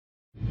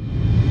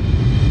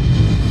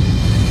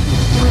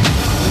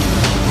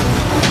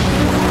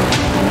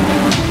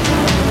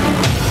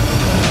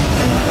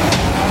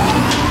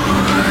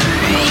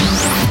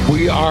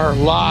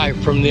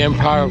live from the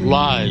empire of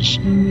lies,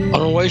 an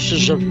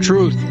oasis of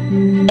truth,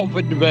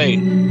 open debate,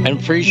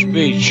 and free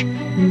speech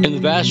in the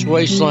vast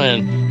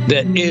wasteland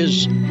that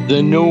is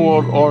the New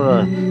World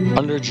Order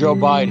under Joe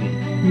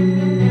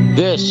Biden.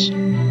 This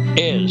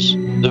is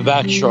the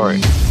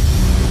backstory.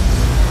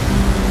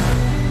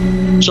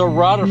 So,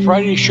 Rod, a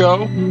Friday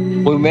show.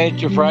 We made it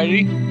to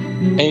Friday,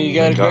 and you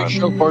got a great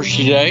show for us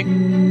today.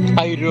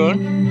 How you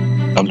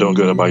doing? I'm doing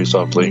good. How about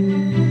yourself, Lee?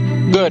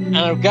 Good. And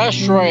I've got a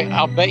story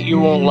I'll bet you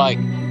won't like,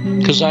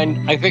 because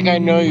I think I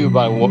know you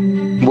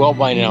well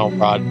by now,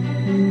 Rod.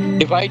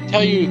 If I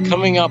tell you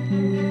coming up,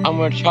 I'm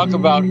going to talk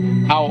about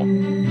how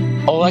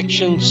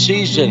election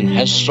season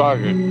has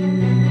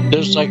started.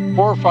 There's like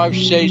 4 or 5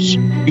 states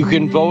you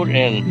can vote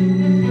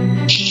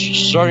in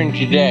starting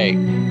today.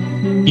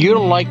 You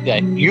don't like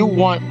that. You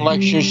want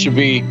elections to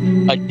be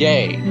a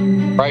day,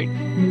 right?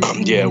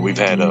 Yeah, we've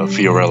had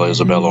Fiorella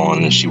Isabella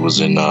on, and she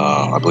was in,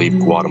 I believe,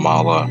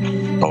 Guatemala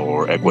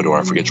or Ecuador.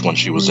 I forget which one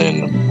she was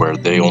in, where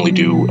they only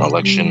do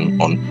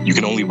election on. You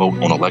can only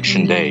vote on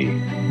election day,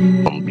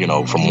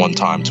 from one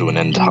time to an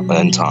end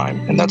time,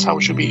 and that's how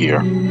it should be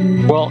here.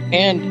 Well,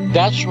 and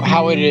that's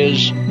how it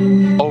is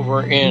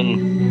over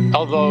in.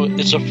 Although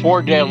it's a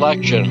 4-day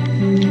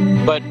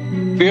election, but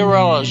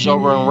Fiorella is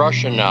over in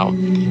Russia now,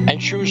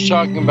 and she was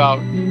talking about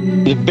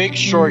the big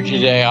story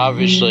today,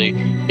 obviously,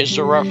 is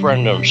the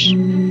referendums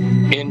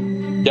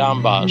in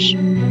Donbass.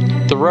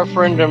 The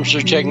referendums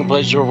are taking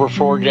place over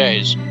 4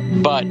 days,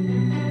 but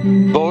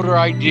voter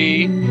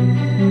ID,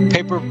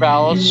 paper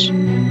ballots,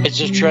 it's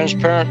a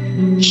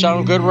transparent.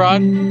 Sound good,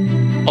 Rod?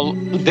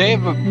 They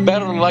have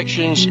better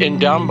elections in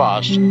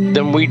Donbass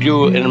than we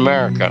do in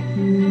America.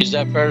 Is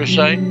that fair to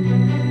say?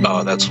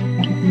 That's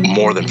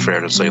more than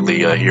fair to say, Lee.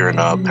 Here in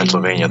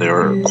Pennsylvania, they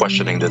were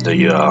questioning that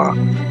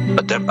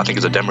I think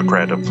it's a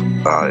Democrat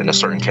in a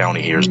certain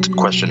county here is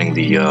questioning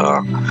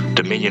the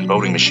Dominion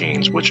voting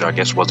machines, which I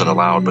guess wasn't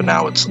allowed, but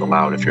now it's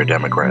allowed if you're a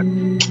Democrat.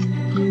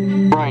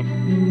 Right.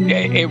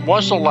 It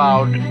was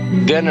allowed,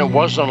 then it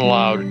wasn't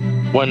allowed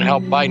when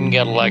helped Biden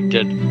get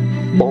elected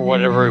or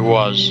whatever he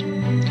was.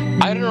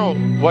 I don't know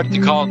what to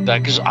call it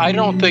that, because I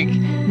don't think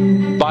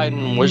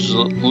Biden was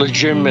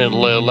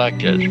legitimately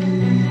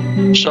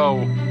elected.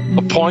 So,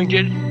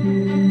 appointed,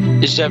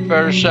 is that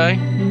fair to say?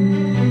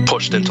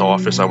 Pushed into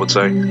office, I would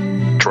say.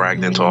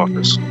 Dragged into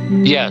office.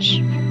 Yes.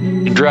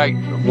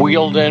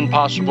 Wheeled in,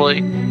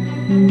 possibly.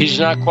 He's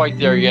not quite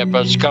there yet,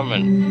 but it's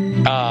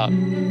coming.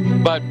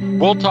 But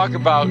we'll talk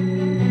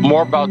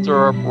more about the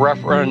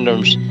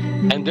referendums,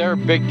 and they're a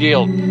big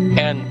deal.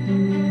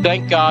 And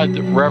thank God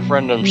that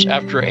referendums,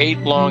 after 8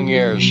 long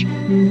years,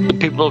 the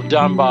people of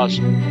Donbass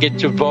get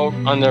to vote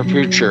on their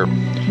future.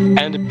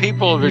 And the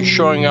people have been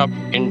showing up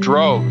in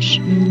droves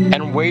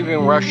and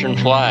waving Russian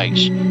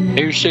flags. Have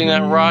you seen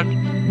that, Rod?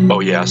 Oh,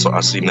 yeah,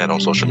 I've seen that on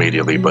social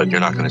media, Lee, but you're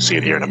not going to see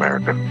it here in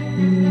America.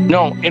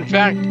 No, in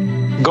fact,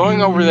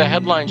 going over the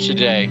headlines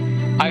today,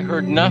 I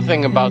heard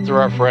nothing about the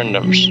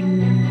referendums.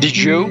 Did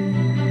you?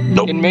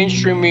 Nope. In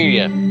mainstream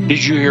media,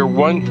 did you hear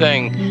one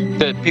thing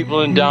that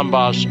people in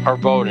Donbass are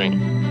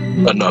voting?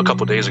 No, a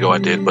couple of days ago I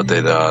did, but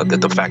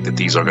the fact that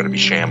these are going to be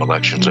sham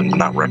elections and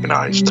not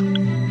recognized.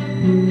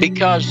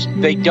 Because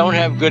they don't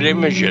have good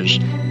images.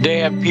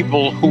 They have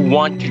people who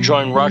want to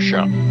join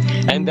Russia.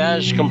 And that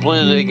is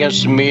completely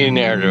against the media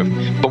narrative.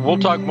 But we'll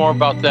talk more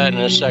about that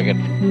in a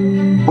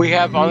second. We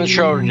have on the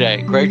show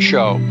today, great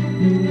show.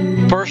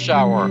 First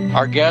hour,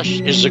 our guest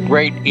is the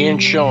great Ian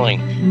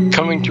Shilling,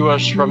 coming to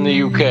us from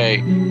the UK.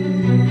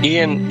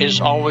 Ian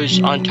is always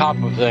on top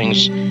of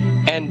things.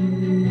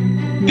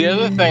 And the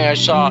other thing I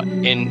saw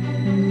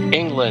in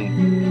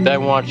England that I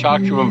want to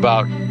talk to him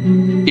about,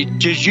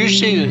 did you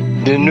see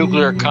the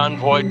nuclear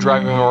convoy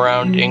driving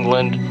around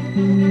England?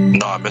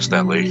 No, I missed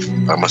that, Lee.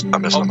 I must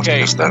have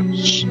missed that.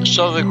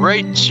 So the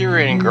great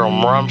Syrian girl,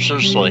 Maram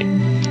Sisli,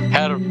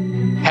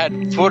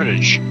 had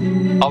footage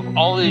of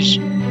all these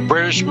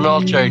British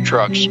military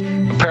trucks.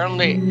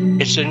 Apparently,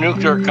 it's a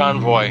nuclear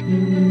convoy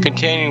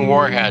containing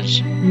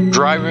warheads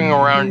driving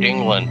around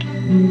England.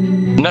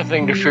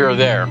 Nothing to fear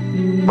there,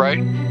 right?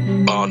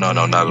 Oh, no,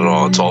 not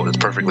at all. It's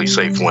perfectly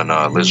safe when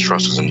Liz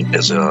Truss is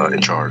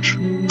in charge.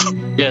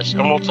 Yes,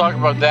 and we'll talk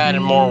about that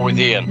and more with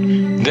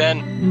Ian.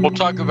 Then we'll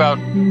talk about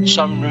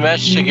some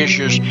domestic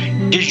issues.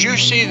 Did you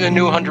see the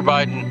new Hunter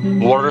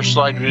Biden water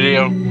slide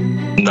video?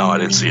 No, I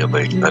didn't see it,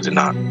 Lee. I did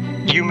not.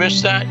 You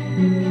missed that?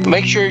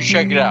 Make sure you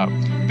check it out.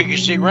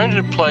 Because he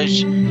rented a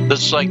place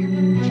that's like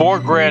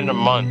 $4,000 a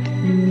month.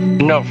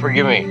 No,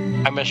 forgive me.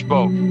 I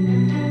misspoke.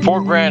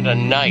 $4,000 a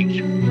night.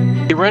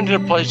 He rented a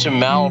place in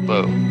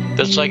Malibu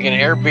that's like an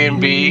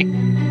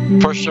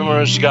Airbnb for someone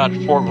who's got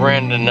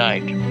 $4,000 a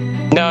night.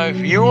 Now, if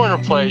you were in a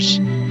place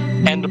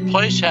and the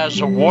place has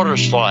a water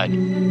slide,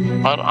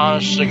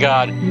 honest to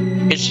God,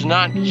 it's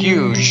not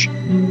huge,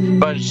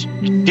 but it's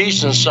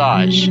decent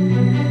size,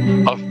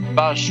 of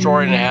about 1.5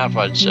 stories,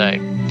 I'd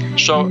say.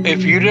 So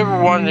if you'd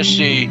ever wanted to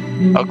see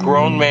a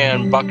grown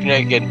man buck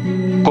naked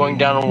going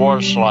down a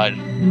water slide,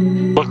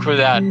 look for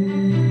that.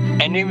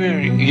 And even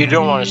if you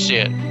don't want to see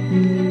it,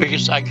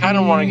 because I kind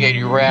of want to get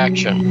your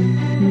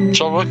reaction.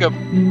 So look up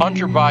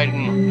Hunter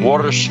Biden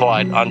water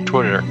slide on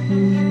Twitter.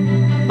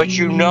 But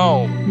you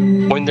know,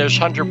 when there's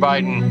Hunter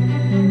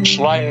Biden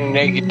sliding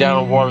naked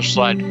down a water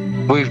slide,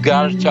 we've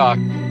got to talk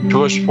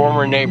to his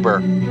former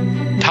neighbor,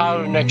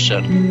 Tyler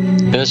Nixon,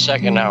 in the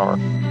second hour.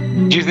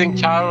 Do you think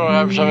Tyler will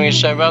have something to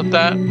say about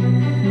that?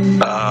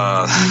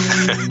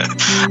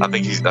 I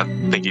think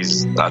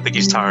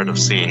he's tired of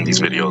seeing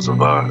these videos of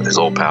his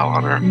old pal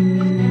Hunter.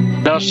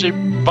 Now, see,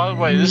 by the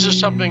way, this is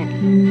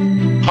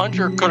something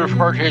Hunter could have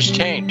hurt his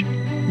taint.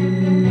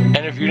 And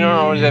if you don't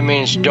know what that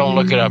means, don't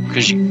look it up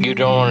because you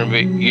don't want to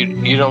be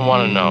you don't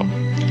want to know.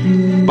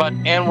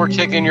 And we're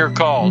taking your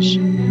calls,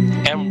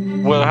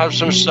 and we'll have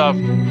some stuff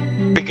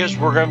because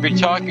we're going to be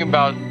talking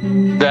about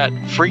that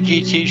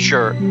freaky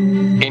T-shirt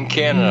in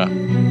Canada.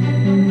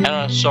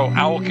 And so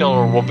Owl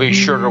Killer will be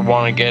sure to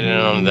want to get in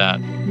on that.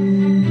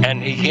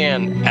 And he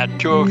can at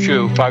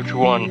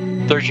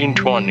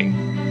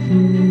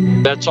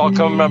 202-521-1320. That's all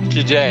coming up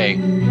today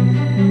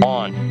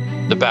on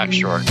The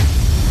Backstory.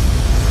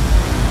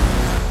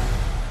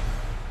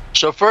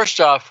 So first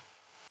off,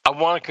 I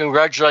want to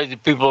congratulate the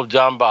people of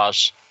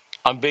Donbass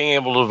on being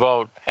able to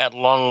vote at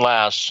long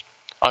last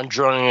on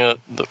joining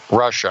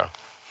Russia.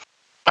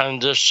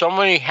 And there's so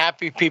many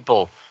happy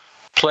people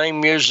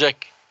playing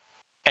music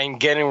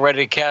and getting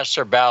ready to cast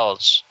their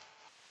ballots.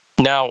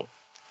 Now,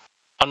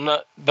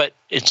 but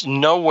it's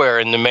nowhere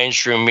in the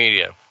mainstream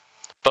media.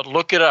 But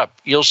look it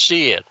up. You'll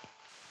see it.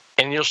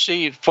 And you'll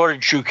see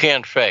footage you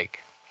can't fake.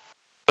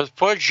 But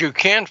footage you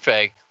can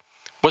fake,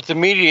 what the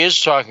media is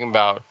talking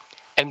about,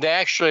 and they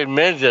actually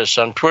admitted this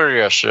on Twitter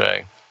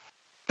yesterday.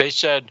 They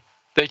said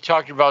they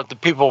talked about the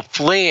people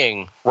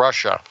fleeing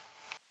Russia.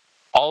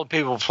 All the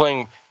people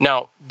fleeing.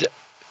 Now,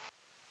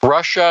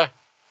 Russia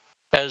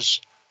has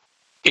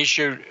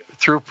issued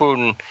through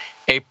Putin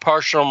a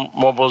partial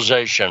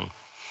mobilization.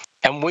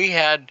 And we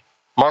had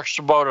Mark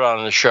Sabota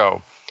on the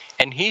show.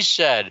 And he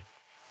said,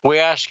 we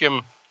asked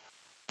him,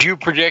 do you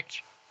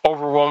predict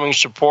overwhelming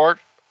support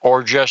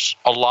or just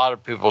a lot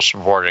of people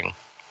supporting?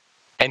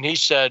 And he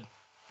said,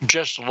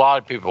 just a lot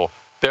of people.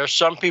 There are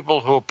some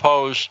people who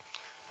oppose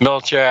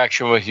military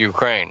action with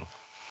Ukraine.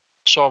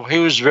 So he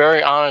was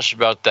very honest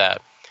about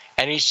that.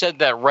 And he said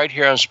that right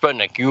here on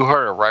Sputnik. You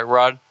heard it, right,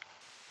 Rod?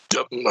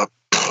 Yep,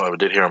 I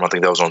did hear him. I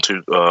think that was on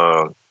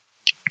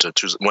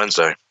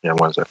Wednesday. Yeah,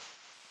 Wednesday.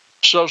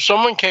 So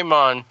someone came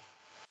on,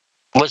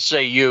 let's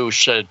say you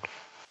said,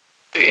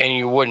 and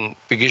you wouldn't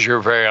because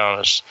you're very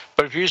honest,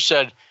 but if you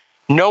said,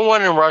 no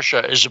one in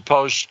Russia is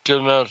opposed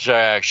to military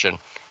action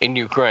in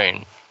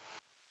Ukraine,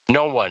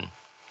 no one,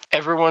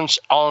 everyone's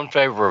all in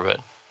favor of it,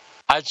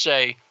 I'd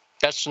say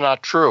that's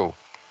not true.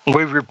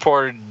 We've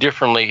reported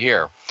differently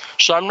here.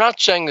 So I'm not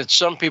saying that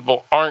some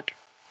people aren't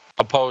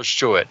opposed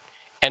to it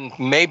and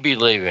may be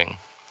leaving,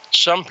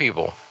 some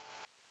people.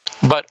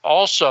 But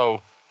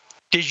also,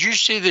 did you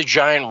see the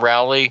giant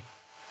rally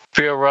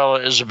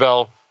Fiorella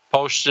Isabel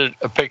posted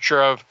a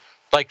picture of?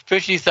 Like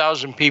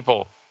 50,000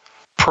 people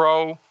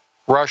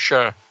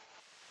pro-Russia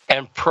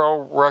and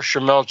pro-Russia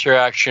military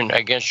action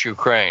against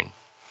Ukraine.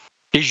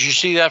 Did you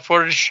see that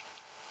footage?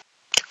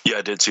 Yeah,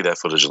 I did see that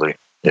footage, Lee.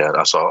 Yeah,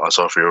 I saw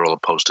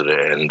Fiorella posted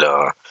it, and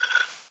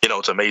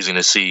it's amazing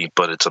to see,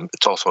 but it's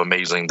also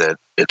amazing that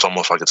it's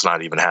almost like it's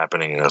not even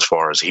happening as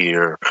far as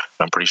here.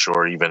 I'm pretty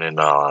sure even in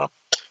the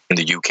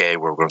UK,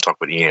 where we're going to talk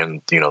with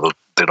Ian, they don't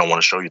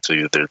want to show you to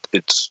you.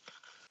 It's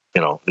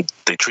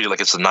they treat it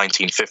like it's the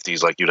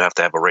 1950s, like you'd have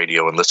to have a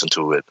radio and listen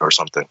to it or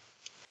something.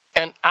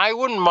 And I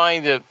wouldn't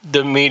mind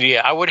the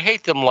media. I would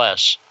hate them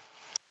less.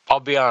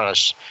 I'll be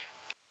honest.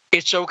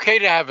 It's okay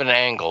to have an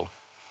angle.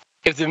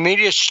 If the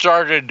media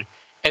started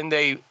and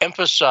they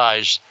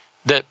emphasized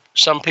that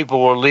some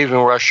people were leaving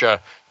Russia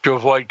to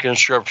avoid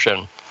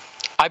conscription,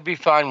 I'd be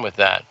fine with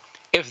that.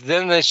 If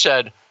then they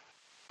said,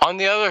 on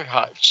the other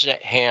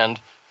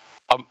hand,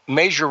 a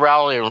major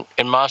rally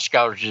in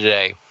Moscow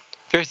today,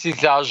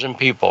 50,000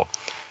 people.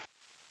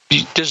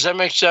 Does that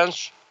make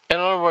sense? In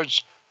other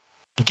words,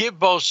 give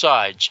both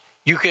sides.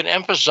 You can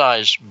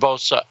emphasize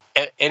both sides,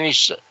 any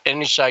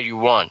side you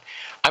want.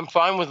 I'm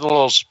fine with a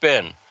little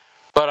spin,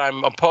 but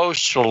I'm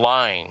opposed to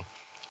lying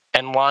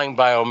and lying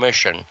by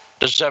omission.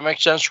 Does that make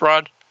sense,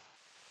 Rod?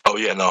 Oh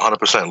yeah, no,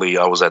 100%, Lee.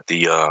 I was at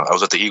the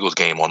Eagles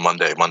game on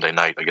Monday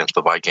night against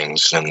the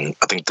Vikings, and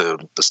I think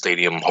the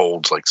stadium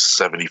holds like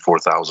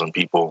 74,000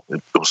 people.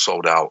 It was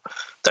sold out.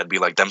 That'd be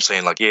like them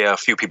saying like, yeah, a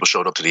few people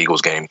showed up to the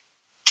Eagles game.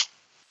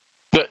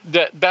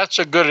 That's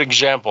a good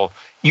example.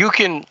 You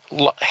can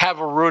have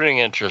a rooting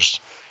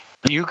interest.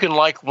 You can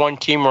like one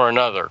team or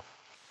another.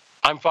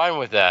 I'm fine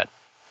with that.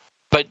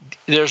 But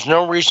there's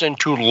no reason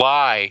to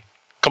lie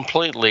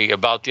completely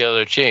about the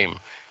other team.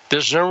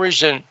 There's no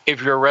reason,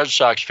 if you're a Red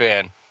Sox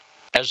fan,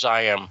 as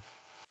I am,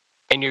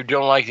 and you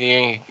don't like the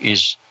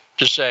Yankees,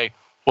 to say,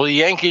 well, the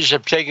Yankees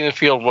have taken the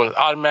field with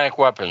automatic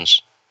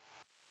weapons,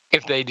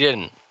 if they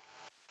didn't.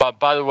 But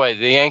by the way,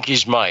 the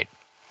Yankees might.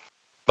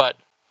 But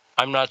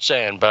I'm not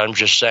saying, but I'm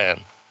just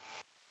saying.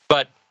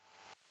 But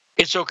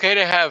it's okay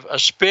to have a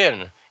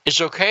spin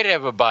It's okay to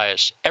have a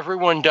bias.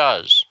 Everyone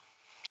does.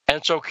 And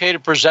it's okay to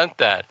present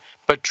that.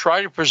 But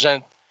try to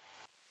present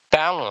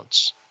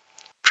balance.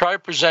 Try to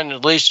present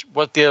at least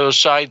what the other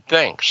side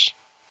thinks.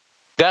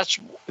 That's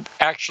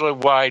actually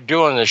what I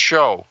do on the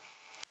show.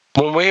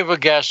 When we have a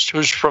guest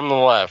who's from the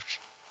left,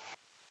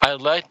 I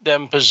let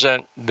them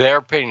present their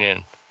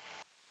opinion.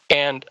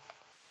 And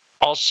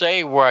I'll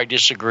say where I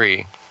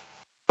disagree.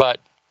 But,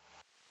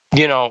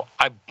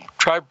 I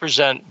try to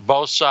present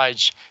both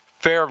sides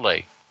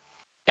fairly.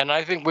 And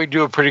I think we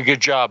do a pretty good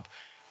job.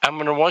 I'm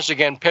going to once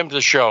again pimp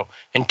the show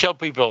and tell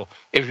people,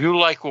 if you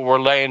like what we're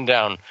laying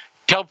down,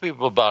 tell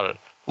people about it.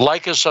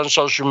 Like us on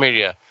social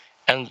media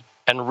and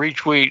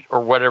retweet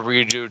or whatever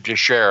you do to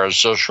share on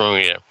social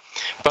media.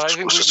 But I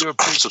think we do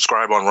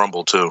subscribe on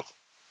Rumble too.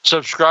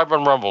 Subscribe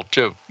on Rumble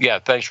too. Yeah,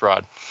 thanks,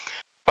 Rod.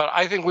 But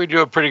I think we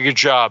do a pretty good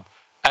job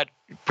at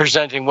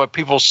presenting what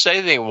people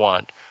say they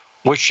want,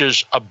 which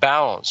is a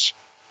balance.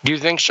 Do you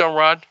think so,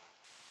 Rod?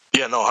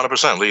 Yeah, no,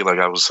 100%, Lee. Like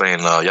I was saying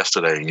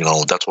yesterday,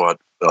 that's what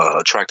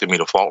attracted me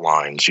to Fault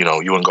Lines.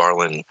 You and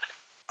Garland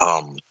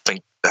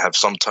think have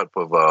some type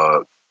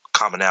of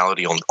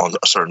commonality on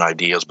certain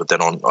ideas, but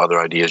then on other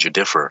ideas you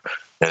differ.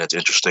 And it's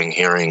interesting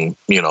hearing,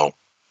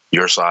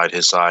 your side,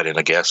 his side, and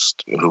a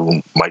guest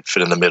who might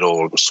fit in the middle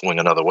or swing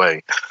another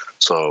way.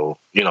 So,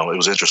 it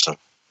was interesting.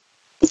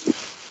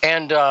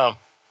 And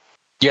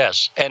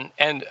yes, and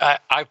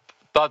I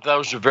thought that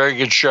was a very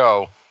good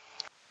show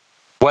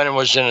when it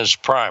was in its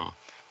prime.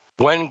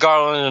 When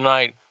Garland and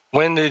I,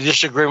 when the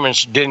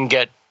disagreements didn't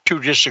get too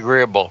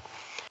disagreeable,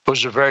 it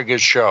was a very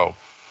good show.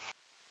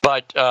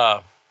 But,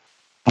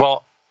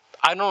 well,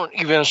 I don't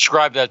even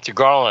ascribe that to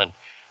Garland.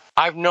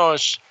 I've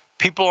noticed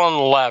people on the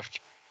left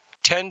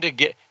tend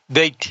to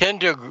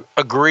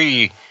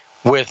agree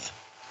with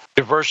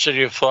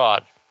diversity of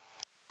thought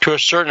to a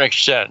certain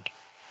extent.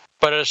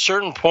 But at a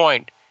certain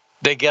point,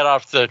 they get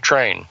off the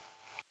train.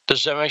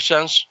 Does that make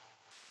sense?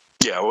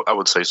 Yeah, I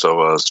would say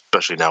so,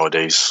 especially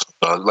nowadays.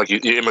 Like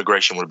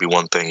immigration would be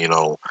one thing,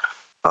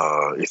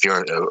 if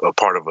you're a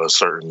part of a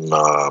certain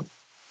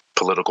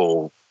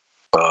political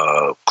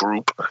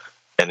group,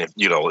 and if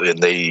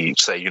and they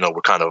say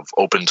we're kind of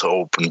open to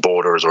open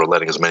borders or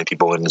letting as many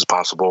people in as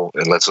possible,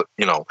 and let's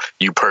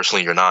you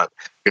personally you're not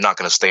going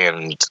to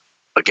stand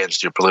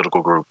against your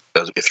political group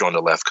if you're on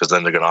the left, because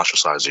then they're going to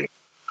ostracize you.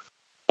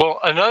 Well,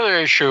 another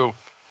issue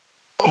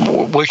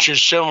which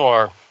is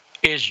similar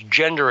is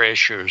gender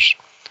issues.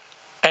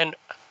 And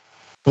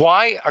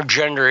why are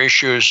gender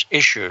issues?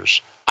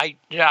 I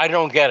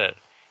don't get it.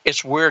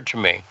 It's weird to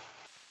me.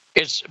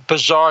 It's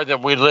bizarre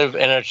that we live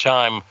in a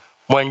time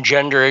when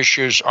gender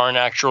issues are an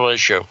actual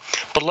issue.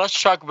 But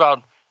let's talk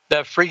about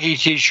that freaky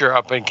teacher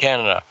up in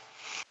Canada.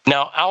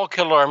 Now, Al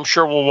Killer, I'm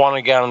sure will want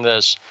to get on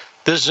this.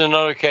 This is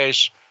another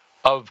case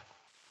of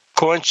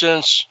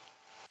coincidence,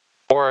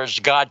 or is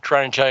God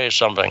trying to tell you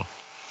something?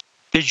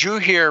 Did you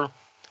hear?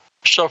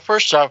 So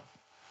first off,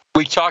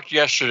 we talked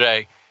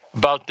yesterday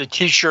about the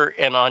teacher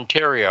in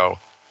Ontario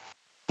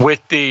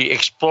with the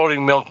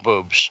exploding milk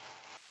boobs.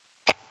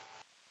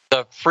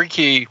 The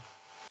freaky,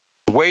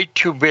 way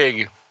too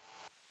big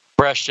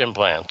breast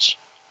implants.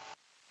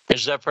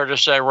 Is that fair to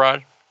say,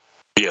 Rod?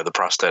 Yeah, the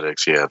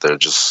prosthetics, yeah, they're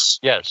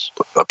just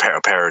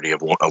a parody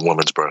of a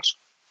woman's breast.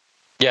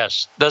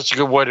 Yes, that's a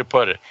good way to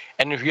put it.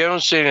 And if you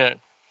haven't seen it,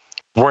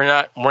 we're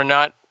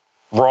not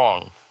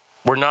wrong.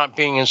 We're not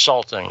being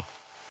insulting.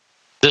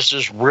 This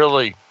is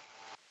way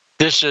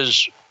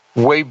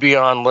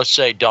beyond, let's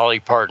say, Dolly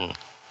Parton.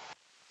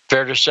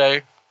 Fair to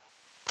say?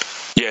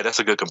 Yeah, that's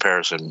a good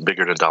comparison.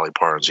 Bigger than Dolly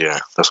Parton's, yeah.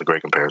 That's a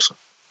great comparison.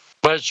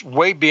 But it's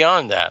way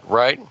beyond that,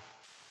 right?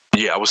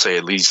 Yeah, I would say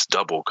at least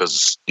double,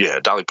 because, yeah,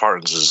 Dolly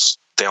Parton's is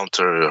down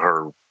to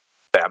her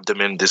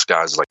abdomen. This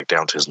guy's, like,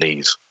 down to his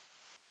knees.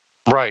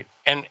 Right,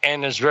 and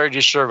it's very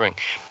disturbing.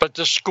 But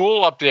the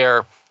school up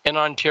there in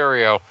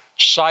Ontario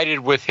sided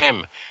with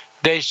him.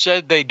 They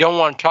said they don't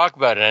want to talk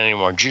about it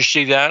anymore. Did you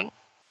see that?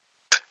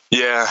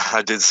 Yeah,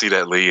 I did see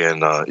that, Lee.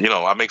 And,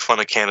 I make fun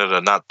of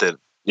Canada, not that,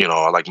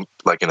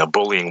 like in a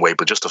bullying way,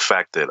 but just the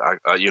fact that,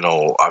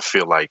 I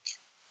feel like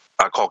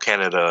I call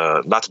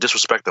Canada, not to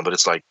disrespect them, but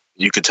it's like,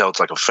 you could tell it's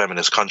like a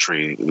feminist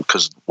country,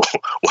 because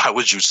why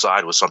would you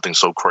side with something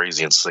so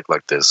crazy and sick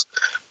like this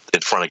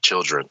in front of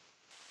children?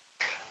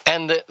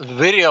 And the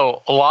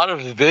video, a lot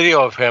of the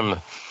video of him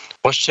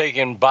was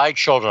taken by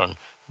children,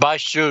 by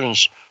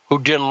students who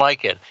didn't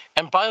like it.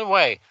 And by the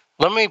way,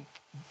 let me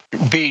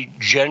be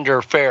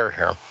gender fair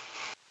here.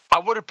 I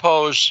would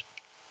oppose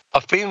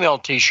a female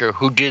teacher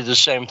who did the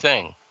same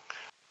thing,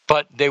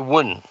 but they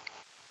wouldn't,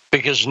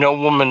 because no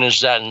woman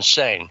is that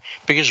insane.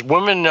 Because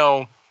women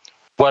know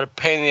what a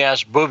pain in the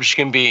ass boobs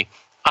can be.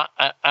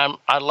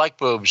 I like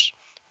boobs,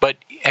 but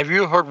have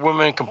you heard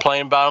women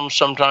complain about them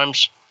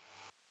sometimes?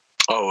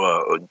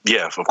 Oh,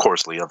 yeah, of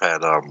course, Lee.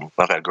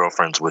 I've had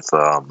girlfriends with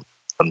a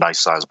nice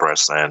sized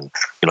breast, and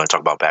I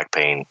talk about back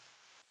pain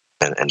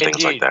and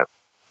things like that.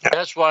 Yeah.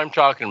 That's what I'm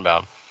talking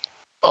about.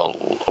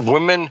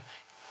 Women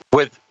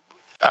with,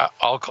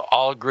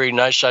 I'll agree,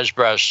 nice sized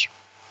breasts.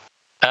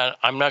 And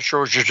I'm not sure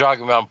what you're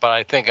talking about, but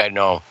I think I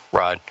know,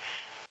 Rod.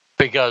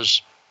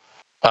 because,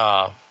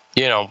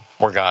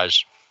 we're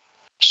guys.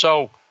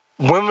 So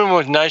women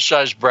with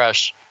nice-sized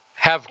breasts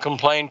have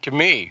complained to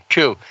me,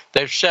 too.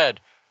 They've said,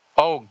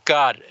 oh,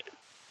 God,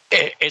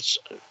 it's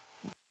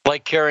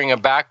like carrying a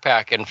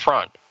backpack in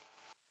front.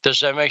 Does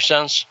that make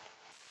sense?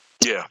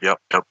 Yeah, yep.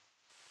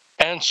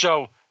 And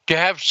so to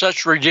have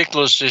such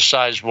ridiculously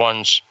sized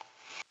ones,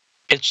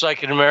 it's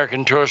like an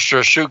American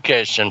Tourister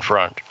suitcase in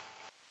front.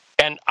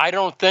 And I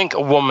don't think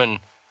a woman,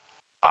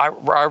 I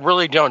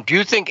really don't. Do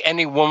you think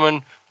any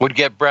woman would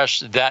get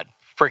breasts that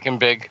freaking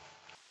big?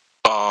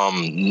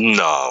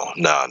 No.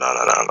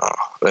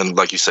 And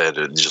like you said,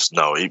 just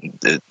no.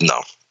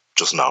 No,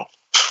 just no.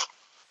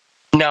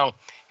 Now,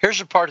 here's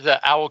the part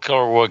that Owl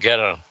Killer will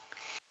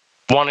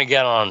want to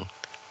get on.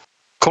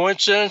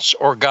 Coincidence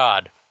or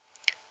God?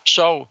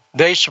 So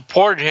they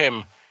supported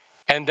him,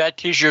 and that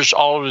teacher's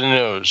all over the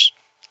news.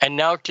 And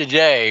now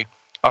today,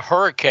 a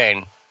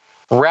hurricane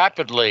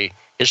rapidly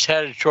is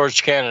headed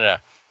towards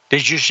Canada.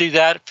 Did you see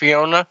that,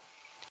 Fiona?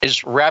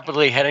 Is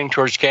rapidly heading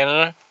towards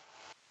Canada?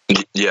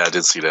 Yeah, I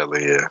did see that,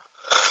 Lee, yeah.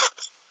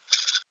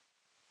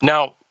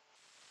 Now,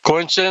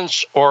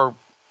 coincidence or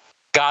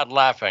God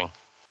laughing?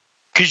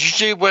 Could you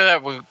see where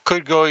that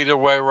could go either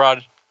way,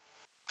 Rod?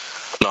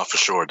 No, for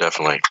sure,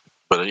 definitely.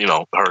 But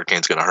a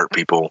hurricane's going to hurt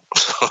people,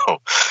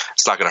 so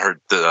it's not going to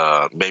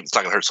hurt maybe it's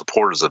not going to hurt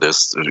supporters of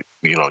this.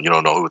 You don't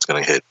know who it's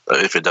going to hit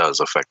if it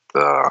does affect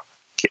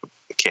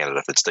Canada,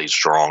 if it stays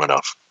strong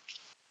enough.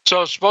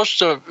 So it's supposed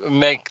to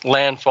make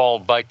landfall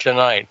by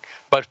tonight,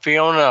 but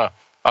Fiona,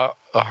 a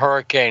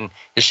hurricane,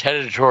 is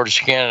headed towards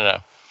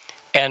Canada,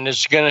 and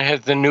it's going to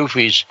hit the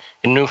Newfies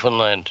in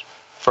Newfoundland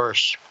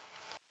first.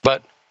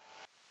 But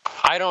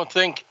I don't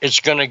think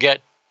it's going to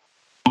get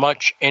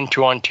much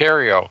into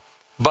Ontario,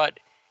 but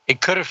it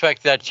could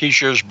affect that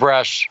teacher's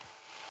breasts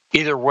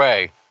either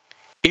way,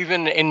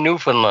 even in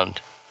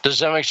Newfoundland. Does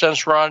that make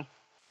sense, Ron?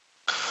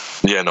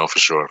 Yeah, no, for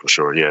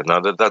sure. Yeah,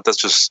 no, that's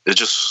just it's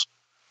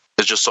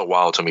just so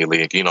wild to me,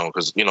 Lee.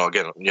 Because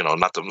again,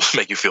 not to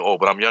make you feel old,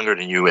 but I'm younger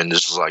than you, and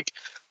this is like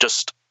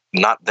just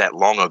not that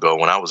long ago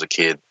when I was a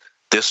kid.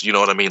 This, you know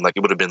what I mean? Like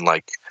it would have been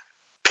like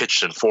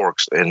pitched and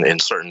forks in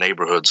certain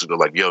neighborhoods.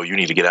 Like, yo, you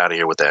need to get out of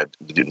here with that.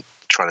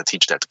 Trying to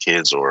teach that to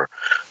kids or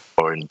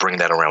bring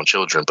that around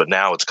children. But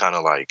now it's kind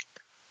of like,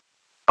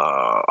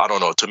 I don't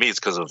know. To me, it's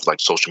because of like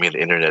social media,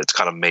 the internet. It's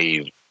kind of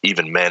made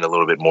even men a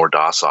little bit more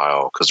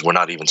docile because we're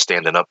not even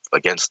standing up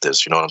against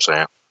this. You know what I'm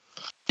saying?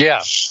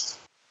 Yeah.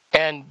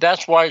 And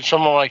that's why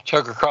someone like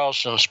Tucker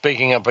Carlson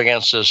speaking up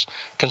against this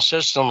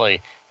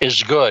consistently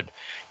is good.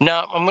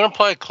 Now, I'm going to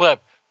play a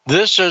clip.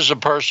 This is a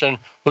person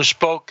who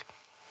spoke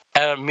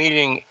at a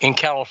meeting in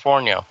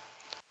California,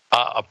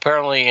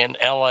 apparently in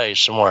L.A.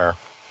 somewhere.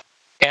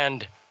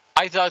 And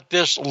I thought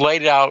this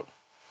laid out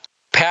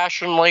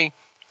passionately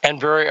and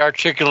very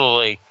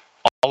articulately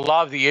a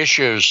lot of the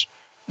issues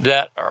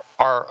that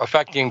are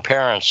affecting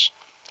parents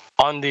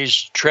on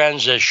these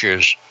trans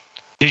issues.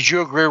 Did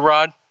you agree,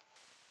 Rod?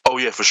 Oh,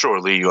 yeah, for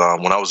sure, Lee.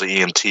 When I was an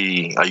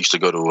EMT, I used to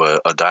go to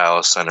a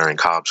dialysis center in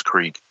Cobbs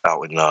Creek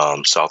out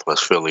in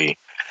southwest Philly.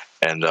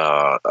 And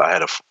I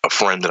had a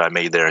friend that I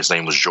made there. His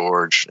name was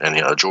George,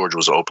 and George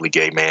was an openly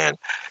gay man.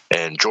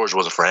 And George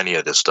wasn't for any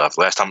of this stuff.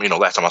 Last time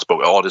I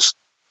spoke, all this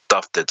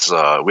stuff that's we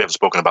haven't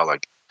spoken about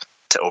like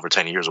over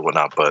 10 years or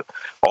whatnot, but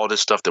all this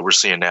stuff that we're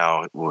seeing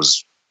now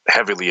was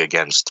heavily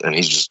against. And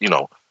he's just,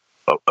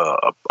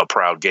 a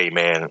proud gay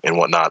man and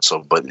whatnot. So,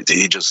 but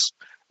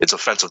it's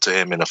offensive to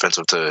him and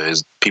offensive to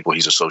his people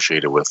he's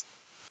associated with.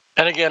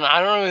 And again,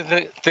 I don't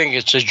even think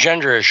it's a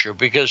gender issue,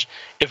 because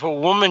if a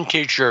woman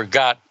teacher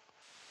got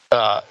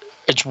that,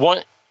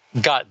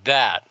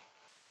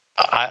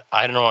 I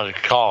don't know what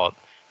to call it,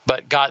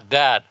 but got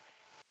that,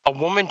 a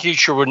woman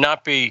teacher would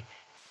not be,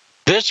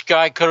 this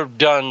guy could have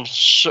done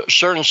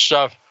certain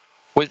stuff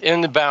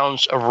within the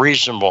bounds of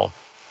reasonable,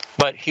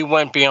 but he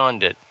went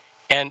beyond it.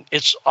 And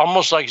it's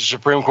almost like the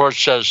Supreme Court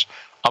says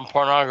on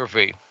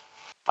pornography,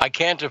 I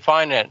can't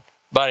define it,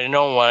 but I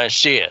know when I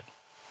see it.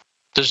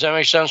 Does that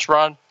make sense,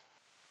 Rod?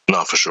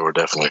 No, for sure,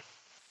 definitely.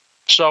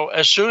 So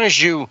as soon as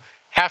you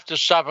have to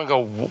stop and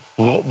go,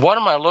 what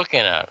am I looking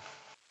at?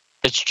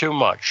 It's too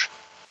much.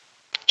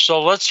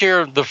 So let's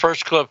hear the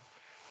first clip.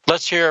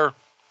 Let's hear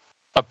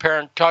a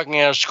parent talking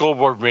at a school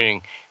board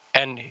meeting,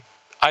 and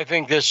I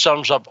think this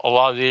sums up a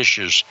lot of the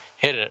issues.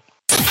 Hit it.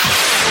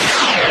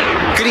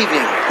 Good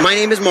evening. My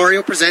name is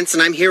Mario Presents,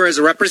 and I'm here as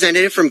a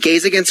representative from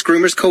Gays Against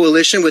Groomers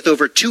Coalition with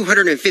over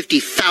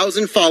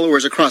 250,000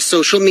 followers across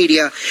social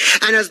media,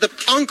 and as the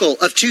uncle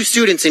of 2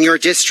 students in your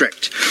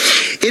district.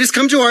 It has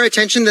come to our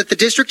attention that the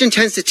district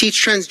intends to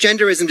teach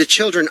transgenderism to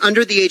children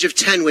under the age of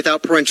 10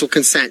 without parental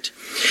consent.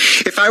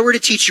 If I were to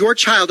teach your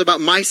child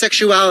about my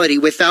sexuality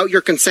without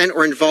your consent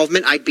or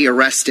involvement, I'd be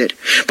arrested.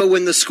 But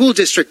when the school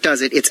district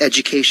does it, it's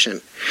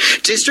education.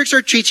 Districts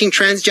are teaching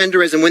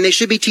transgenderism when they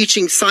should be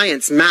teaching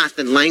science, math,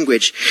 and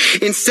language.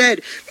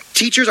 Instead,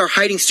 teachers are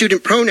hiding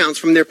student pronouns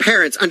from their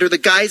parents under the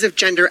guise of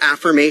gender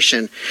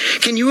affirmation.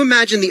 Can you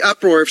imagine the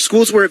uproar if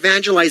schools were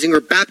evangelizing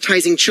or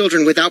baptizing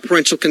children without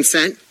parental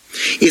consent?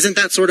 Isn't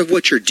that sort of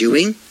what you're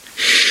doing?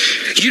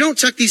 You don't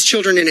tuck these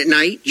children in at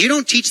night. You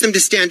don't teach them to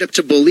stand up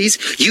to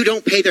bullies. You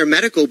don't pay their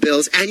medical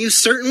bills. And you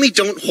certainly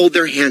don't hold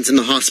their hands in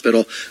the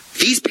hospital.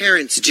 These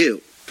parents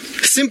do.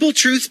 Simple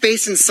truths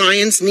based in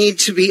science need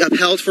to be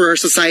upheld for our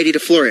society to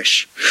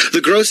flourish.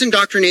 The gross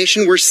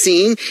indoctrination we're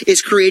seeing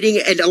is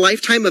creating a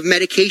lifetime of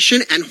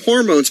medication and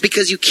hormones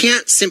because you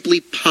can't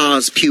simply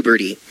pause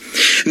puberty.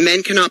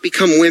 Men cannot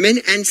become women,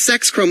 and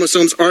sex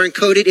chromosomes are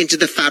encoded into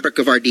the fabric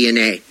of our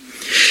DNA.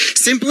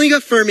 Simply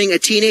affirming a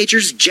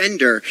teenager's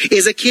gender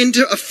is akin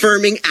to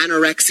affirming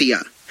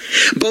anorexia.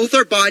 Both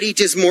are body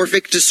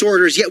dysmorphic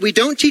disorders, yet we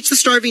don't teach the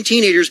starving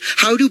teenagers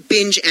how to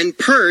binge and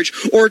purge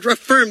or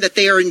affirm that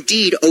they are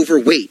indeed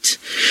overweight.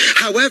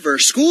 However,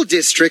 school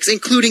districts,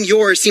 including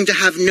yours, seem to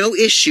have no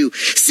issue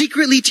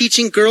secretly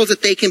teaching girls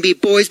that they can be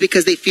boys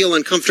because they feel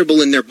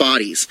uncomfortable in their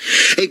bodies.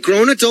 A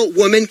grown adult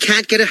woman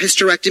can't get a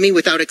hysterectomy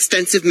without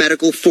extensive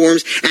medical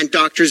forms and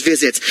doctor's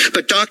visits,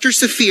 but Dr.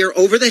 Safir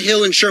over the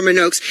hill in Sherman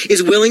Oaks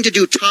is willing to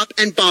do top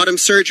and bottom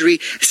surgery,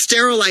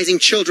 sterilizing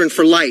children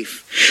for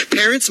life.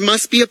 Parents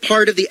must be a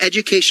part of the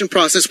education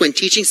process when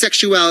teaching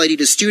sexuality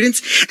to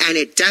students, and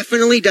it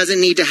definitely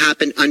doesn't need to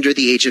happen under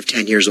the age of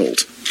 10 years old.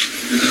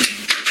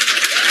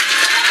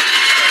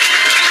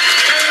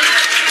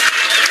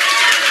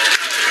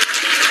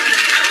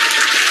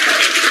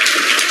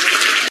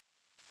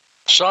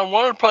 So I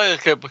want to play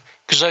the clip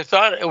because I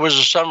thought it was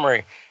a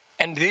summary,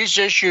 and these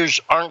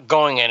issues aren't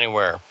going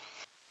anywhere.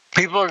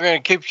 People are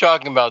going to keep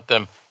talking about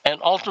them,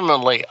 and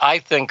ultimately, I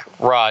think,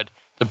 Rod,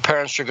 the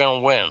parents are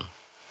going to win.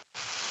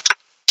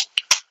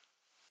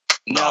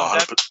 No,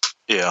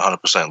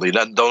 100%, Lee.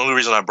 The only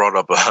reason I brought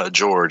up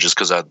George is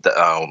because I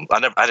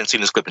didn't see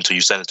this clip until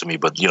you sent it to me.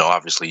 But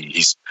obviously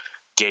he's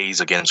Gays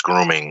Against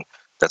Grooming.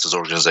 That's his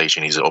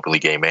organization. He's an openly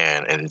gay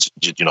man, and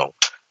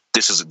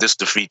this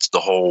defeats the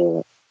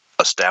whole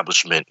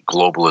establishment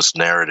globalist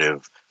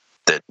narrative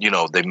that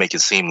they make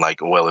it seem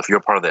like, well, if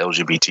you're part of the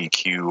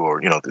LGBTQ or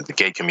the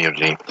gay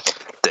community,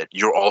 that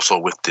you're also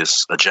with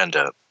this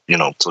agenda.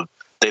 So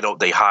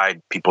they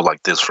hide people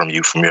like this from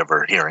you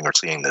ever hearing or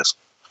seeing this.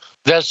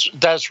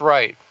 That's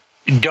right.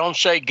 Don't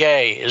say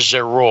gay is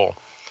their rule.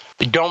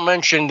 Don't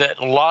mention that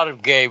a lot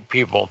of gay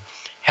people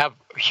have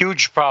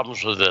huge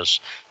problems with this.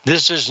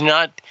 This is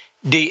not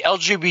the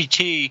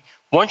LGBT.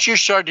 Once you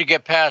start to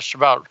get past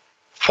about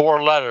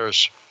 4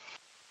 letters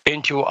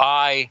into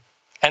I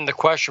and the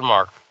question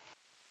mark,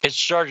 it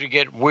started to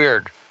get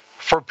weird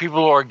for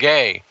people who are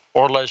gay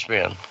or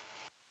lesbian,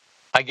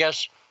 I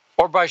guess,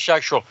 or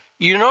bisexual.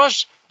 You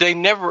notice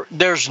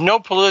there's no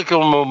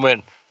political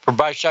movement for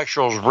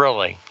bisexuals,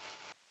 really.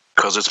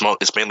 Because it's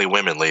mainly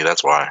women, Lee.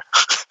 That's why.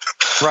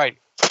 Right.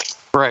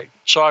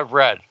 So I've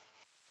read.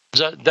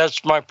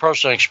 That's my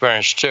personal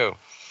experience too.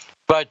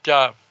 But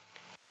I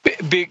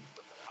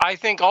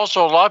think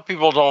also a lot of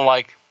people don't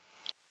like.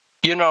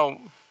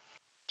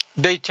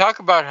 They talk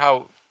about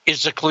how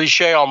it's a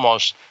cliche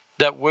almost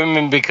that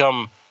women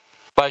become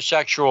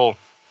bisexual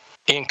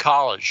in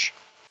college.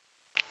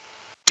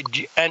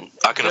 And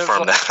I can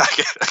affirm that.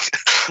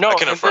 I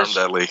can affirm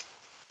that, Lee.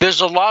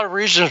 There's a lot of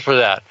reasons for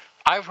that.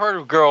 I've heard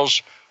of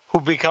girls who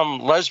become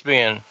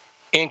lesbian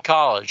in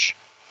college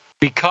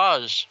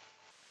because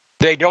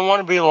they don't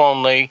want to be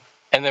lonely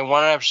and they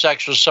want to have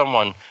sex with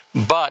someone,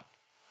 but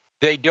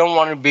they don't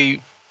want to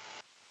be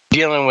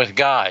dealing with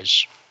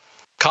guys,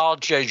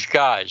 college-age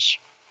guys.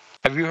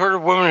 Have you heard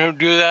of women who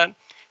do that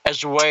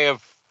as a way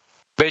of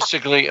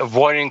basically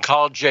avoiding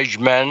college-age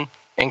men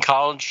in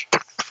college?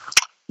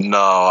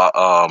 No,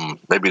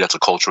 maybe that's a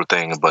cultural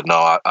thing, but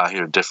no, I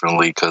hear it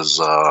differently because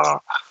I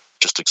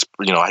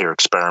hear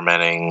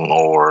experimenting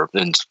or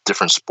in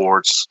different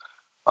sports,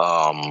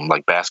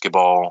 like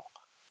basketball,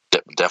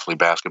 definitely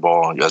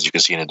basketball, as you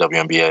can see in the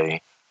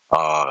WNBA,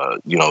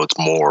 it's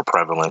more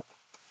prevalent.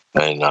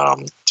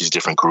 And these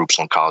different groups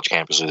on college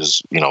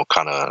campuses,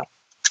 kind of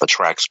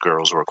attracts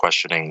girls who are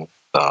questioning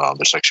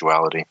their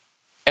sexuality.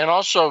 And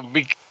also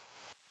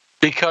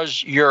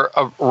because you're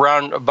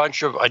around a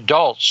bunch of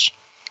adults,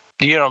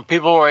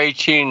 people who are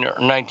 18 or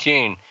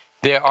 19,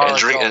 they are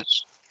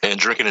adults. And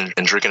drinking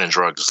and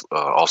drugs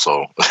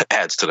also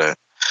adds to that.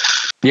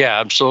 Yeah,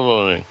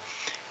 absolutely.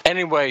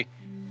 Anyway,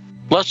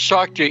 let's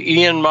talk to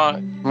Ian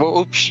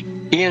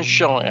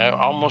Shilling. I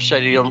almost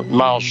said Ian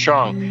Miles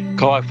Strong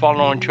because I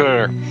follow on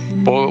Twitter,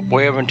 but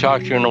we haven't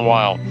talked to you in a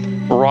while.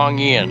 Wrong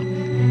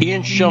Ian.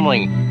 Ian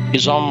Shilling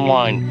is on the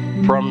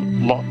line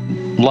from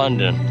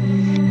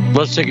London.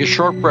 Let's take a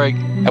short break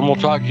and we'll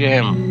talk to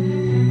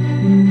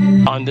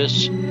him on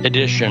this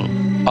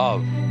edition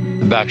of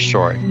The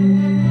Backstory.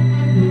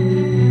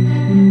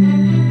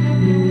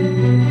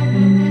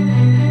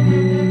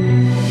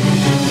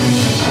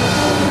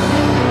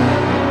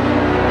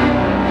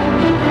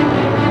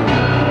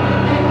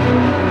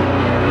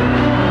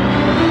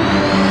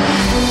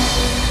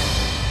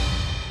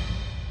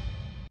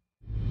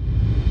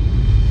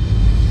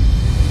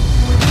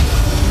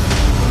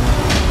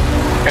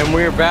 And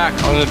we're back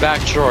on The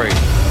Backstory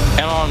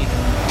and on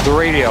the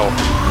radio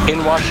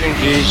in Washington,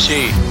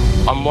 D.C.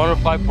 on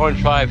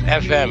 105.5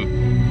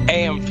 FM,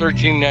 AM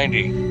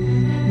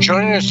 1390.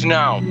 Joining us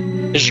now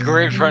is a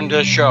great friend of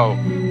the show,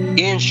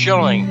 Ian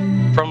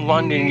Shilling from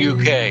London,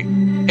 UK.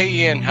 Hey,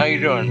 Ian, how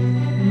you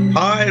doing?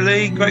 Hi,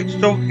 Lee. Great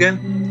to talk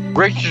again.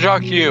 Great to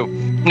talk to you.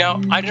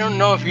 Now, I don't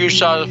know if you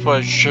saw the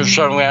footage,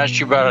 so I'm going to ask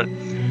you about it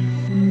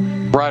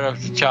right off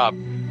the top.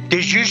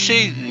 Did you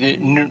see the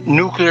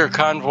nuclear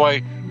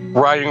convoy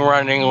riding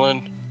around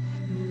England?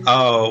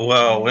 Oh,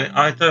 well,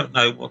 I don't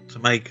know what to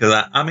make of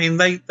that. I mean,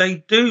 they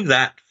do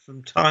that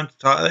from time to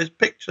time. There's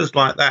pictures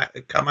like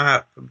that come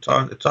out from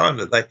time to time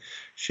that they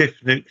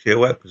shift nuclear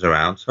weapons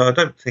around, so I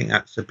don't think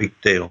that's a big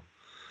deal.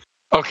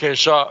 Okay,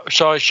 so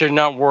I should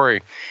not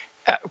worry.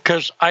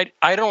 Because I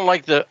don't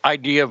like the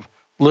idea of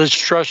Liz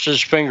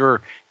Truss's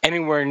finger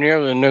anywhere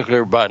near the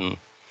nuclear button.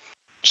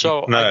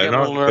 So No, I get a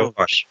little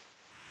nervous.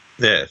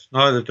 Yes,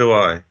 neither do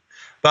I.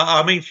 But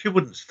I mean, she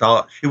wouldn't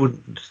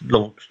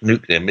launch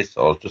nuclear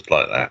missiles just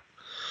like that.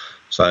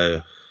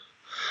 So,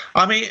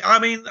 I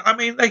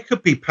mean, they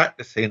could be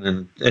practicing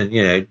and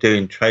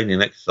doing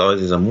training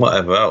exercises and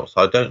whatever else.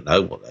 I don't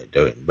know what they're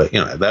doing, but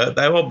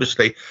they're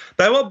obviously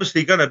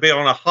going to be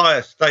on a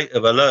higher state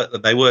of alert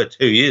than they were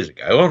 2 years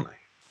ago, aren't they?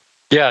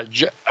 Yeah,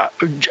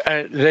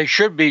 they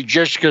should be,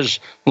 just because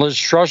Liz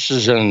Truss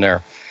is in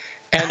there,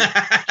 and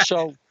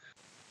so,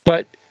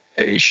 but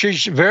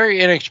she's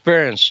very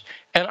inexperienced.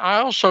 And I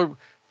also,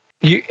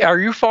 are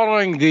you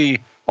following the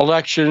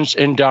elections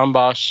in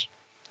Donbass,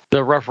 the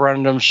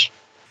referendums?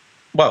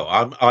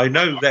 Well, I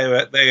know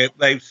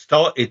they've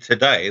started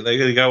today. They're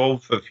going to go on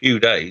for a few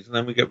days, and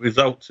then we get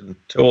results in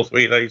 2 or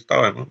 3 days'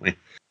 time, aren't we?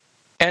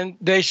 And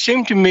they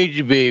seem to me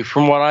to be,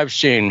 from what I've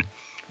seen,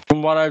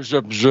 from what I've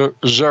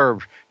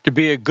observed, to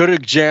be a good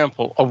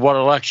example of what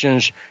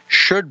elections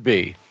should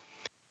be.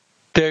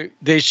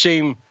 They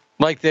seem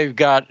like they've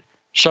got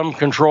some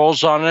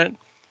controls on it.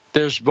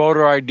 There's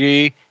voter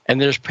ID and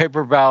there's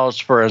paper ballots,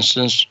 for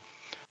instance,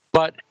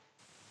 but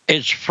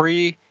it's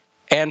free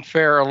and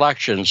fair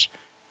elections.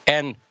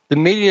 And the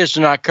media is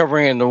not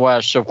covering it in the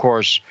West, of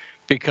course,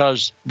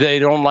 because they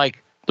don't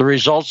like the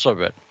results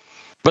of it.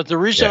 But the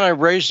reason I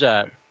raise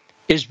that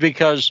is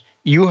because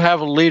you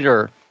have a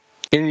leader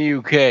in the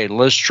UK,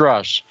 Liz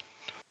Truss,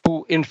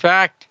 who, in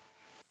fact,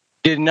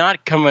 did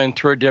not come in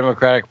through a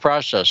democratic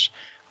process,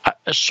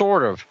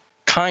 sort of,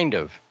 kind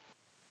of.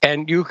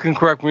 And you can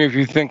correct me if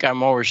you think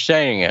I'm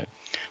overstating it.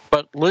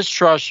 But Liz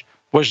Truss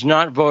was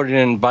not voted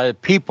in by the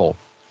people,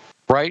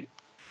 right?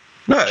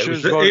 No, it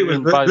was an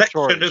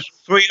election of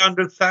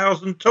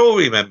 300,000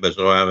 Tory members,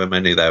 or however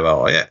many there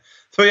are,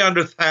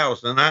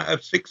 300,000 out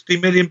of 60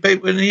 million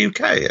people in the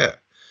UK,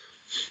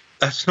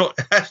 That's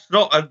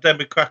not a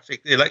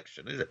democratic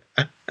election, is it?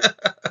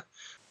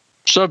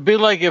 So it'd be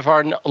like if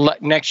our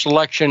next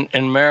election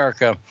in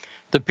America,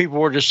 the people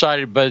were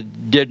decided by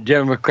the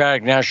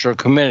Democratic National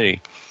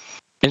Committee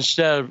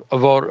instead of a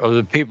vote of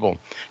the people.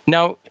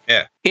 Now,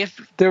 if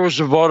there was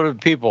a vote of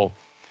the people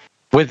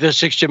with the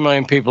 60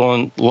 million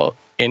people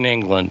in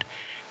England,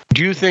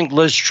 do you think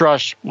Liz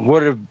Truss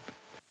would have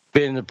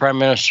been the prime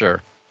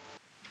minister?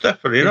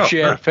 Definitely not. If she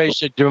had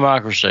faced a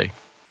democracy.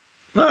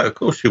 No, of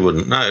course she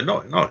wouldn't. No,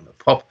 not in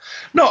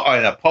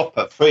a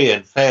proper free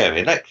and fair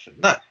election.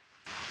 No,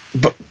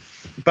 but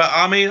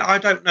I mean, I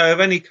don't know of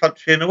any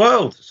country in the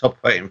world that's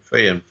operating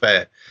free and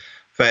fair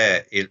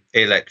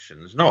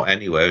elections. Not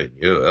anywhere in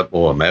Europe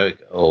or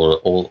America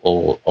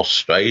or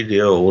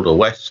Australia or the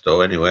West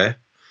or anywhere.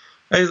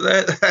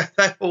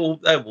 They're all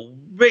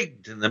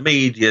rigged, and the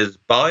media's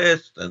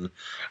biased, and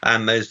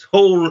there's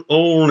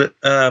all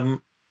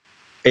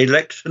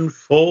election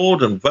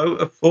fraud and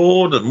voter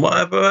fraud and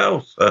whatever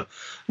else.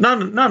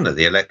 None of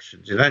the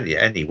elections in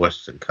any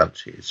Western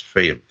country is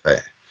free and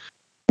fair.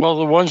 Well,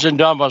 the ones in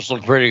Donbass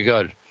look pretty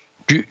good.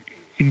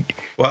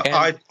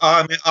 I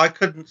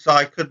couldn't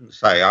say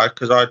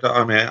because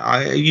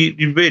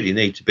you really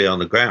need to be on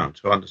the ground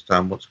to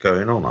understand what's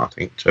going on. I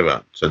think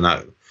to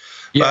know.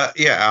 But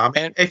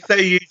if they're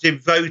using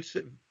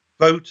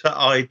voter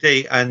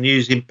ID and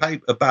using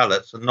paper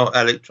ballots and not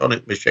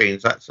electronic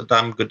machines, that's a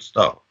damn good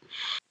start.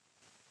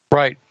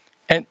 Right,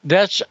 and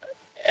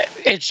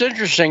it's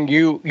interesting.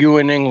 You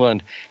in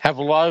England have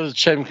a lot of the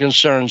same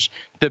concerns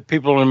that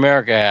people in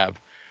America have.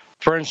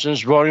 For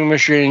instance, voting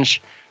machines.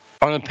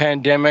 On the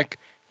pandemic,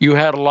 you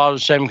had a lot of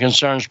the same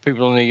concerns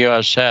people in the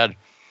U.S. had.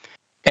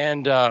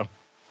 And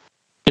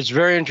it's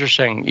very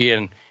interesting,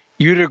 Ian.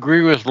 You'd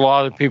agree with a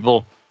lot of the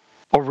people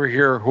over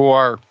here who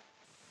are,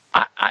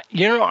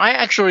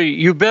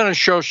 you've been on a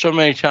show so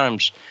many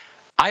times.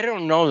 I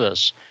don't know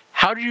this.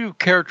 How do you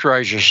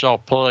characterize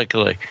yourself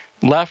politically?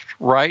 Left,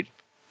 right?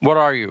 What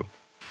are you?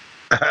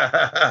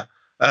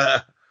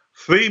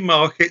 Free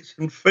markets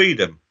and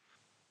freedom.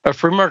 A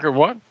free market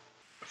what?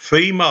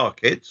 Free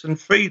markets and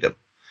freedom.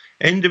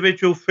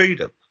 Individual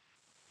freedom.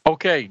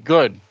 Okay,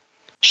 good.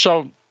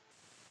 So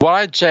what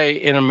I'd say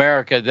in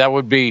America, that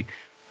would be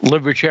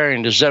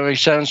libertarian. Does that make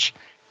sense?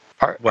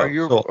 Are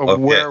you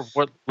aware of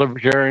what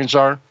libertarians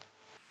are?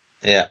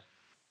 Yeah.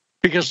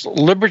 Because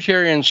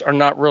libertarians are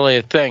not really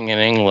a thing in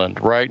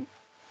England, right?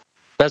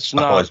 That's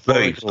not. Oh, it's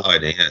very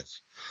tiny, yes.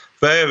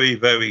 Very,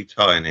 very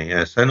tiny,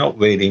 yes. They're not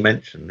really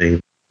mentioned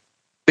even.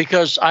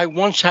 because I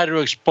once had to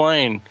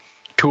explain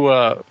to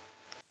a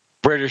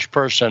British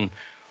person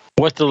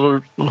who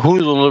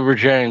the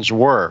libertarians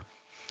were.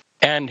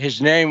 And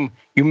his name,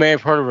 you may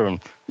have heard of him,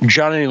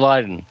 Johnny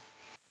Lydon.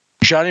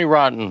 Johnny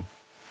Rotten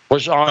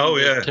was on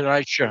the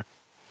Tonight Show.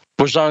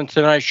 Was on the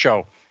Tonight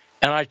Show,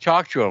 and I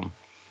talked to him.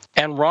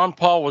 And Ron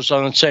Paul was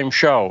on the same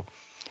show,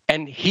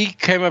 and he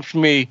came up to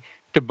me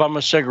to bum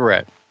a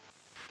cigarette.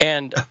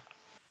 And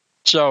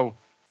so,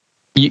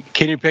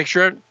 can you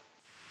picture it?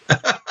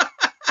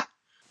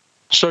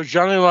 So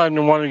Johnny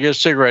Lydon wanted to get a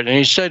cigarette, and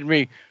he said to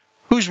me,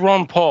 "Who's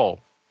Ron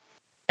Paul?"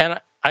 And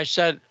I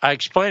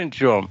explained it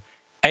to him,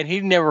 and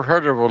he'd never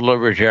heard of a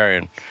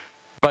libertarian.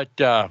 But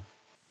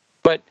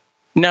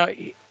now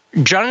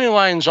Johnny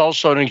Lydon's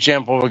also an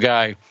example of a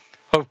guy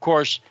who, of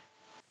course,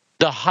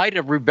 the height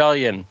of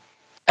rebellion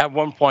at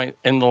one point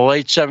in the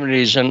late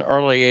 70s and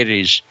early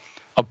 80s,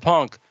 a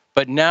punk,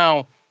 but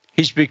now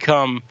he's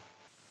become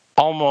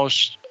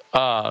almost,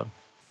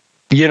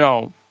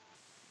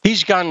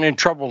 he's gotten in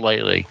trouble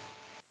lately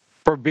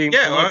for being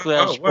politically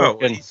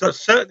outspoken. He's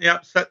certainly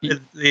upset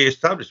the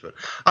establishment.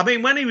 I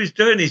mean, when he was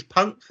doing his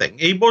punk thing,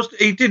 he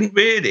didn't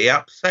really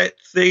upset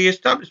the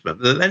establishment.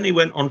 But then he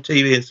went on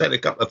TV and said a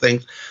couple of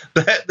things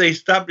that the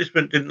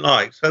establishment didn't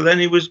like. So then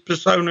he was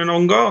persona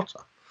non grata.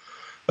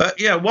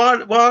 But yeah,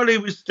 while he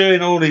was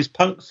doing all these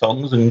punk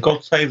songs and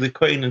God Save the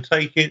Queen and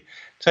taking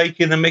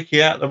the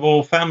mickey out of the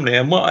royal family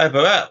and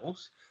whatever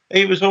else,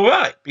 he was all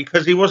right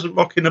because he wasn't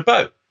rocking the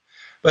boat.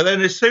 But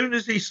then as soon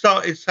as he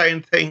started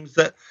saying things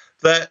that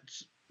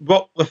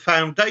rocked the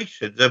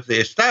foundations of the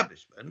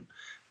establishment,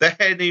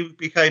 then he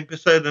became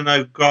persona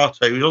non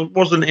grata. He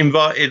wasn't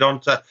invited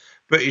onto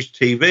British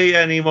TV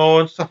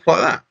anymore and stuff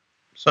like that.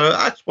 So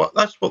that's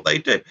what they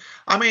do.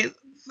 I mean,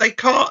 they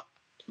can't.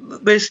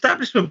 The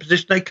establishment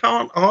position, they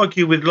can't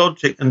argue with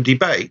logic and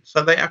debate,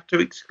 so they have to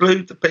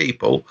exclude the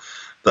people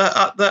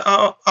that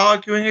are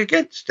arguing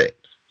against it.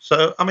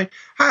 So, I mean,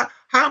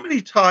 how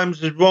many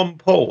times has Ron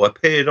Paul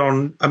appeared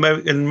on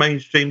American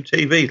mainstream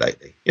TV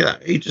lately? You know,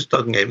 he just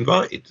doesn't get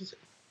invited, does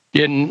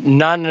he? Yeah,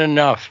 not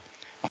enough.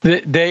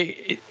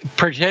 They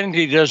pretend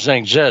he doesn't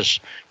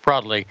exist,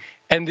 probably.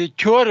 And the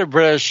two other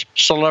British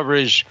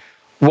celebrities,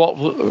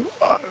 well,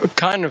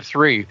 kind of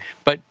three,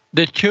 but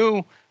the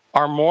two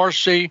are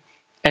Morrissey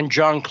and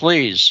John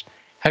Cleese.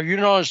 Have you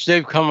noticed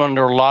they've come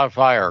under a lot of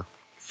fire?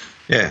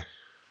 Yeah.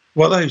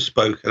 Well, they've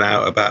spoken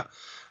out about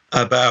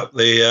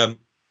the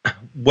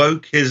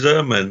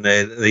wokeism and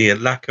the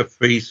lack of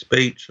free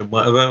speech and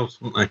whatever else,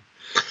 haven't they?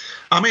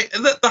 I mean,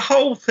 the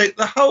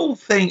whole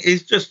thing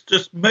is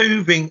just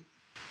moving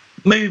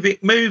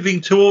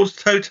towards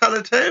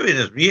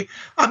totalitarianism.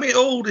 I mean,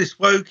 all this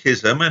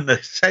wokeism and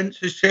the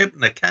censorship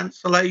and the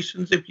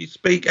cancellations if you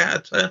speak out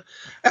of turn.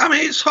 I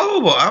mean, it's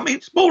horrible. I mean,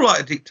 it's more like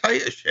a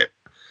dictatorship.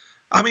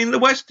 I mean, the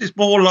West is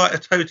more like a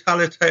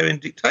totalitarian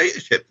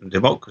dictatorship than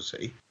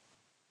democracy.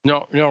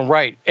 No,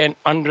 right. And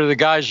under the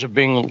guise of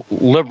being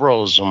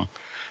liberalism.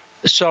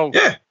 So,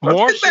 yeah, they're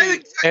the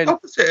exact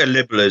opposite of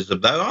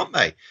liberalism, though, aren't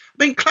they? I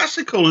mean,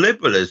 classical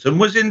liberalism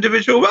was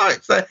individual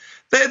rights. They're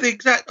the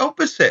exact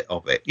opposite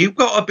of it. You've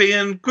got to be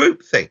in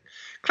groupthink.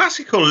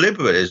 Classical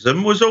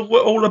liberalism was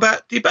all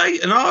about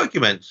debate and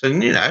arguments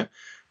and,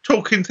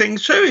 talking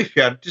things through if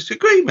you had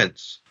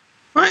disagreements.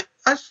 Right?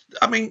 That's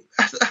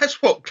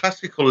what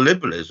classical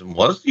liberalism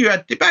was. You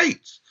had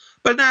debates.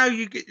 But now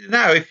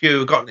if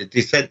you've got a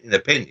dissenting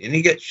opinion,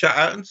 you get shut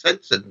out and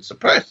censored and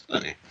suppressed,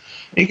 don't you?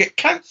 You get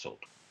cancelled.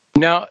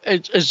 Now,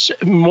 it's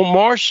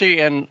Morrissey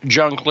and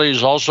John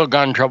Cleese also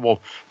got in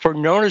trouble for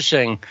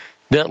noticing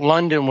that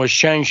London was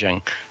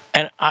changing.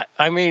 And I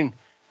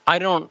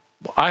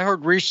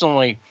heard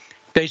recently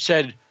they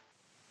said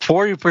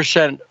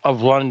 40%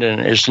 of London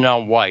is now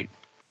white.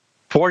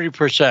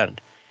 40%.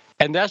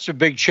 And that's a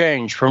big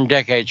change from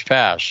decades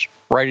past.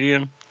 Right,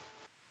 Ian?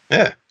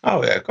 Yeah.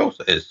 Oh, yeah, of course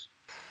it is.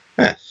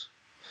 Yes.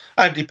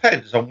 And it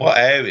depends on what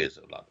areas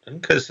of London,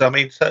 because, I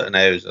mean, certain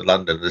areas of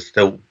London are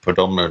still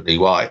predominantly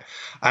white,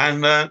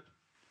 and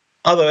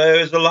other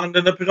areas of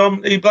London are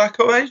predominantly black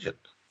or Asian.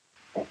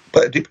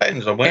 But it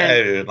depends on what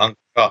area of London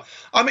you are.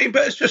 I mean,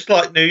 but it's just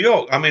like New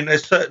York. I mean,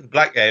 there's certain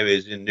black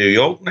areas in New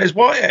York, and there's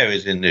white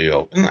areas in New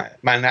York, isn't there?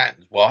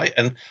 Manhattan's white,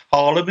 and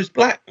Harlem is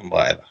black, and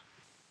whatever.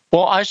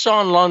 Well, I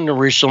saw in London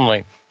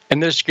recently,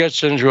 and this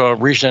gets into a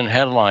recent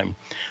headline,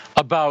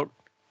 about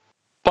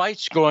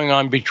fights going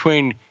on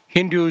between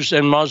Hindus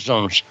and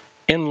Muslims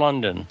in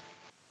London.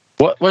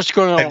 What's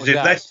going on with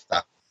that?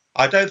 Leicester.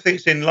 I don't think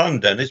it's in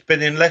London. It's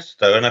been in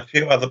Leicester and a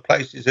few other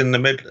places in the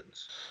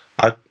Midlands.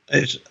 I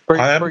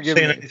haven't seen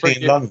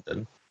anything in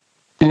London.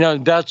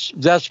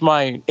 That's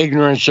my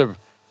ignorance of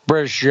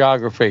British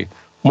geography.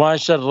 When I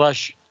said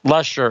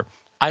Leicester,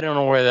 I don't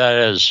know where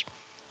that is.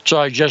 So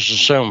I just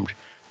assumed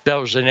that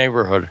was a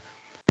neighborhood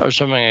or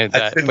something like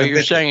that. But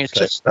you're saying it's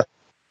Leicester.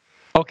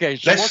 Okay,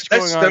 so what's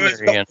going on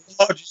there, Ian? The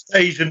largest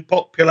Asian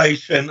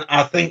population,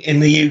 I think, in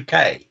the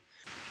UK,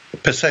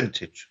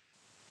 percentage.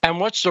 And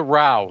what's the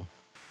row?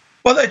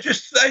 Well, they're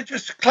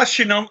just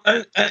clashing on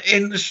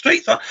in the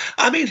streets.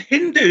 I mean,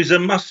 Hindus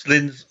and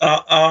Muslims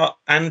are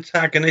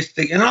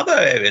antagonistic in other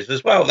areas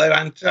as well. They're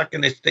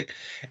antagonistic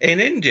in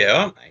India,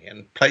 aren't they?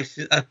 And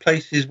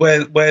places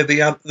where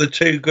the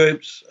two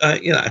groups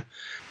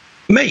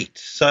meet.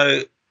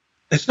 So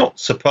it's not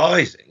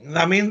surprising.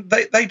 I mean,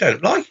 they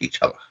don't like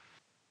each other.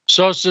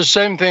 So it's the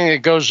same thing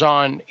that goes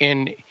on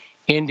in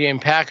India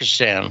and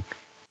Pakistan,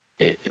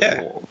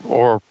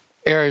 or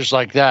areas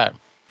like that.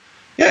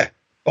 Yeah.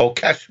 Or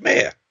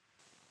Kashmir.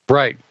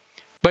 Right.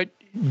 But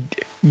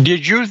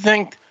did you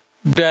think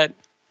that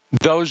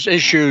those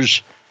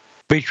issues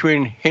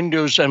between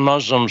Hindus and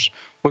Muslims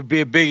would be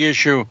a big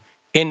issue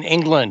in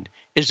England?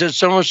 Is it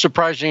somewhat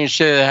surprising you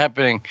say that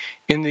happening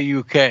in the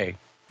UK?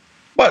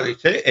 Well,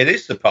 it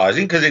is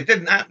surprising because it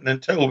didn't happen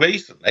until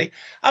recently.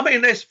 I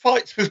mean, there's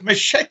fights with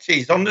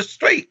machetes on the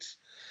streets.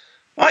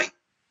 Like,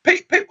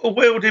 people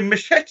wielding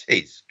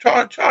machetes,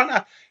 trying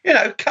to,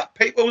 cut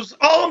people's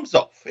arms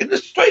off in the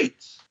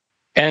streets.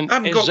 And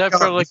is that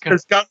guns,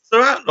 because guns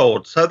are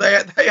outlawed, so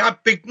they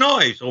have big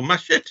knives or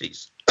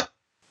machetes.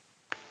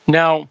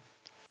 Now,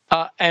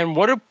 and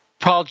what do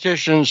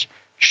politicians?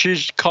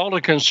 She's called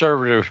a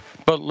conservative,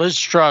 but Liz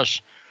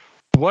Truss,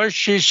 what does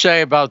she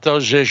say about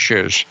those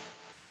issues?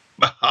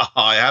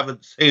 I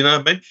haven't seen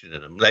her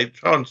mentioning them. They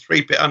try and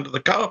sweep it under the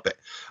carpet.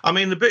 I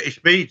mean, the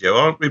British media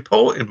aren't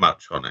reporting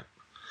much on it.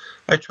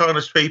 They're trying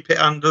to sweep it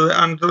under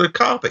the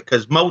carpet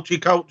because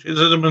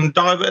multiculturalism and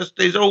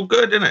diversity is all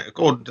good, isn't it,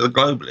 according to the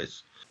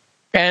globalists?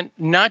 And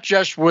not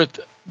just with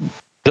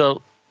the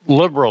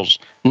liberals,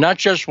 not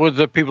just with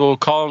the people who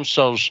call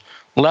themselves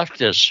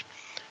leftists.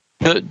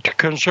 The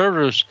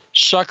conservatives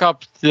suck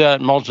up that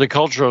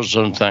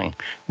multiculturalism thing,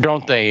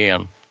 don't they,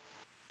 Ian?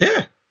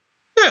 Yeah.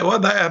 Yeah, well,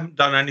 they haven't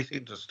done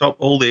anything to stop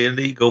all the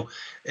illegal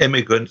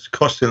immigrants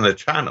crossing the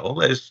channel.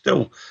 There's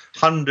still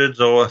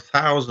hundreds or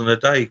 1,000 a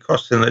day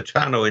crossing the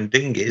channel in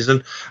dinghies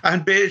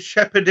and being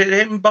shepherded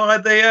in by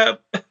the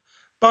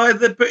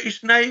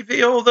British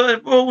Navy or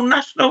the Royal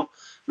National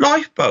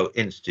Lifeboat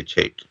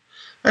Institute.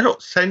 They're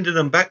not sending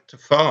them back to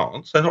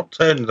France. They're not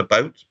turning the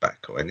boats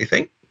back or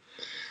anything.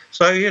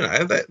 So,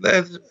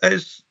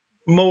 there's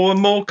more and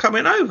more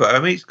coming over. I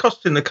mean, it's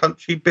costing the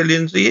country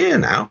billions a year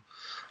now.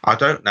 I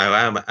don't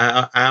know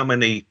how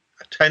many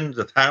tens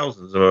of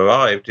thousands have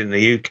arrived in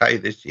the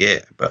UK this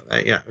year, but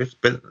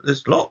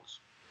there's lots,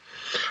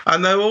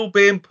 and they're all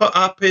being put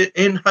up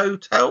in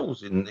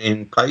hotels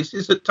in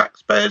places at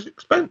taxpayers'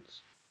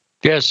 expense.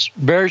 Yes,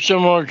 very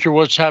similar to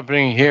what's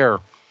happening here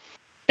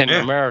in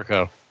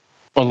America.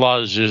 A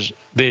lot of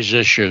these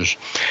issues.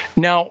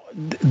 Now,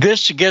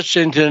 this gets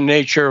into the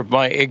nature of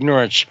my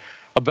ignorance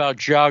about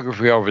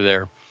geography over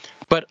there,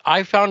 but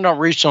I found out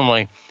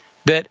recently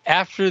that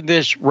after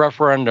this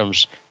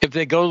referendums, if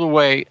they go the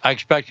way I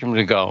expect them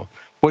to go,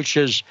 which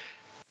is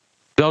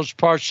those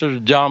parts of the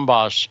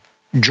Donbass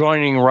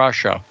joining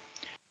Russia,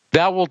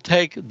 that will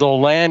take the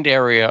land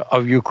area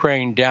of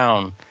Ukraine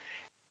down,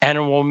 and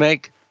it will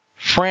make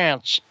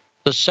France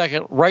the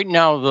second. Right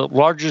now, the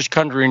largest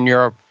country in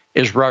Europe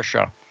is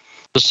Russia.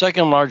 The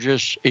second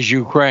largest is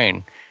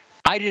Ukraine.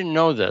 I didn't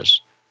know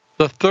this.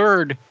 The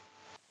third,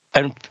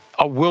 and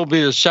will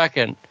be the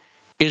second,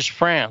 is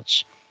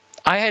France.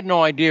 I had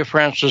no idea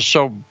France was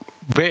so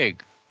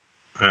big.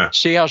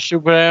 See how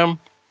stupid I am?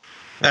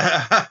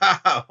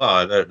 Well,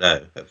 I don't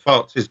know.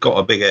 France has got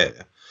a big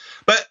area.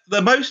 But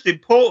the most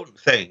important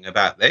thing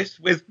about this,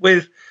 with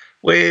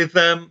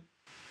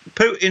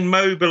Putin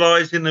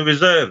mobilising the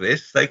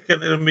reservists, they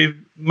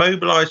can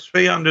mobilise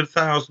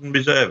 300,000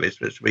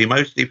 reservists, which will be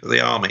mostly for the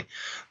army.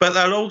 But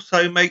they'll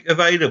also make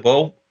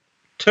available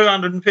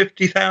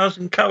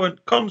 250,000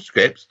 current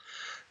conscripts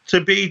to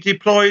be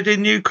deployed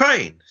in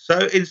Ukraine.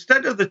 So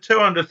instead of the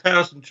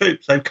 200,000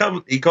 troops they've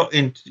currently got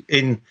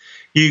in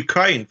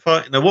Ukraine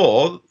fighting the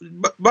war,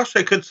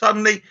 Russia could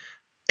suddenly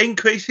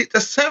increase it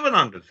to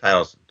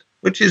 700,000,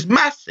 which is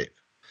massive.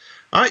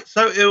 Right,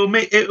 so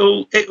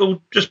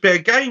it'll just be a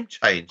game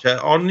changer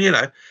on,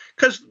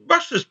 because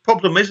Russia's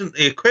problem isn't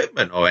the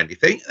equipment or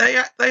anything.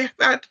 They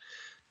had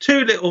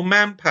too little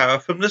manpower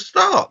from the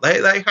start.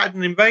 They had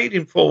an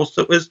invading force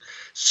that was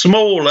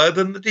smaller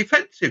than the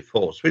defensive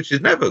force, which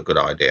is never a good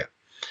idea.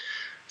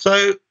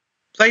 So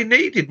they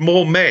needed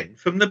more men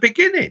from the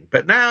beginning,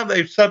 but now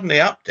they've suddenly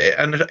upped it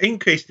and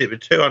increased it from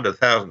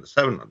 200,000 to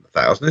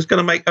 700,000. It's going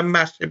to make a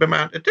massive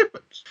amount of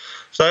difference.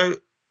 So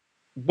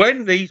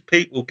when these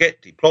people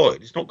get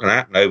deployed, it's not going to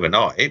happen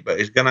overnight, but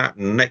it's going to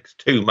happen in the next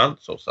 2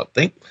 months or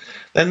something,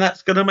 then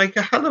that's going to make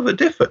a hell of a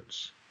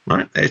difference,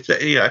 right? It's,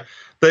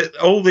 that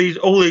all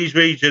these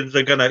regions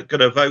are going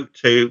to vote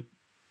to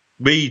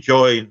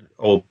rejoin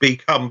or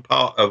become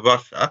part of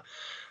Russia,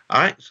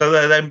 right? So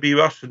they'll then be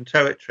Russian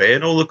territory,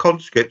 and all the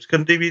conscripts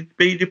can be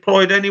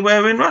deployed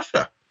anywhere in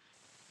Russia.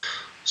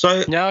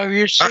 So now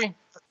you see,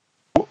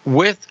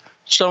 with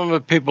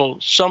some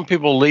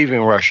people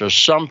leaving Russia,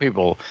 some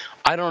people,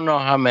 I don't know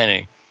how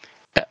many,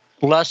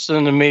 less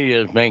than the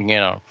media is making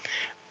it out.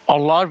 A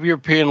lot of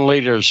European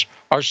leaders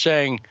are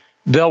saying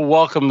they'll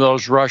welcome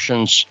those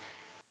Russians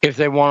if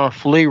they want to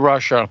flee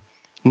Russia,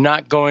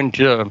 not go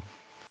into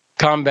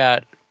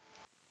combat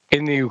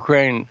in the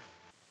Ukraine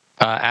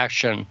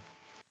action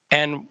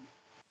and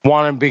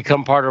want to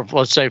become part of,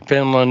 let's say,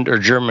 Finland or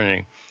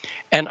Germany.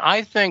 And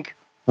I think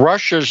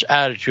Russia's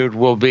attitude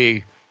will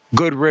be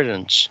good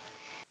riddance.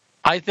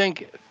 I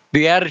think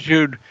the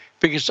attitude,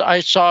 because I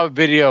saw a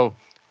video,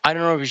 I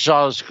don't know if you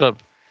saw this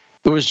clip,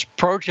 it was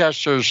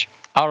protesters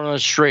out on the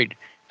street,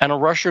 and a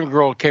Russian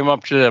girl came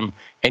up to them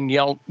and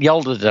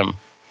yelled at them.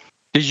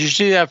 Did you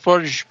see that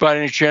footage by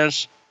any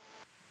chance?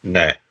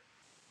 No.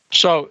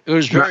 So it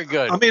was very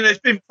good. I mean, there's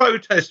been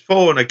protests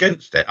for and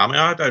against it. I mean,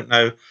 I don't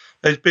know.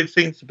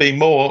 Seems to be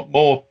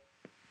more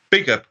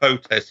bigger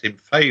protests in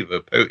favour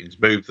of Putin's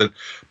move than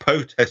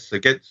protests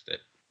against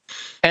it.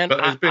 And but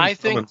there's been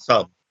some and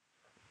some.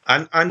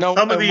 And no,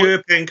 some of the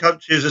European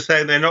countries are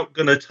saying they're not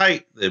going to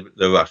take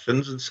the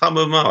Russians, and some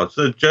of them are.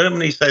 So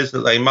Germany says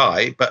that they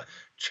might, but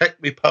Czech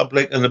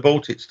Republic and the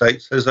Baltic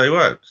states says they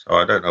won't. So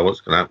I don't know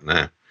what's going to happen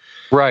there.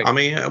 Right. I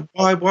mean,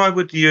 why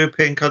would the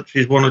European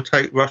countries want to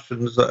take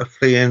Russians that are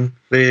fleeing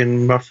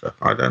Russia?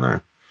 I don't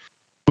know.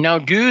 Now,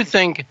 do you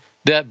think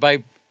that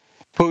by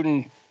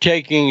Putin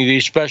taking the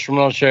special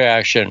military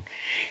action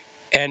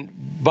and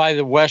by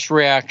the West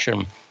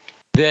reaction,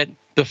 that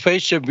the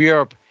face of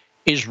Europe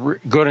is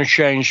going to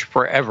change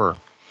forever?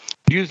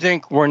 Do you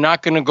think we're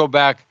not going to go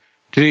back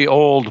to the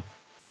old,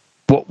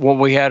 what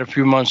we had a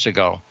few months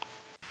ago?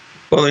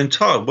 Well, the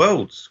entire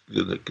world's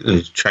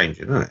is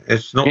changing, isn't it?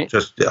 It's not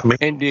just, I mean,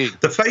 indeed.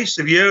 The face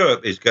of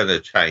Europe is going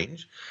to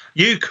change.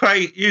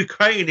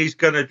 Ukraine is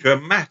going to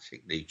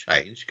dramatically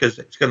change because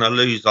it's going to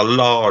lose a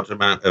large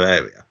amount of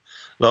area,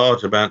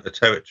 large amount of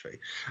territory.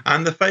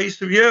 And the face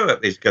of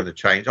Europe is going to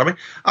change. I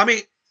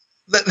mean,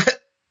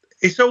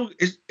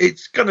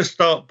 it's going to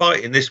start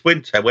biting this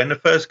winter when the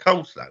first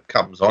cold snap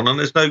comes on and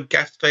there's no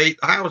gas to heat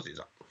the houses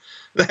up.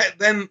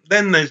 Then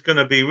there's going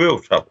to be real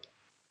trouble.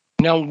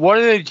 Now, what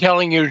are they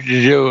telling you to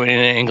do in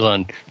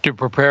England to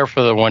prepare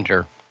for the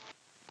winter?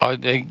 Are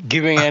they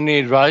giving any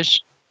advice?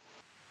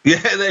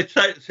 Yeah, they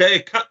say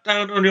cut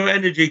down on your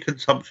energy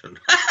consumption.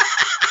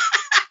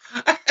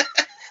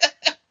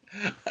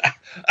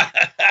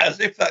 As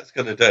if that's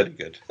going to do any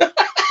good.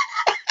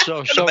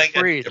 So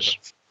freeze.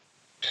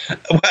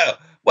 Well,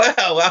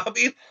 I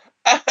mean,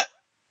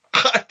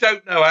 I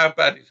don't know how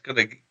bad it's going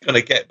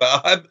to get,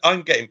 but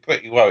I'm getting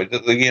pretty worried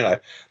that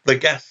the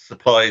gas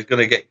supply is going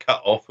to get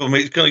cut off. I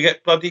mean, it's going to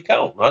get bloody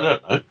cold. I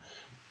don't know.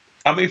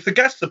 I mean, if the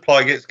gas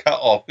supply gets cut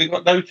off, we've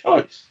got no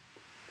choice,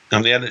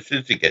 and the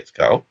electricity gets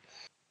cut off.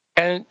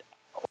 And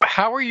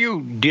how are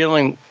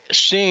you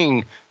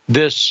seeing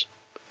these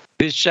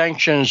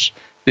sanctions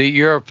that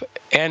Europe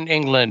and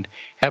England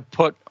have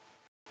put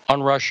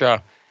on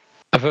Russia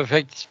have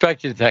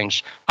affected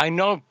things? I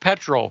know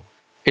petrol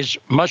is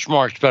much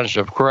more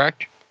expensive,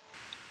 correct?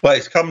 Well,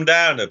 it's come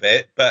down a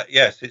bit, but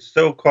yes, it's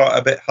still quite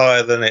a bit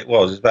higher than it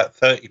was. It's about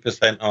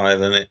 30% higher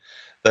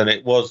than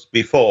it was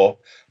before.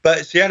 But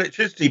it's the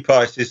electricity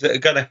prices that are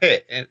going to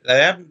hit.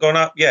 They haven't gone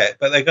up yet,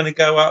 but they're going to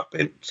go up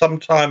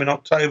sometime in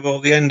October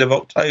or the end of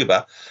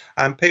October,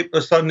 and people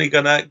are suddenly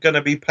going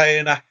to be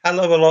paying a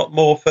hell of a lot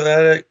more for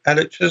their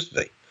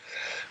electricity.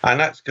 And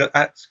that's going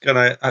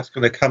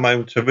to come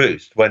home to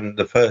roost when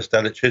the first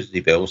electricity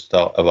bills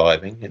start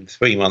arriving in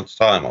 3 months'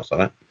 time or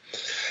something.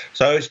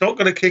 So it's not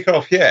going to kick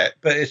off yet,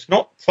 but it's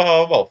not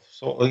far off.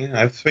 Sort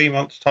of, 3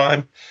 months'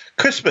 time,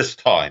 Christmas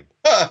time.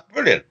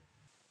 Brilliant.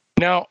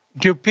 Now,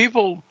 do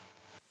people,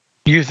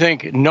 you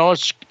think, know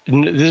this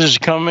is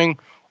coming,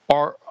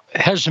 or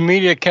has the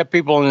media kept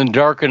people in the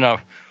dark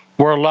enough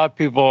where a lot of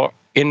people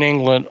in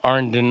England are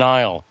in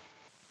denial?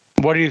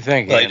 What do you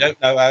think? They don't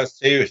know how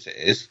serious it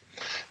is.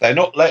 They're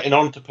not letting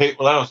on to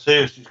people how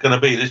serious it's going to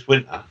be this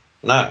winter.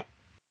 No.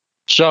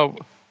 So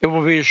it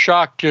will be a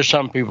shock to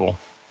some people.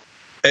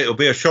 It'll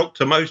be a shock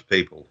to most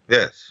people,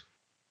 yes.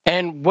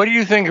 And what do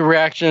you think the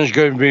reaction is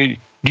going to be?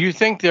 Do you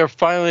think they're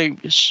finally,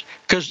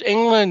 because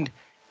England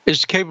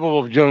is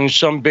capable of doing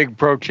some big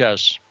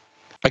protests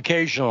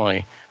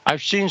occasionally.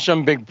 I've seen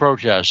some big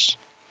protests.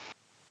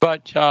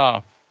 But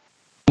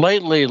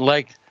lately,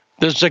 like,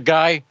 there's a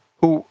guy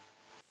who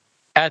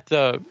at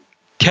the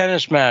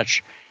tennis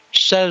match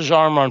set his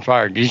arm on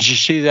fire. Did you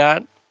see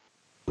that?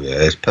 Yeah,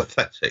 it's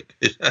pathetic.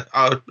 It's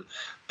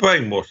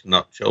brainwashed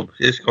nut job.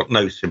 It's got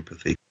no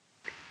sympathy.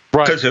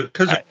 Right. Because of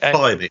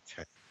climate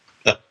change.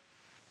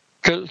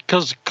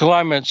 Because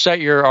climate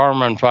set your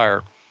arm on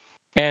fire.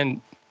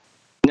 And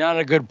not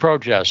a good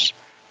protest.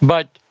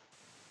 But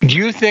do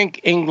you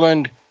think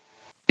England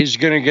is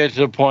going to get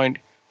to the point,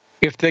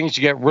 if things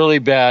get really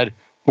bad,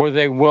 where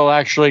they will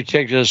actually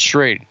take to the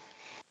street?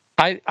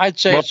 I'd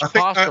say it's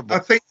possible. I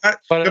think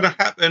that's going to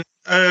happen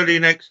early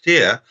next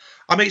year.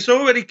 I mean, it's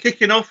already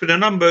kicking off in a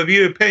number of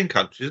European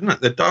countries, isn't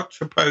it? The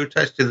Dutch are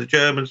protesting, the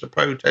Germans are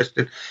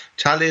protesting,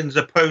 Italians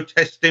are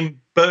protesting,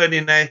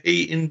 burning their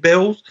heating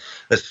bills.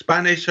 The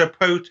Spanish are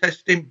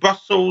protesting.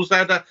 Brussels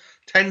had a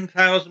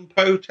 10,000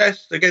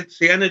 protests against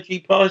the energy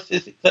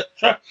prices,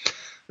 etc.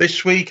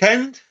 this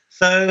weekend.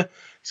 So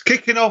it's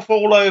kicking off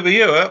all over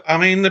Europe. I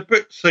mean, the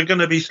Brits are going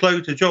to be slow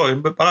to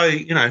join, but by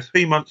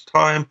 3 months'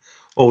 time,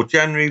 or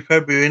January,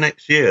 February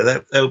next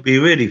year, they'll be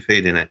really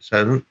feeling it.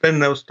 So then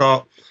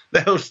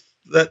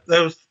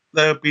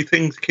there'll be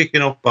things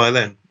kicking off by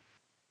then.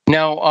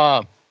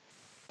 Now,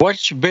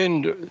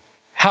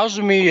 how's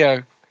the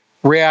media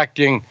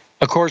reacting?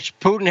 Of course,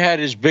 Putin had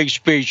his big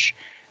speech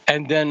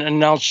and then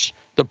announced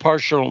the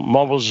partial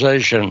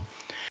mobilization.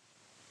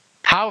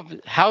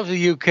 How's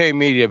the UK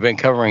media been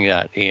covering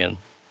that, Ian?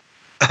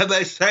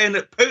 They're saying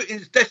that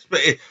Putin's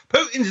desperate.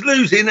 Putin's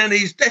losing and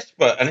he's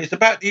desperate and he's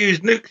about to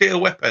use nuclear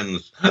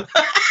weapons.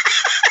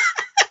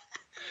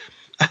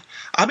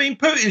 I mean,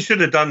 Putin should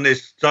have done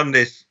this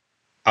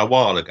a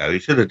while ago. He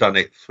should have done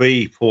it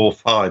 3, 4,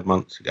 5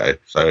 months ago.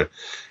 So,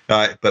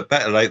 but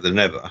better late than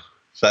never.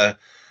 So,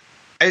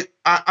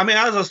 I mean,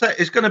 as I said,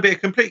 it's going to be a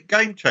complete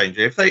game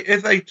changer if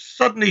they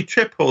suddenly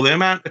triple the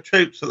amount of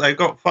troops that they've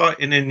got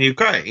fighting in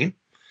Ukraine.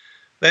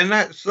 Then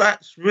that's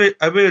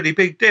a really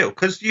big deal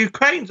because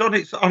Ukraine's on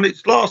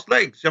its last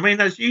legs. I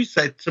mean, as you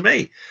said to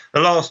me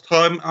the last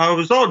time I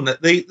was on,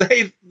 that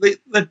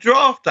the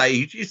draft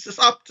age is just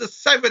up to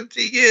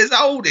 70 years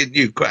old in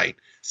Ukraine.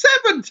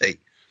 70.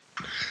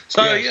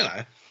 So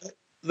yes.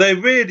 They're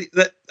really.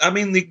 I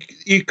mean, the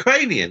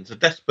Ukrainians are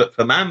desperate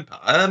for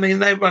manpower. I mean,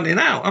 they're running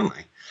out, aren't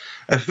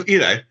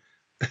they?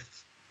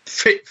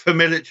 Fit for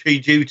military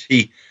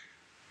duty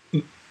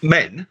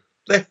men.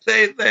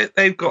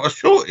 They've got a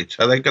shortage,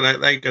 so they're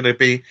gonna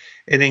be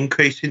in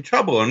increasing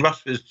trouble, and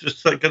Russia's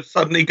just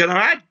suddenly going to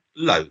add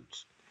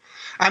loads.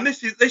 And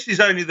this is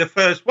only the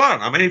first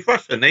one. I mean, if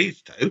Russia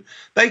needs to,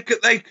 they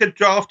could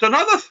draft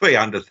another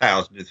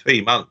 300,000 in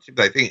 3 months if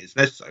they think it's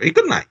necessary,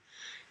 couldn't they?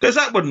 Because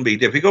that wouldn't be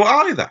difficult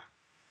either.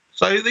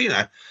 So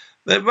the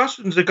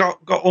Russians have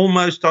got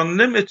almost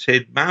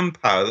unlimited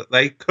manpower that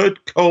they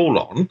could call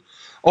on.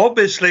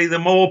 Obviously, the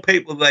more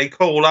people they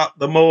call up,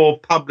 the more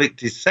public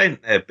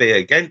dissent there'd be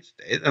against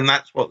it, and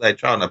that's what they're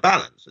trying to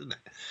balance, isn't it?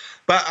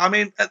 But I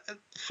mean,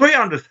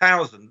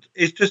 300,000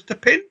 is just a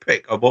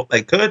pinprick of what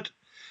they could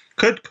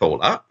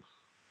call up.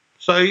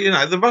 So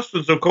the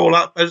Russians will call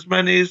up as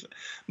many as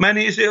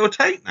it will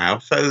take now.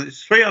 So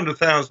it's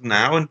 300,000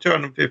 now and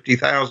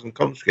 250,000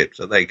 conscripts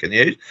that they can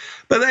use.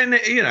 But then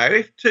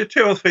if 2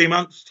 or 3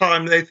 months'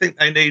 time they think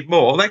they need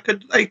more, they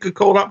could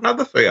call up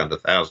another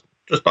 300,000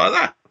 just like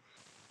that.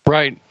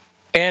 Right.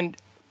 And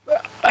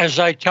as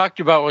I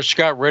talked about with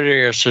Scott Ritter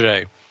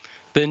yesterday,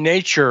 the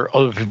nature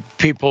of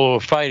people who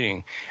are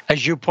fighting,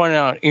 as you point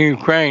out, in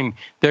Ukraine,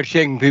 they're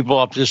taking people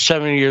up to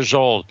 70 years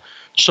old.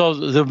 So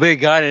the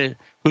big guy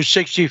who's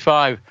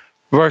 65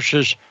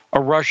 versus a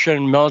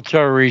Russian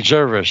military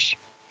reservist.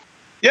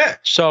 Yeah.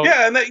 So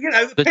and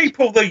the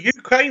people the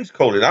Ukraine's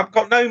calling up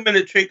got no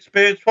military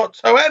experience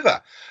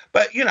whatsoever.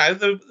 But,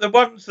 the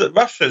ones that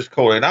Russia's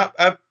calling up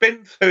have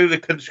been through the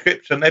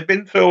conscription, they've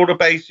been through all the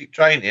basic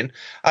training,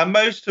 and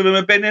most of them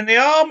have been in the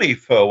army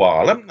for a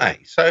while, haven't they?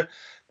 So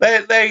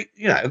they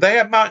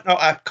might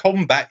not have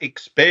combat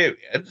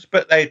experience,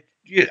 but they're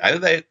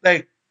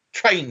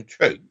trained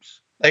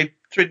troops. They've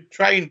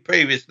trained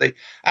previously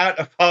how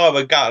to fire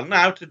a gun,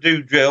 how to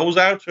do drills,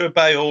 how to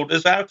obey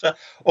orders, how to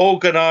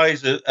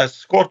organise a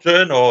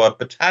squadron or a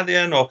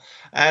battalion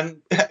and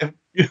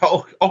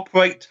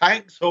operate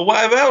tanks or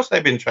whatever else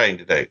they've been trained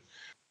to do.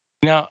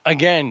 Now,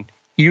 again,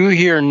 you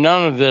hear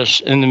none of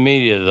this in the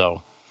media,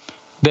 though.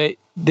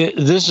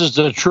 This is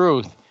the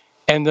truth,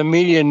 and the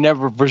media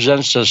never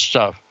presents this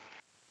stuff.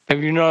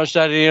 Have you noticed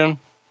that, Ian?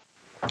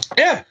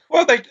 Yeah,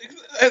 well,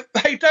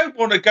 they don't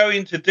want to go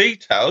into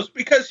details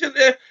because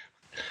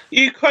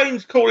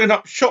Ukraine's calling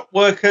up shop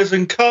workers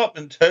and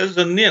carpenters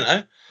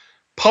and,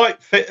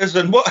 pipe fitters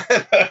and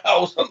whatever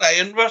else, aren't they?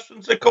 And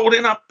Russians are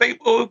calling up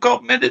people who've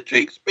got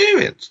military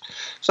experience.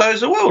 So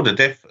there's a world of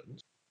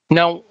difference.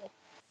 Now,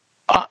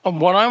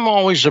 what I'm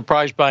always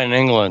surprised by in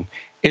England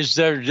is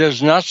there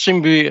does not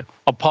seem to be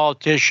a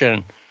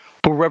politician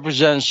who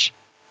represents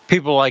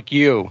people like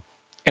you.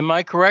 Am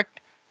I correct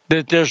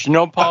that there's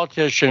no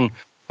politician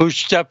who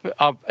stepped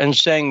up and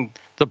saying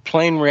the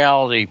plain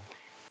reality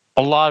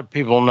a lot of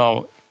people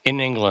know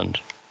in England?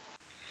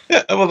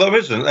 Yeah, well, there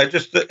isn't. There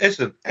just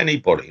isn't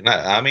anybody. No,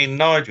 I mean,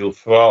 Nigel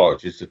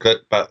Farage is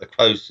about the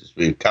closest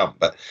we've come,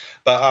 but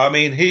I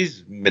mean,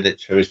 he's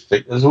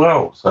militaristic as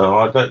well. So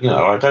I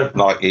don't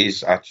like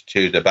his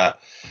attitude about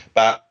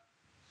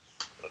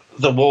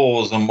the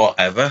wars and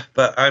whatever.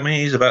 But I mean,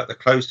 he's about the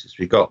closest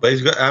we got. But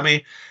he's got. I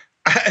mean,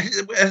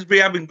 as we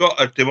haven't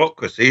got a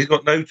democracy, he's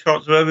got no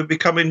chance of ever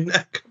becoming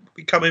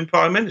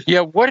prime minister.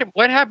 Yeah.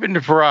 What happened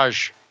to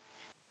Farage,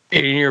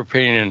 in your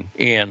opinion,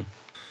 Ian?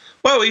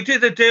 Well, he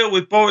did a deal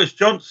with Boris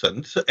Johnson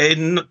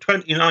in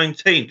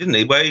 2019, didn't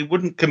he, where he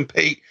wouldn't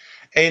compete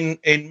in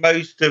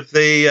most of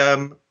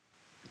the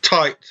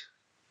tight,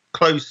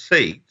 close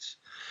seats,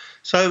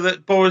 so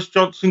that Boris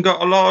Johnson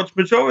got a large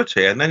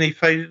majority, and then he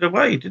faded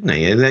away, didn't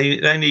he? And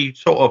then he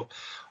sort of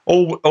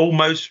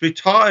almost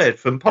retired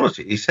from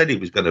politics. He said he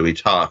was going to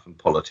retire from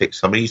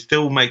politics. I mean, he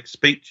still makes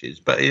speeches,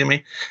 but I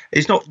mean,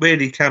 he's not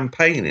really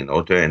campaigning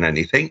or doing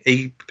anything.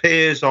 He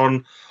appears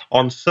on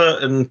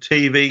certain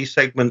TV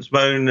segments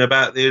moaning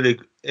about the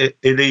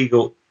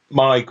illegal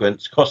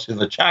migrants crossing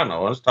the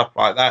channel and stuff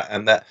like that,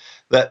 and that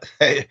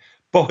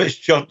Boris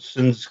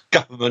Johnson's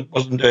government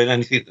wasn't doing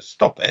anything to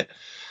stop it.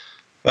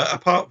 But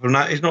apart from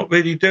that, he's not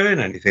really doing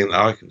anything that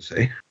I can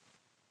see.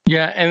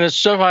 Yeah, and the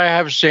stuff I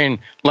have seen,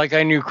 like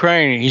in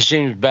Ukraine, he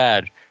seems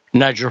bad.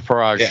 Nigel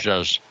Farage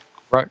does,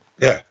 right?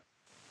 Yeah.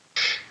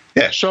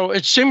 Yeah. So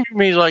it seemed to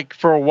me like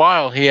for a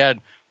while he had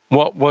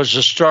what was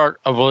the start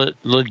of a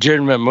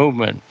legitimate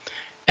movement.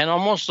 And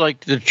almost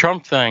like the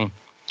Trump thing,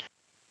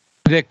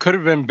 that could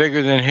have been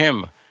bigger than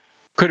him,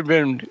 could have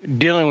been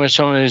dealing with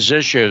some of his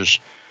issues.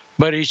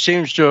 But that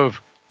seems to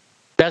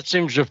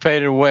have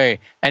faded away,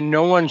 and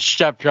no one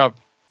stepped up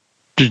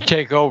to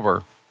take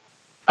over.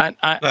 And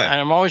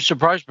I'm always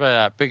surprised by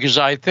that, because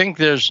I think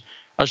there's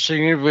a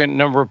significant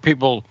number of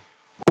people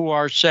who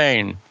are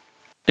sane,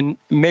 and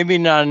maybe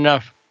not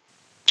enough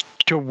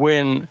to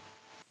win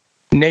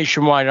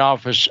nationwide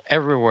office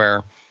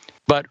everywhere,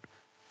 but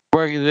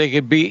where they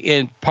could be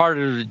in part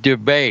of the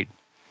debate,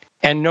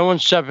 and no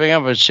one's stepping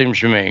up. It seems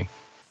to me.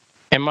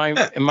 Am I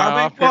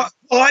off?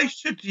 Why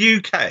should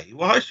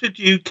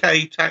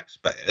UK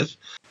taxpayers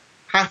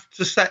have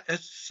to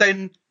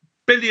send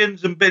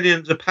billions and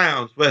billions of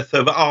pounds worth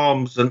of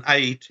arms and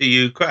aid to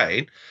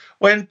Ukraine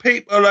when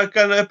people are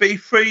going to be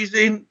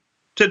freezing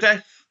to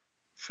death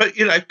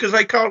because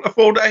they can't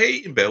afford their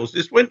heating bills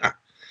this winter?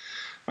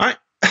 Right?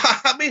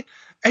 I mean,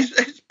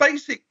 it's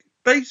basic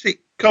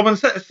common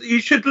sense.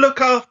 You should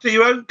look after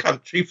your own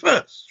country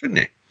first, shouldn't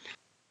you?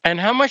 And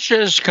how much of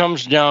this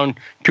comes down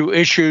to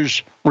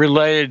issues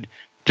related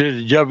to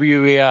the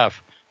WEF,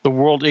 the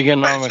World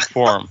Economic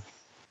Forum?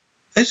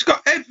 It's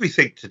got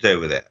everything to do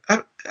with it,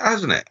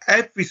 hasn't it?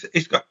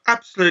 It's got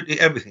absolutely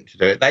everything to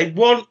do with it. They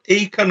want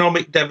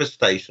economic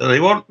devastation. They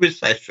want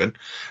recession,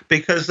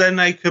 because then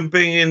they can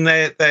bring in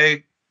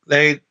their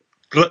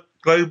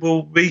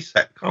global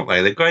reset, can't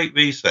they? The Great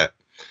Reset.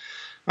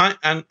 Right?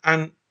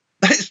 And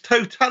it's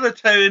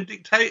totalitarian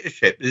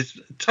dictatorship. There's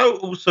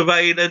total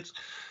surveillance,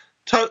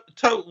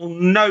 total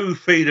no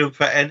freedom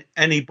for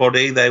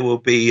anybody. There will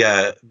be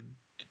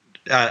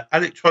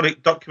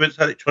electronic documents,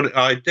 electronic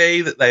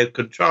ID that they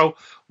control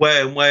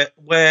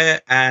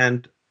where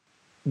and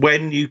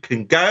when you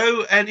can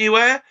go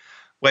anywhere,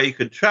 where you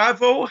can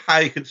travel, how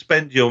you can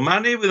spend your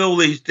money with all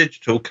these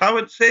digital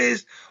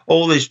currencies,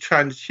 all this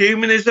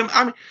transhumanism.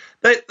 I mean,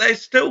 they're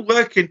still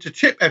working to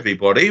chip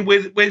everybody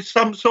with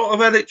some sort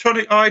of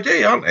electronic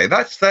ID, aren't they?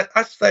 That's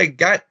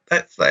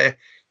their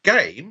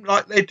game,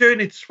 like they're doing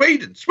in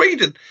Sweden.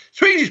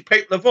 Swedish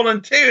people are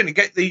volunteering to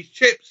get these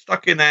chips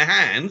stuck in their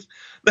hands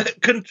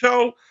that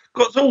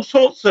got all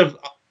sorts of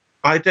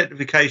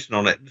identification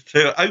on it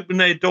to open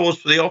their doors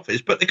for the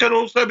office, but they can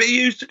also be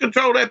used to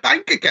control their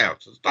bank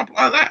accounts and stuff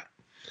like that.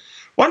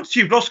 Once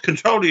you've lost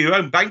control of your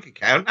own bank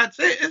account, that's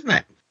it, isn't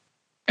it?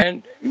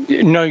 And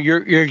no,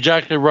 you're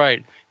exactly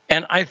right.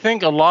 And I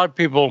think a lot of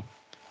people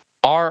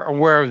are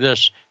aware of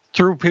this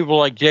through people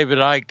like David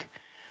Icke.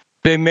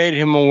 They made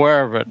him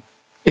aware of it.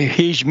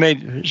 He's made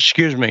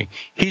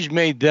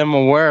them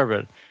aware of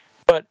it.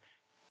 But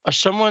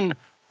someone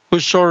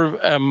who's sort of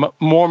a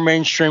more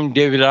mainstream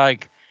David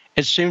Icke,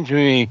 it seemed to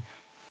me,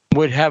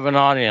 would have an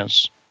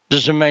audience.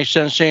 Does it make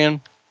sense,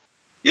 Ian?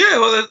 Yeah,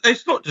 well,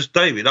 it's not just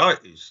David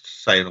Icke who's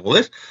saying all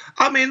this.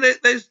 I mean,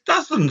 there's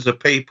dozens of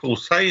people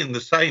saying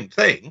the same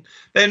thing.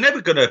 They're never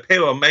going to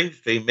appear on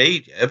mainstream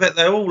media, but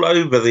they're all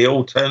over the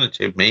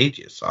alternative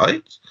media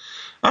sites.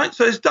 Right?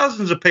 So there's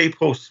dozens of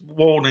people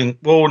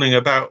warning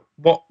about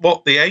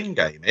what the end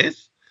game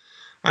is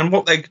and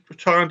what they're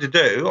trying to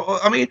do.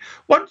 I mean,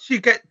 once you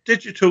get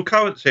digital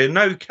currency and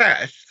no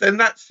cash, then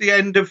that's the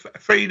end of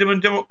freedom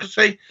and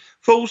democracy,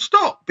 full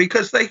stop,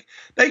 because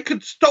they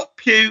could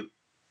stop you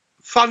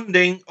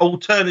funding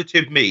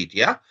alternative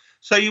media,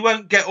 so you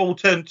won't get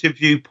alternative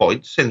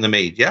viewpoints in the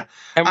media,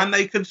 and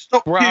they can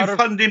stop you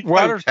funding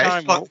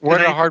protests. We're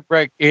at a hard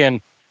break,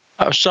 Ian,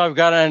 so I've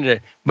got to end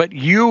it. But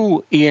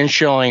you, Ian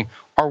Shilling,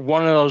 are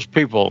one of those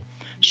people.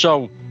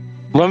 So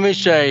let me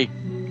say,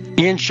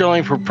 Ian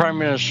Shilling for Prime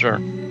Minister.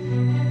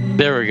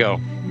 There we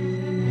go.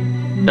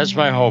 That's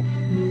my hope.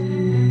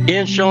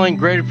 Ian Shilling,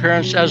 great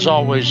appearance as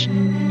always.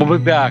 We'll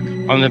be back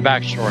on The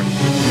Backstory.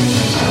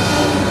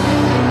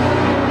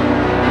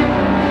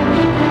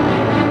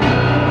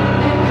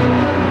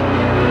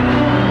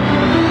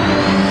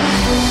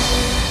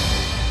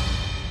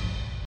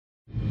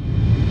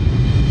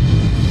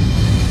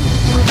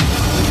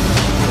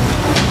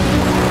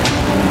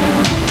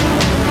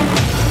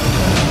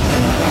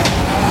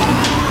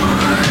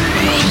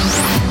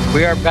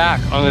 We are back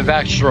on The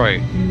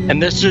Backstory,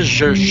 and this is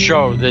your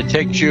show that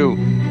takes you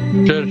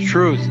to the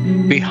truth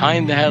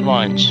behind the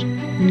headlines.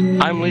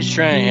 I'm Lee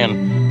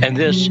Stranahan, and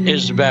this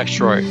is The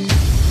Backstory.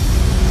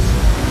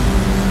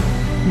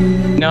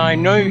 Now, I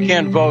know you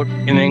can't vote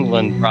in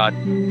England, Rod,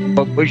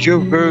 but would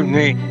you agree with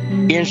me,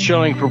 Ian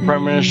Shilling for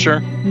Prime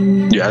Minister?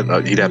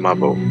 Yeah, he'd have my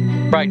vote.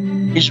 Right.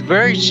 He's a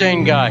very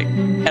sane guy.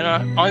 And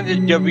on the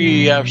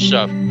WEF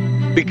stuff,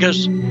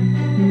 because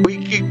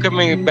we keep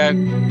coming back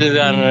to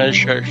that on this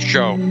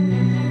show,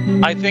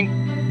 I think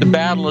the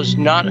battle is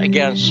not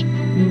against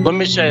let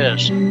me say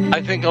this.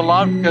 I think a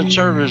lot of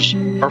conservatives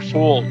are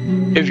fooled.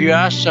 If you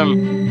ask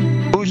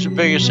them who's the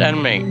biggest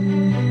enemy,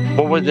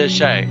 what would they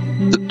say?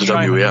 The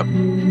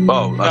WEF.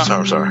 Oh,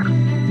 no. sorry.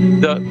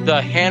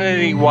 The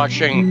Hannity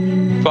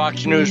watching,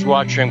 Fox News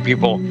watching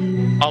people,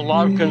 a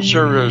lot of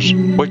conservatives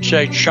would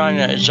say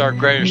China is our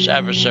greatest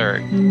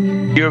adversary.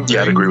 You agree?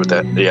 Yeah, I'd agree with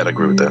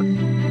that.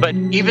 But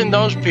even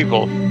those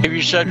people, if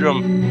you said to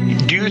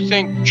them, do you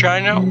think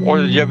China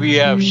or the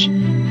WEF's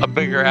a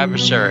bigger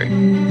adversary?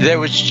 They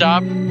would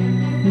stop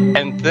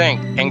and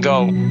think and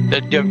go,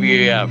 the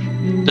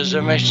WEF. Does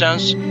that make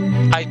sense?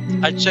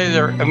 I'd say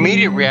their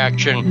immediate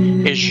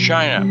reaction is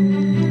China.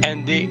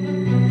 And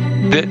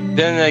then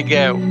they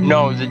go,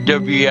 no, the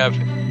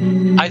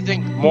WEF. I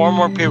think more and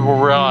more people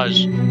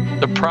realize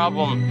the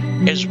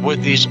problem is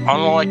with these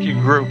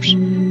unelected groups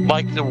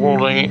like the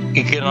World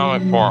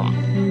Economic Forum.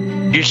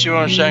 Do you see what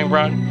I'm saying,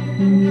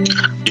 Brian?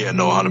 Yeah,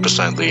 no,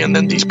 100%. Lee. And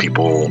then these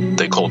people,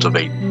 they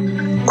cultivate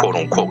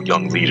quote-unquote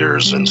young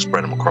leaders and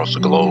spread them across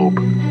the globe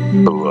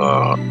who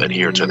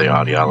adhere to their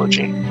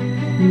ideology.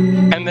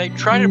 And they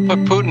try to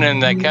put Putin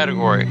in that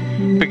category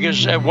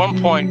because at one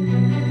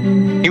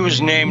point he was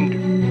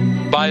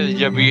named by the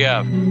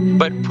WEF.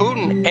 But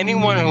Putin,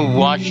 anyone who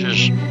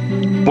watches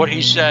what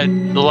he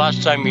said the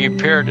last time he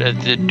appeared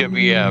at the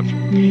WEF,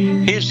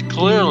 he's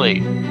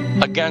clearly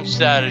against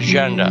that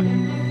agenda.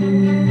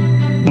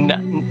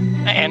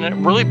 And it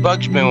really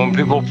bugs me when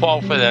people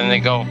fall for that and they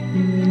go,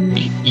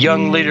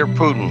 young leader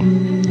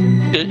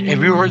Putin.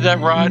 Have you heard that,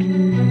 Rod?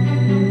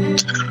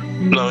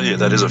 No, yeah,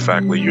 that is a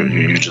fact.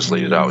 You just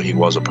laid it out. He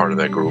was a part of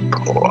that group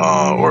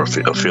or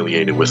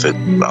affiliated with it.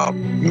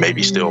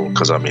 Maybe still,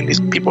 because, I mean, these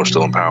people are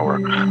still in power.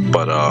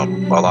 But a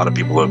lot of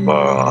people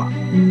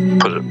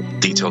have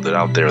detailed it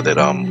out there that,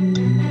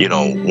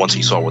 once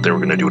he saw what they were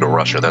going to do to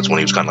Russia, that's when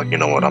he was kind of like, you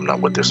know what, I'm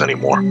not with this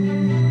anymore.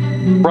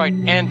 Right.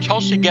 And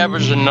Tulsi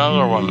Gabbard's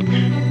another one.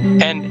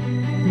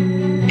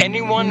 And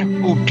anyone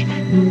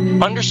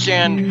who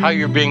understand how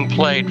you're being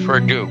played for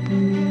a dupe,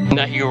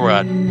 not you,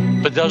 Rod,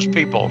 but those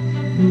people,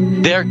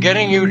 they're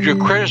getting you to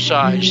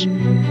criticize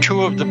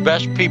two of the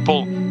best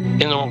people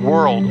in the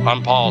world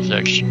on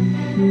politics,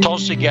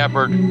 Tulsi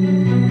Gabbard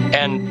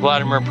and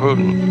Vladimir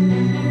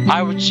Putin.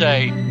 I would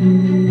say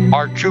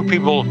are two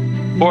people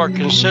who are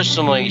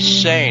consistently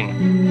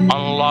sane on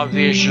a lot of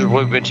the issues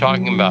we've been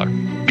talking about.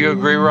 Do you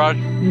agree, Rod?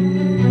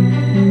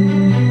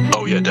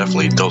 Oh, yeah,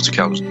 definitely. Tulsi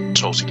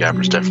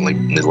Gabbard's definitely,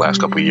 in the last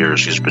couple of years,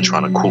 she's been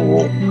trying to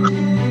cool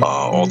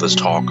all this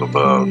talk of,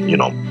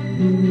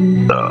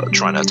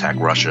 trying to attack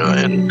Russia,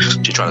 and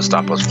she's trying to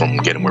stop us from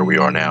getting where we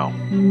are now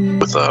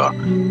with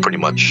pretty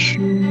much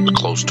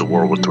close to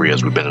World War III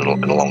as we've been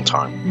in a long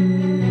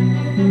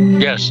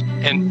time. Yes,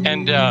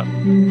 and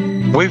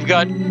we've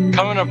got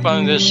coming up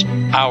on this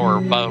hour,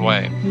 by the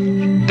way,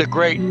 the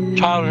great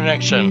Tyler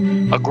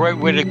Nixon, a great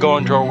way to go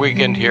into our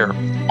weekend here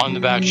on the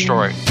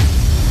Backstory.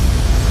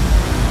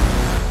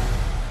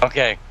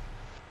 Okay,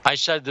 I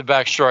said the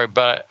backstory,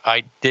 but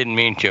I didn't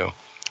mean to.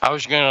 I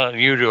was going to let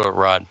you do it,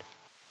 Rod.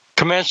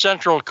 Command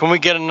Central, can we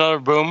get another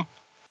boom?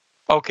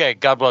 Okay,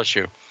 God bless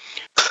you.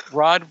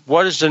 Rod,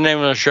 what is the name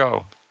of the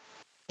show?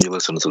 You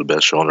listen to the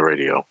best show on the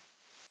radio,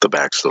 The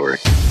Backstory.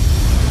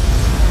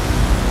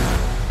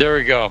 There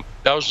we go.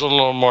 That was a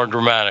little more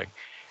dramatic.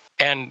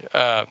 And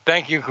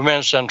thank you,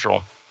 Command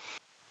Central.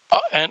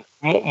 And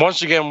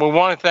once again, we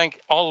want to thank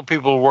all the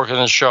people who work on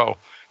this show.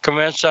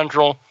 Command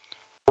Central,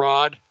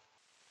 Rod,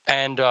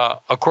 and,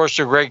 of course,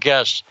 the great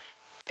guests,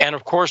 and,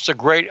 of course, the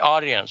great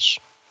audience.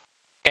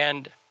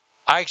 And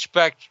I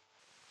expect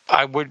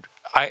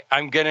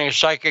I'm getting a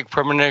psychic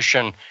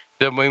premonition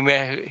that we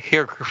may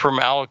hear from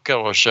Alec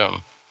Killer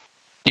soon.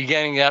 You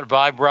getting that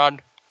vibe,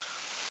 Rod?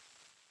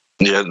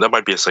 Yeah, that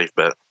might be a safe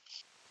bet.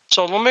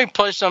 So let me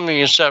play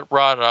something and set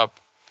Rod up.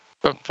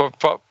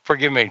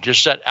 Forgive me,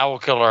 just set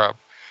Alec Killer up.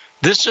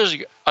 This is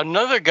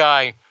another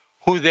guy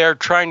who they're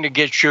trying to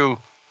get you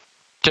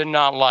to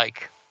not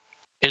like.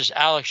 Is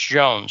Alex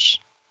Jones.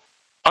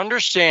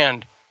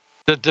 Understand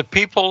that the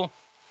people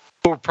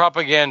who are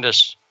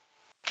propagandists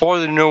for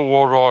the New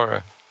World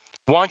Order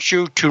want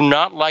you to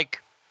not like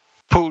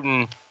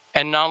Putin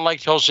and not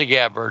like Tulsi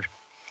Gabbard.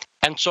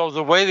 And so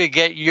the way they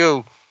get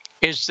you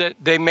is that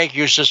they make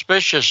you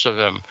suspicious of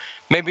them.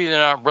 Maybe they're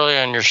not really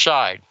on your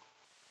side,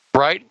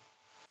 right?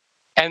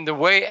 And the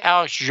way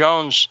Alex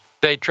Jones,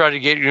 they try to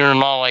get you to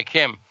not like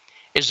him,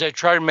 is they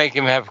try to make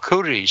him have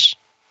cooties.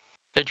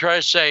 They try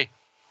to say,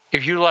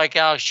 if you like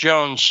Alex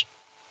Jones,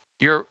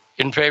 you're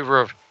in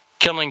favor of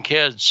killing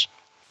kids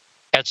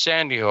at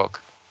Sandy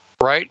Hook,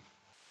 right?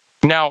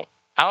 Now,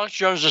 Alex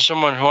Jones is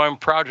someone who I'm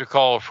proud to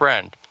call a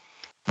friend.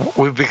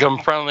 We've become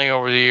friendly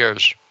over the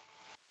years.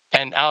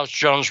 And Alex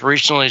Jones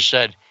recently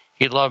said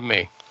he loved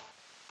me.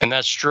 And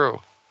that's true.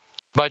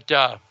 But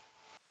I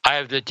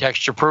have the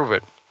text to prove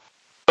it.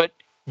 But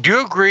do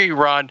you agree,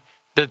 Rod,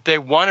 that they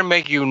want to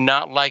make you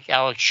not like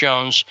Alex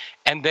Jones,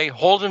 and they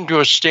hold him to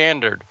a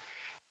standard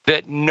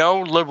that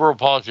no liberal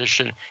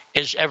politician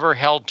is ever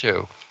held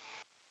to?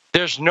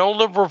 There's no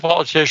liberal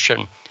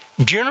politician.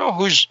 Do you know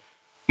who's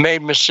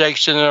made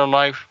mistakes in their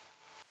life?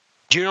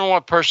 Do you know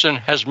what person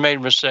has made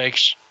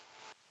mistakes,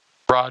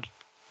 Rod?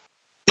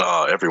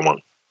 Everyone.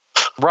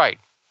 Right.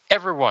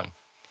 Everyone.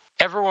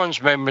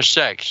 Everyone's made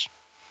mistakes.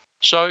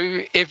 So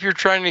if you're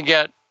trying to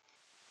get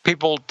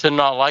people to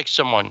not like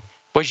someone,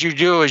 what you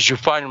do is you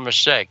find a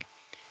mistake.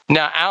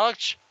 Now,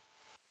 Alex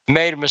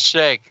made a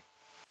mistake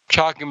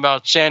talking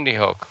about Sandy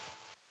Hook,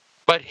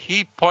 but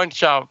he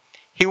points out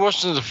he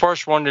wasn't the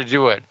first one to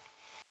do it.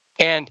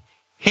 And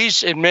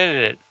he's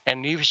admitted it,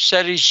 and he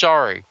said he's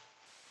sorry.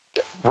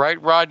 Right,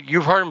 Rod?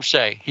 You've heard him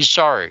say he's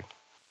sorry.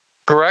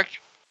 Correct?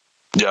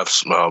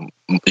 Yes.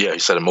 He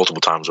said it multiple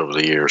times over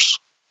the years.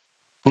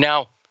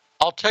 Now,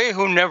 I'll tell you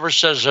who never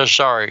says they're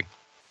sorry.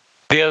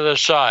 The other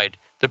side.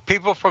 The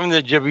people from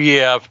the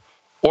WEF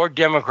or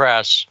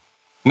Democrats,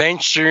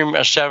 mainstream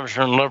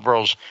establishment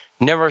liberals,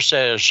 never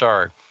say they're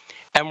sorry.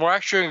 And we're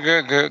actually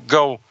going to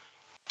go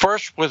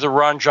first with the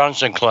Ron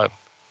Johnson clip,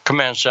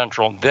 Command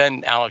Central,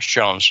 then Alex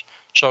Jones.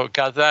 So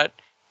got that?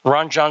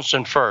 Ron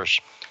Johnson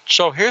first.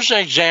 So here's an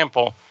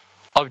example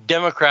of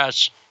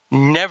Democrats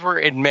never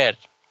admit.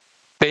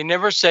 They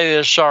never say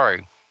they're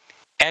sorry.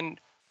 And,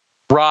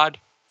 Rod,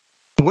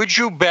 would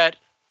you bet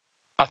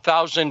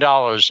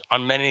 $1,000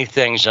 on many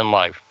things in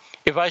life?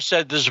 If I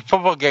said there's a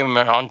football game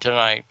on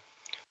tonight,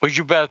 would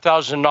you bet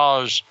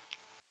 $1,000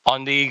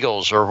 on the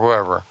Eagles or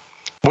whoever?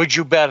 Would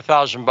you bet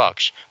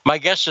 $1,000? My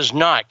guess is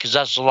not, because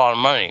that's a lot of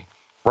money,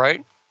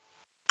 right?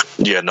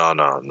 Yeah, no.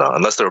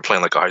 Unless they were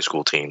playing like a high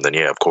school team, then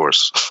yeah, of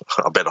course.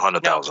 I'll bet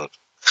 100,000.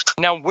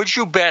 Now, would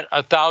you bet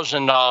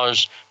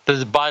 $1,000 that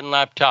the Biden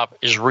laptop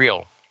is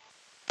real?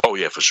 Oh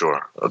yeah, for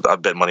sure. I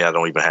bet money I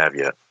don't even have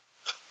yet.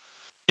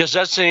 Because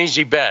that's an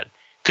easy bet.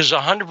 Because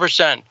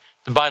 100%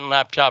 the Biden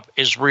laptop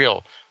is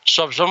real.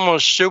 So if someone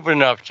was stupid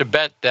enough to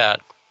bet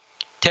that,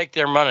 take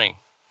their money.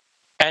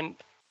 And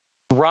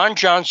Ron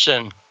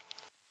Johnson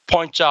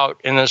points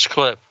out in this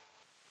clip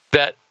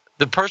that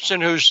the person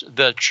who's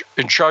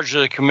in charge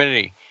of the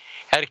committee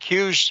had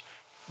accused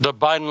the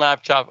Biden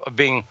laptop of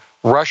being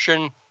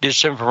Russian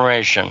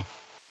disinformation.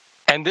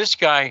 And this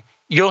guy,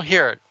 you'll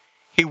hear it,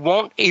 he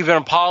won't even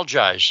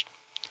apologize.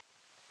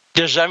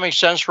 Does that make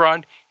sense,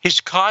 Ron? He's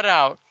caught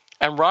out,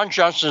 and Ron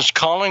Johnson's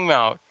calling him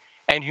out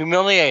and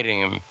humiliating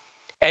him.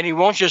 And he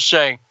won't just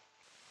say,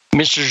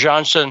 Mr.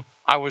 Johnson,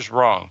 I was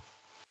wrong.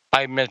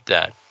 I admit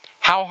that.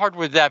 How hard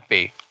would that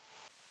be?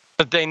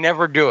 But they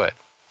never do it.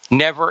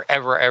 Never,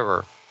 ever,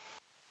 ever.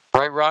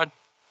 Right, Rod?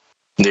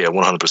 Yeah,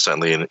 100%,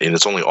 Lee. And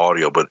it's only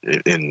audio, but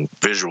in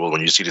visual,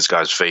 when you see this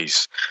guy's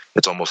face,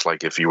 it's almost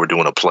like if you were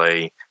doing a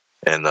play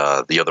and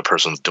the other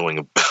person's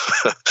doing,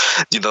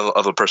 the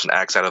other person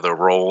acts out of their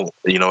role.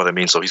 You know what I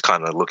mean? So he's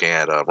kind of looking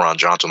at Ron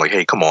Johnson like,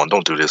 hey, come on,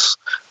 don't do this.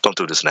 Don't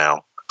do this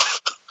now.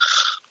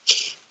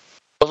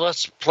 But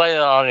let's play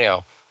the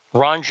audio.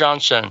 Ron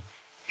Johnson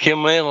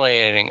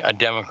humiliating a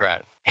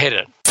Democrat. Hit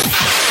it.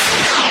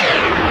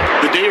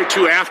 The day or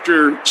two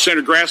after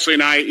Senator Grassley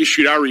and I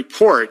issued our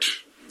report,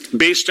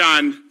 based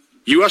on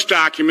U.S.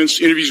 documents,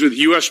 interviews with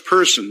U.S.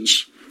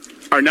 persons,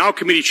 our now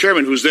committee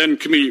chairman, who was then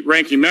committee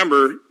ranking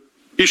member,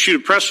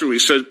 issued a press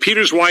release, said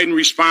Peters Wyden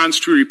responds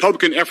to a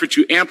Republican effort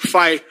to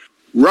amplify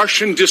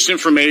Russian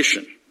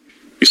disinformation.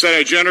 He said,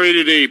 I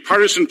generated a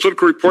partisan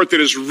political report that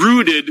is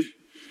rooted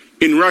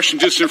in Russian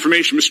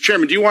disinformation. Mr.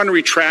 Chairman, do you want to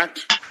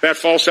retract that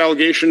false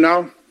allegation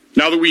now?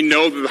 Now that we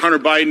know that the Hunter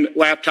Biden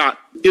laptop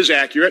is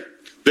accurate,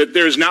 that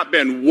there has not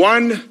been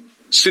one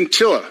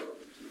scintilla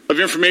of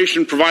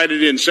information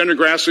provided in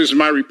Senator Grassley's and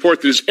my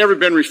report that has ever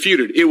been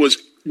refuted. It was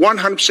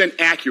 100%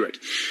 accurate.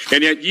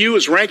 And yet you,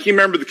 as ranking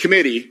member of the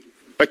committee,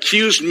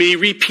 accused me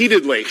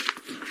repeatedly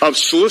of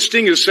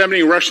soliciting and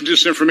disseminating Russian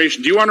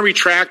disinformation. Do you want to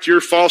retract your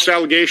false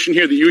allegation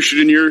here that you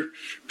issued in your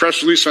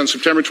press release on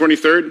September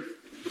 23rd?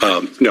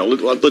 No,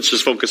 let's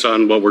just focus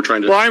on what we're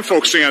trying to... Well, I'm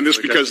focusing on this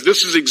because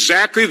this is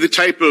exactly the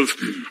type of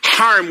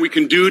harm we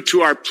can do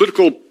to our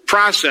political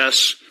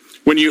process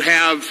when you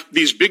have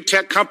these big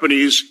tech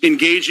companies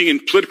engaging in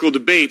political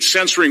debate,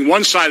 censoring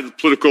one side of the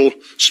political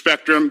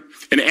spectrum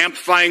and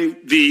amplifying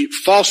the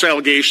false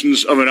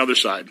allegations of another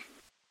side.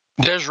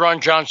 There's Ron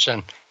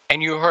Johnson,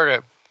 and you heard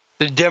it.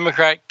 The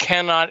Democrat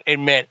cannot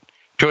admit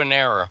to an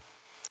error.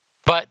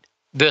 But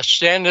the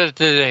standard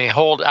that they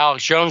hold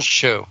Alex Jones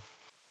to,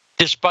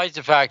 despite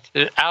the fact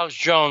that Alex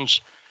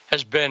Jones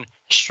has been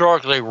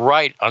historically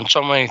right on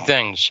so many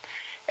things,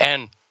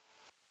 and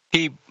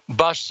he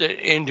busted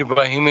into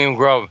Bohemian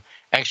Grove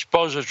and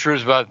exposed the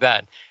truth about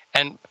that,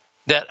 and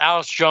that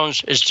Alex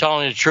Jones is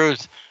telling the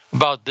truth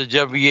about the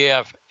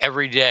WEF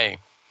every day.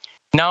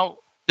 Now,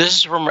 this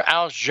is from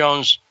Alex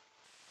Jones,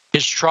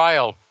 his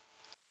trial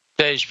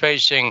that he's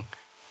facing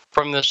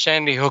from the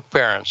Sandy Hook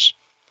parents.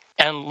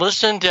 And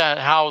listen to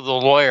how the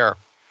lawyer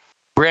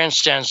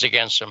grandstands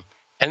against him.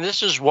 And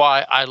this is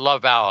why I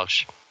love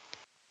Alex.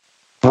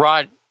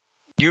 Rod,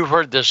 you've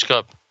heard this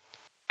clip.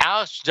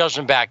 Alex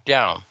doesn't back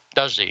down,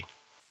 does he?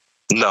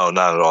 No,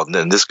 not at all.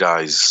 And this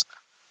guy's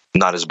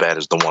not as bad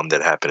as the one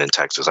that happened in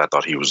Texas. I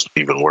thought he was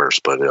even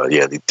worse. But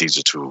yeah, these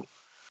are two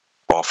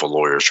awful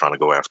lawyers trying to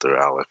go after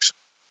Alex.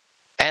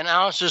 And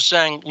Alex is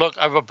saying, look,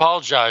 I've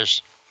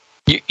apologized.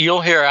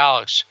 You'll hear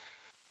Alex.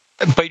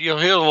 but you'll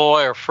hear the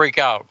lawyer freak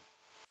out.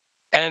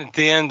 And at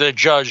the end, the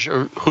judge,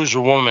 who's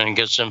a woman,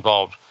 gets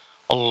involved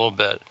a little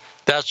bit.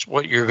 That's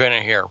what you're going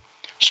to hear.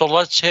 So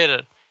let's hit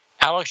it.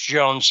 Alex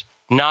Jones,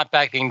 not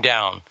backing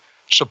down.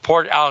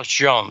 Support Alex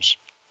Jones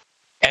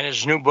and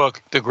his new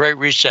book, The Great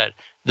Reset,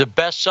 the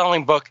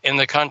best-selling book in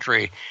the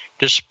country,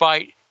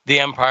 despite the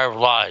empire of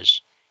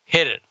lies.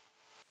 Hit it.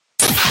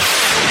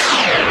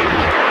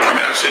 I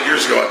mean, I said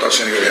years ago, I thought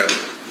Senegal had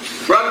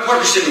it. Robert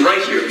Parker's sitting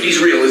right here. He's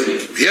real,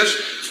 isn't he? Yes.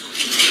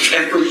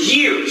 And for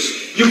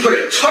years, you put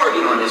a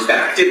target on his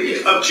back, didn't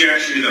you?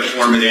 Objection to the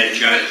form of that,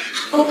 Judge.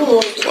 Well,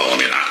 I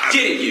mean,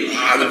 Didn't you?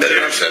 I've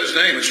admitted I've said his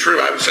name. It's true.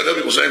 I haven't said other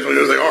people's names when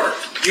I know who they are.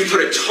 You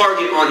put a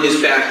target on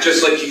his back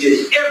just like you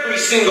did every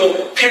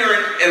single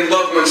parent and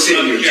loved one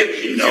sitting here,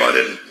 didn't you? No, I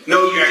didn't. No,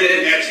 you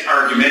didn't. That's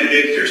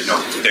argumentative.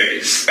 There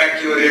is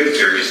speculative.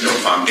 There is no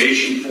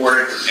foundation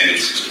for it, and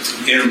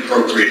it's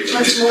inappropriate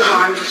to Let's this move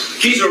time. on.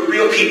 These are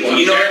real people.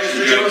 You know that,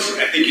 Mr. Jones?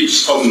 I think you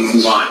just told them to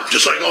move on.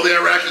 Just like all the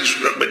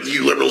Iraqis, but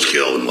you liberals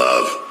kill and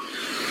love.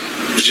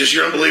 It's just,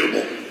 you're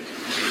unbelievable.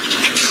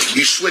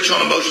 You switch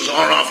on emotions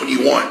on and off when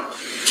you want.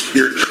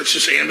 It's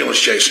just ambulance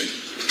chasing.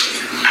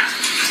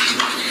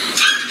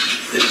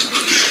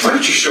 Why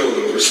don't you show a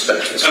little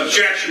respect?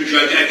 Objection,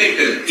 Judge. I think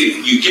that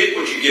if you get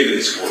what you give in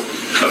this court.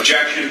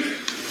 Objection.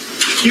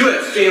 You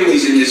have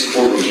families in this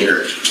courtroom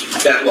here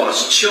that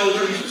lost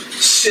children,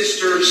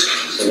 sisters,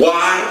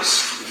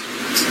 wives,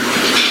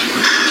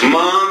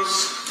 moms.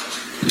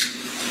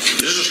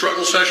 Is this a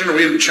struggle session? Are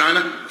we in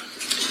China?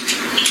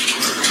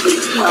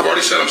 I've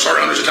already said I'm sorry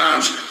hundreds of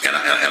times, and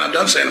I'm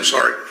done saying I'm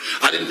sorry.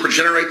 I didn't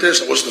progenerate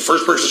this. I wasn't the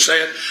first person to say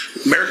it.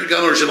 American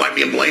gun owners didn't like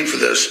being blamed for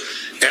this,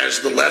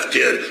 as the left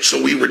did, so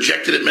we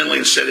rejected it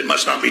mentally and said it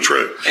must not be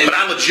true. But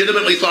I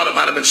legitimately thought it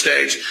might have been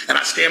staged, and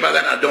I stand by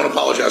that, and I don't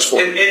apologize for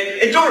it.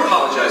 And don't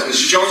apologize,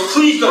 Mr. Jones.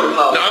 Please don't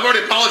apologize. No, I've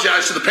already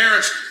apologized to the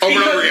parents over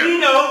and over again.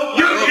 We know.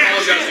 I don't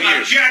apologize to you.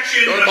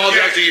 Objection. Don't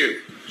apologize to you.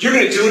 You're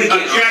going to do it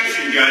again.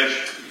 Objection, Judge.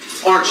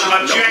 Aren't you?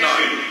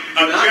 Objection.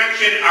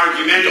 Objection.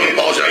 Argumentative. Don't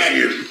apologize to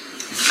you.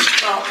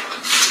 Well,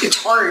 it's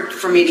hard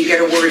for me to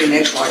get a word in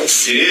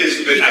edgewise. It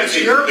is, but I Because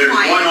think your there's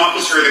client- one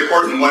officer of the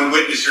court and one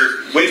witness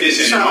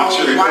and an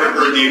officer of the why court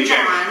don't heard we the move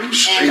on?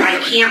 objection. And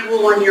I can't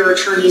rule on your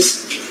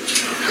attorney's.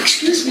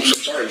 Excuse me.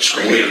 I'm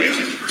sorry. Wait a minute.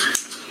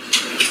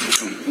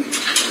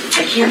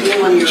 I can't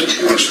rule on your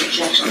attorney's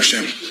objection.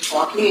 Understand. He's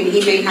talking, and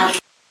he may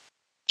have.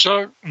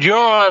 So, you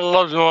know what I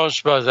love the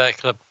most about that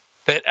clip?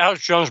 That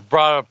Alex Jones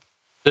brought up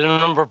the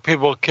number of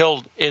people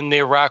killed in the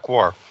Iraq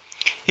War.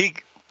 He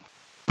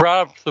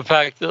brought up the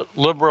fact that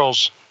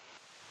liberals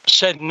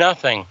said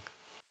nothing.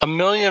 1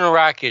 million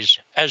Iraqis,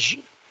 as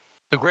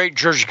the great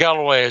George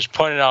Galloway has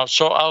pointed out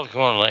so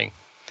eloquently,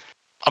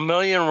 1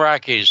 million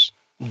Iraqis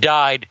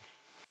died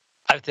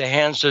at the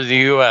hands of the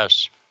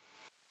U.S.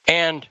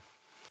 And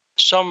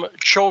some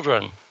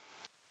children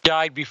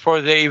died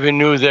before they even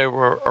knew they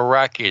were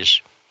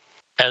Iraqis,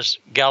 as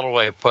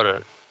Galloway put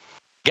it.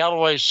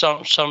 Galloway,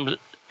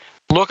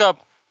 look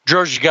up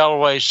George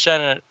Galloway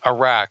Senate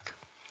Iraq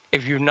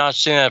if you've not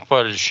seen that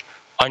footage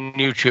on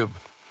YouTube.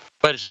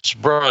 But it's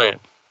brilliant.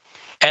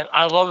 And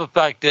I love the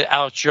fact that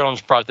Alex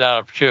Jones brought that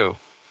up too.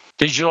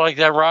 Did you like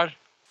that, Rod?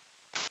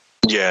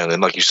 Yeah,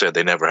 and like you said,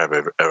 they never have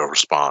a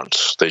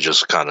response. They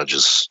just kind of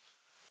just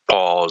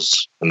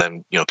pause and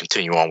then,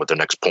 continue on with the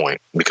next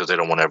point because they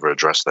don't want to ever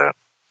address that.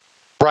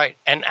 Right.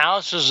 And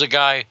Alex is the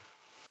guy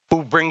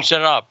who brings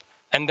it up.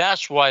 And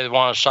that's why they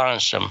want to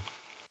silence him.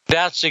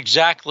 That's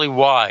exactly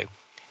why.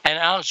 And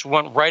Alex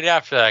went right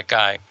after that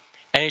guy.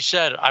 And he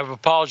said, I've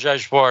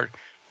apologized for it,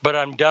 but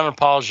I'm done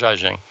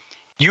apologizing.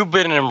 You've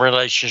been in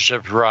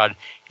relationships, Rod.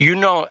 You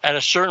know at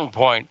a certain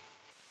point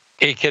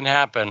it can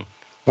happen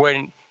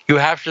when you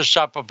have to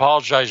stop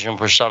apologizing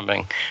for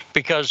something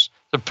because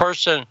the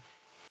person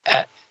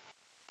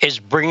is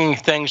bringing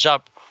things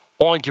up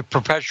only to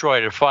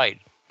perpetuate a fight.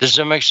 Does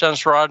that make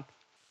sense, Rod?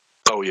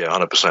 Oh, yeah,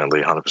 100%,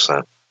 Lee,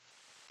 100%.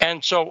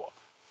 And so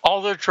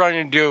all they're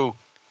trying to do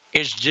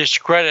is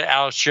discredit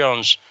Alex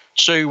Jones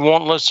so you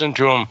won't listen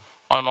to him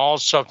on all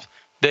stuff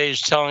that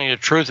he's telling you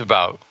the truth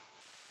about.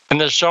 And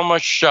there's so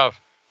much stuff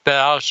that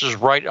Alex is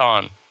right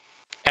on.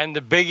 And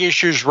the big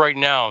issues right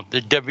now,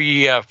 the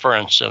WEF, for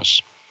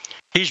instance,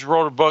 he's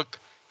wrote a book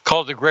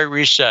called The Great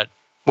Reset,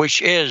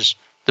 which is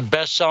the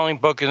best-selling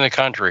book in the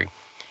country.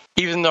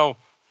 Even though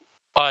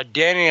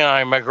Danny and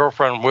I, my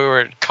girlfriend, we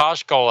were at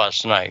Costco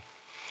last night.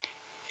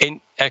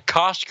 At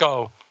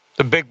Costco,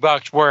 the big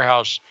box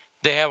warehouse,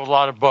 they have a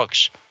lot of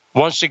books.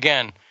 Once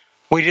again,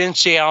 we didn't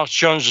see Alex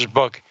Jones's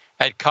book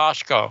at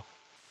Costco.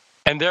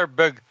 And they're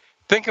big.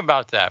 Think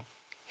about that.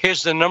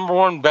 Here's the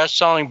 #1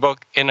 best-selling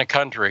book in the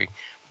country,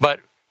 but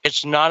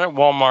it's not at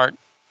Walmart,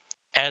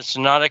 and it's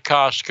not at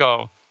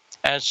Costco,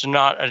 and it's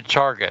not at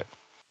Target.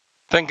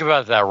 Think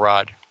about that,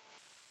 Rod.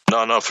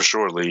 No, for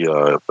sure, Lee.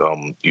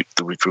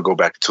 If we go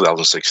back to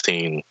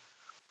 2016,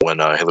 when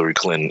Hillary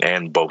Clinton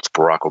and both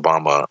Barack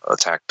Obama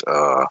attacked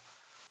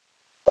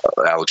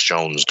Alex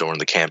Jones during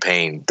the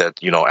campaign, that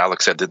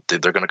Alex said that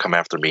they're going to come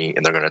after me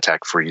and they're going to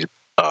attack freedom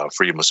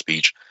of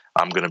speech.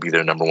 I'm going to be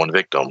their #1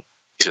 victim.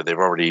 He said they've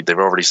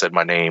already said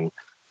my name.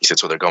 He said,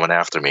 so they're going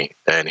after me.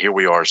 And here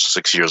we are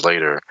 6 years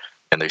later,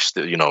 and they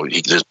still,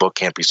 his book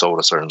can't be sold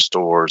at certain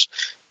stores.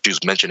 If you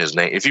mention his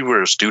name, if you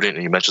were a student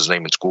and you mention his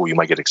name in school, you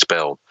might get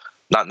expelled.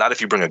 Not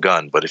if you bring a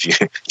gun, but if you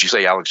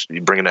say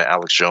you bring in an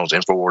Alex Jones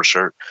InfoWars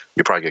shirt,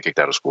 you probably get kicked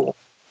out of school.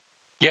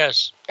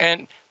 Yes,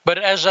 but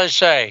as I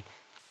say,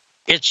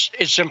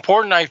 it's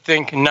important, I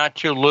think, not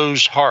to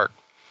lose heart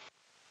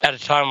at a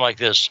time like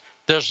this.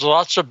 There's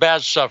lots of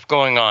bad stuff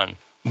going on,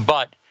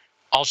 but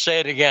I'll say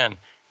it again.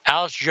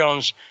 Alex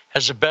Jones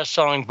has the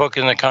best-selling book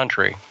in the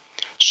country.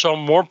 So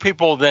more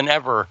people than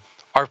ever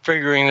are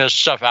figuring this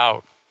stuff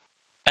out.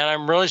 And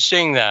I'm really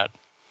seeing that.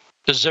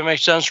 Does that make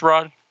sense,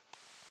 Rod?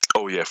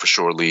 Oh, yeah, for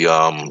sure, Lee. A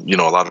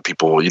lot of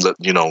people,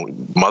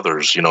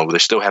 mothers, they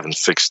still haven't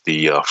fixed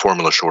the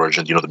formula shortage.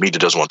 And, the media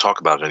doesn't want to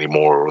talk about it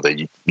anymore, or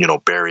they,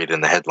 bury it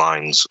in the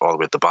headlines all the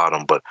way at the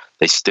bottom. But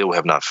they still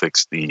have not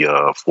fixed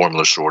the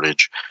formula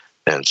shortage.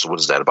 And so what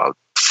is that, about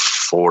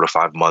 4 to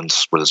 5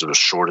 months where there's a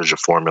shortage of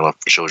formula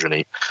for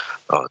children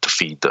to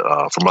feed,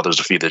 for mothers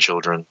to feed their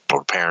children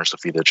or parents to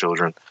feed their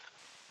children?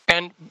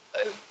 And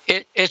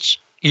it's...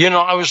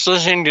 I was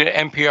listening to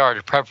NPR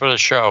to prep for the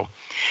show,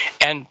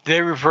 and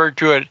they referred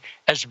to it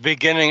as the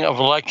beginning of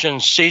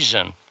election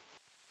season.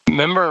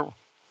 Remember,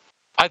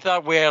 I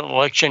thought we had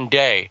election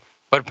day,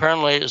 but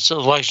apparently it's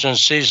election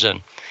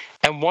season.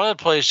 And one of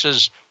the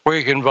places where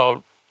you can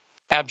vote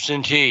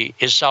absentee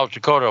is South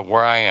Dakota,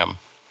 where I am.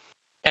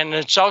 And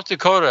in South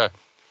Dakota,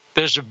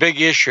 there's a big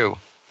issue.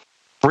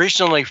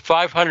 Recently,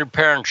 500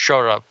 parents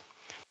showed up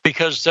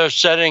because they're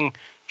setting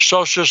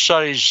social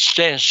studies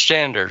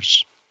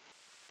standards.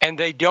 And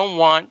they don't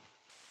want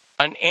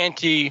an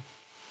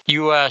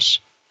anti-U.S.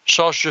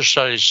 social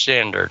studies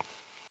standard.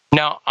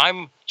 Now,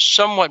 I'm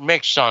somewhat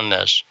mixed on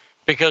this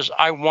because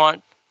on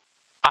one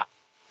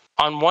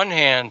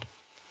hand,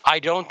 I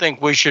don't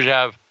think we should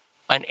have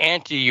an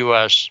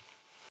anti-U.S.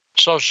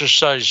 social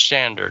studies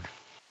standard.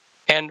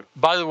 And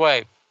by the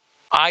way,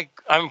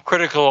 I'm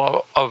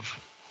critical of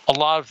a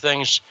lot of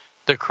things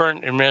the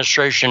current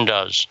administration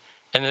does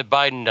and that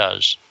Biden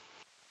does.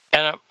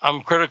 And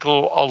I'm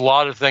critical of a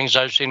lot of things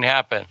I've seen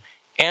happen.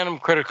 And I'm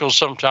critical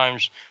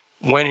sometimes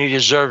when he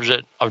deserves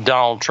it of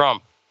Donald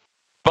Trump.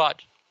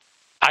 But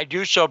I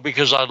do so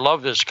because I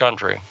love this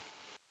country.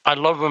 I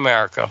love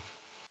America.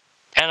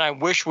 And I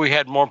wish we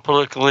had more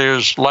political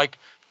leaders like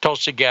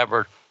Tulsi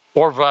Gabbard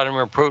or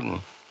Vladimir Putin.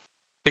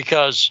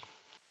 Because,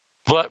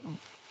 one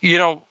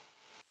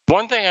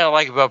thing I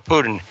like about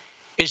Putin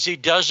is he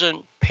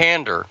doesn't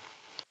pander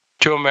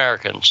to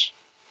Americans.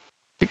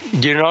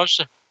 Do you notice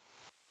that?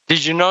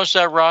 Did you notice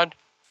that, Rod?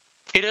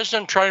 He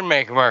doesn't try to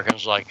make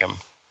Americans like him.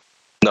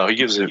 No, he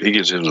gives him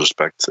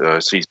respect.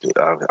 I've seen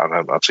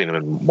him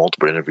in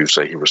multiple interviews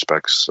say he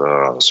respects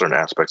certain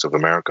aspects of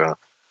America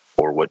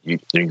or what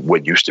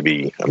used to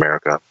be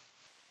America.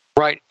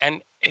 Right,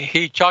 and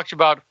he talked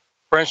about,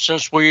 for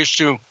instance, we used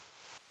to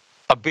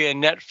be a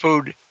net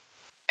food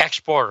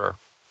exporter,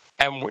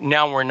 and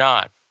now we're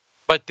not.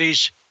 But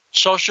these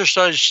social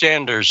studies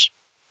standards,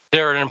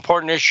 they're an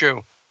important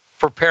issue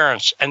for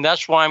parents, and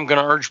that's why I'm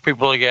going to urge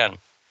people again.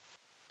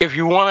 If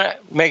you want to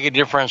make a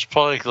difference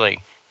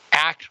politically,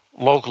 act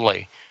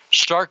locally.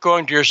 Start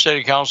going to your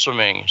city council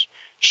meetings.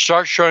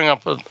 Start showing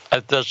up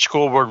at the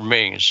school board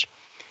meetings.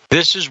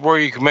 This is where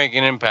you can make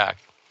an impact.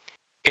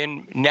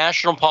 In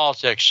national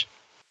politics,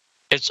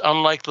 it's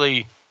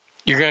unlikely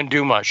you're going to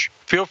do much.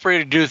 Feel free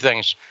to do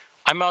things.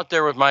 I'm out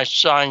there with my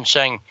sign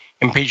saying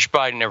impeach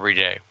Biden every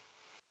day.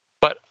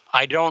 But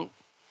I don't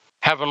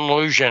have an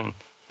illusion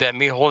that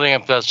me holding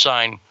up that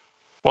sign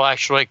will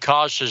actually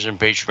cause his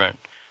impeachment.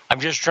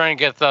 I'm just trying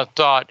to get that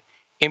thought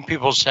in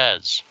people's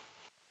heads.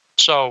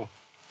 So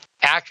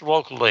act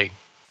locally.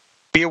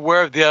 Be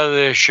aware of the other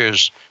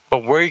issues,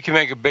 but where you can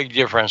make a big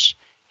difference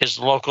is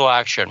local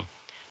action.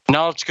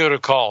 Now let's go to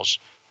calls.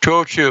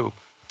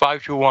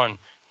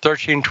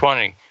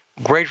 202-521-1320.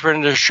 Great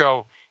friend of the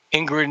show,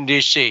 Ingrid in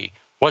D.C.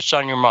 What's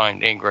on your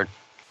mind, Ingrid?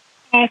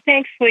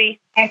 Thanks, Lee.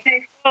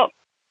 Well,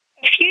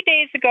 a few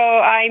days ago,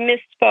 I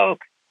misspoke,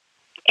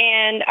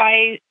 and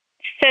I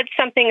said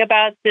something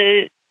about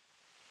the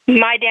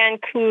Maidan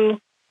coup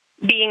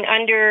being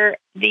under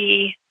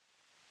the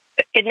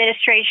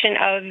administration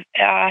of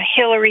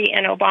Hillary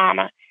and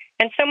Obama.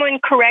 And someone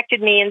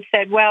corrected me and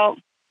said, well,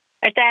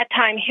 at that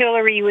time,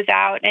 Hillary was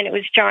out and it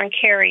was John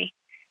Kerry.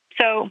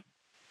 So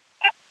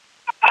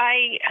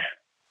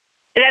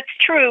that's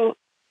true,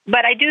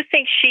 but I do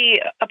think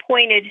she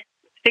appointed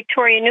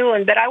Victoria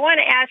Nuland. But I want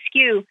to ask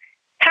you,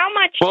 how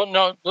much... Well,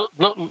 no,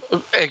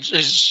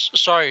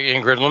 sorry,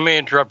 Ingrid, let me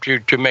interrupt you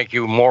to make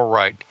you more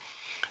right.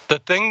 The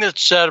thing that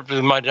set up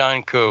the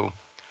Maidan coup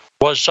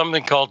was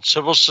something called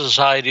Civil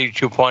Society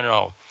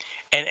 2.0.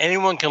 And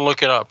anyone can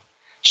look it up.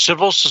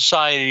 Civil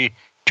Society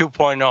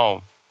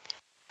 2.0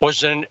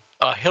 was a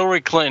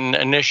Hillary Clinton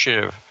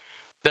initiative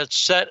that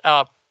set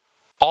up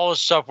all the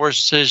stuff we're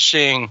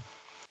seeing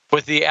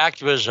with the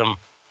activism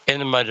in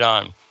the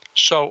Maidan.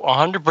 So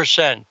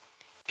 100%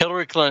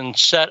 Hillary Clinton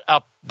set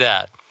up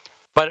that,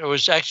 but it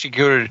was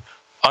executed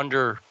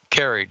under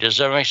Kerry. Does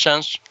that make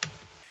sense?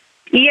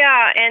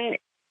 Yeah, and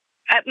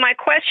my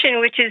question,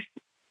 which is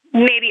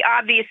maybe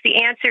obvious,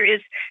 the answer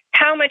is,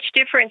 how much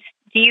difference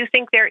do you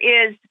think there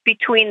is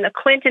between the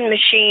Clinton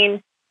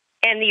machine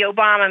and the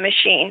Obama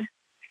machine?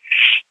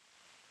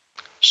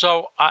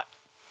 So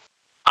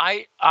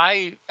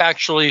I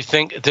actually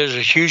think there's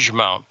a huge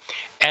amount,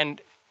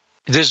 and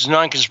this is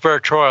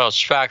non-conspiratorial,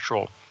 it's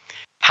factual.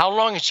 How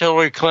long has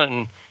Hillary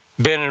Clinton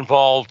been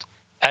involved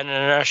at a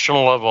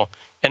national level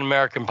in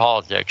American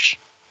politics?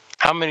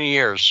 How many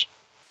years?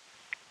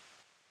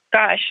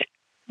 Gosh,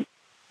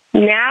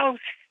 now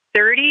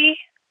 30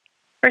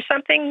 or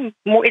something?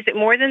 More, is it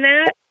more than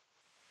that?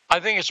 I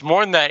think it's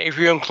more than that if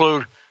you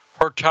include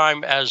her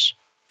time as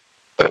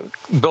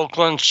Bill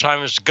Clinton's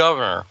time as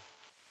governor,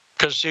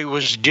 because he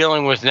was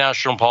dealing with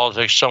national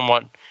politics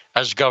somewhat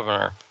as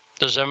governor.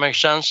 Does that make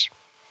sense?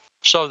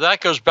 So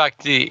that goes back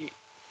to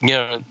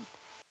the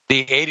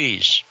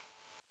 80s,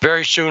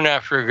 very soon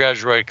after he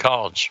graduated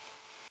college.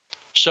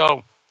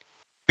 So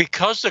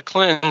because the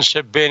Clintons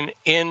have been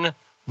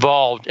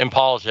involved in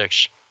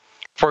politics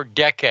for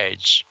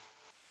decades,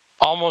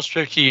 almost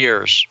 50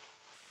 years,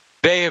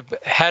 they have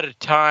had a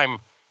time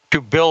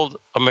to build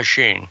a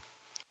machine,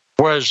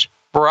 whereas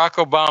Barack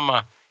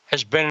Obama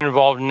has been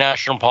involved in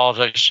national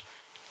politics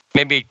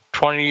maybe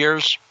 20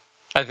 years.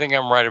 I think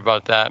I'm right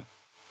about that.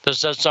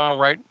 Does that sound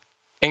right,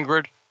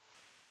 Ingrid?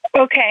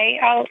 Okay,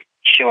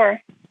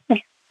 sure.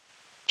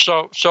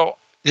 So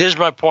here's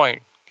my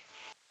point.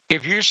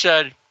 If you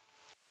said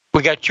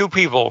we got two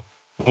people,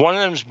 one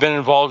of them's been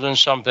involved in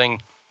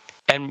something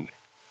and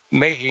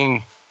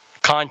making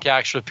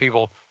contacts with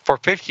people for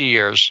 50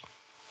 years,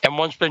 and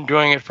one's been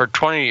doing it for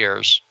 20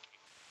 years,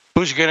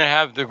 who's going to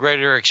have the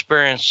greater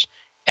experience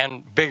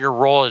and bigger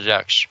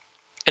Rolodex?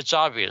 It's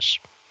obvious.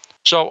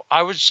 So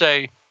I would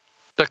say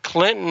the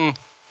Clinton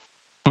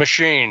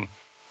machine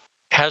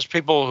has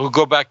people who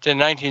go back to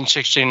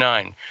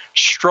 1969.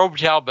 Strobe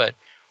Talbot,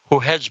 who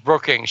heads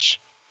Brookings,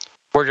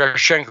 where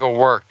Darshenko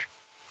worked.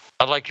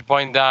 I'd like to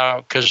point that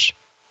out because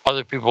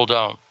other people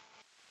don't.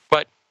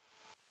 But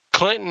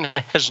Clinton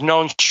has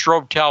known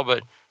Strobe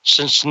Talbot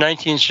since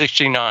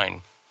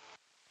 1969.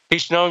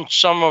 He's known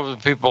some of the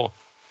people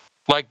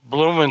like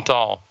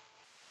Blumenthal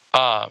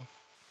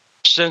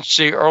since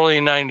the early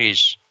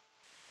 90s.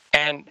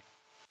 And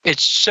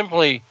it's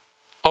simply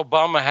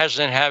Obama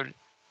hasn't had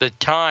the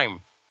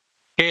time.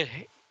 He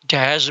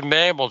hasn't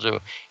been able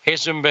to. He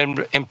hasn't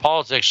been in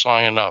politics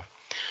long enough.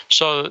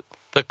 So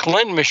the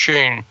Clinton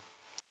machine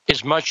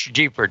is much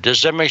deeper.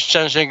 Does that make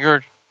sense,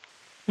 Ingrid?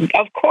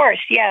 Of course,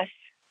 yes.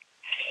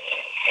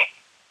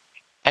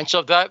 And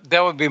so that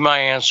would be my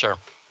answer,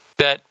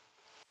 that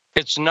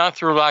it's not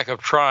through lack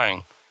of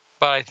trying,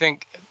 but I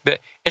think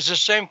that it's the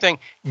same thing.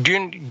 Do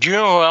you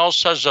know who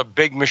else has a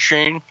big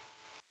machine?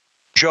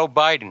 Joe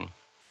Biden,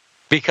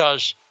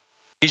 because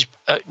he's,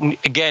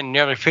 again,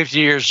 nearly 50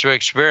 years of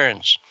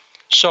experience.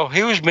 So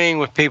he was meeting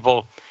with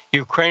people,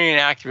 Ukrainian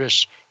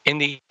activists, in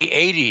the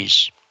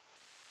 80s.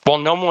 Well,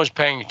 no one was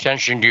paying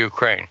attention to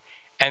Ukraine.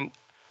 And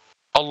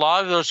a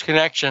lot of those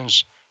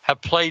connections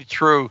have played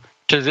through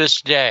to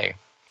this day.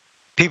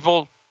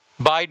 People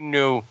Biden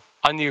knew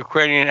on the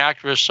Ukrainian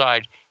activist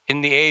side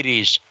in the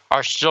 80s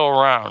are still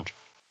around.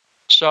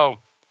 So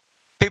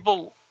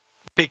people,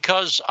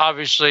 because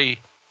obviously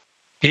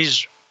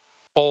he's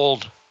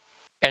old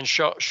and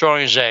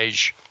showing his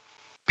age,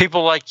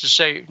 people like to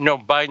say, no,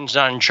 Biden's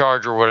not in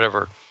charge or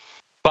whatever.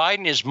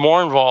 Biden is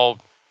more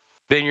involved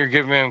than you're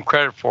giving him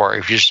credit for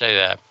if you say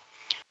that.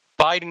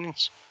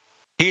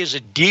 He is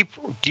a deep,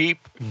 deep,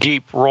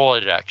 deep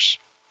Rolodex.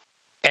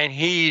 And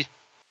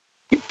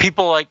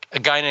people like a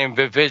guy named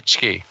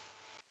Bavitsky,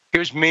 he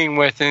was meeting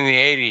with in the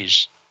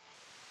 80s.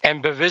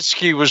 And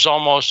Bavitsky was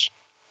almost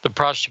the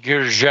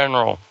prosecutor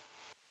general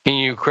in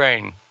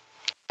Ukraine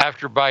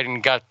after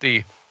Biden got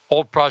the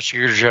old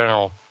prosecutor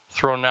general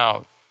thrown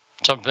out,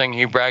 something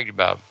he bragged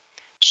about.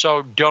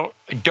 So don't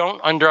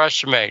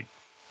underestimate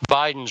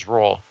Biden's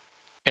role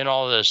in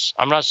all this.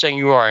 I'm not saying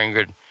you are,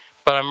 Ingrid,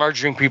 but I'm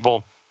urging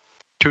people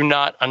to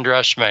not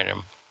underestimate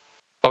him.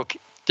 Okay,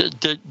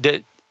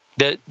 did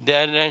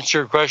that answer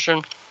your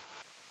question?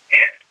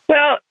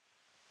 Well,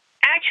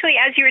 actually,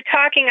 as you were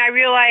talking, I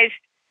realized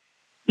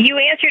you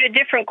answered a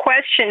different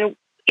question,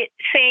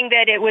 saying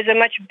that it was a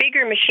much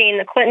bigger machine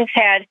the Clintons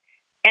had.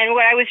 And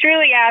what I was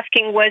really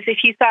asking was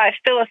if you thought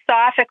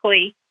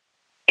philosophically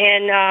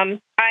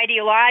and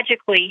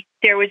ideologically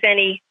there was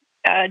any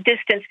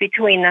distance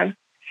between them.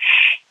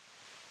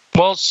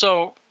 Well,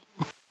 so,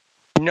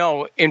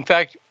 no. In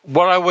fact,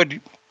 what I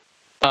would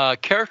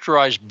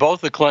characterize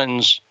both the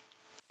Clintons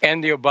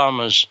and the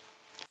Obamas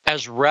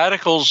as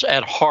radicals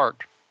at heart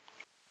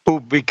who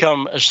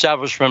become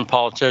establishment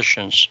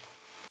politicians.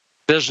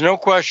 There's no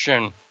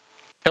question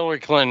Hillary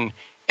Clinton,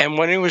 and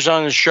when he was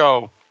on the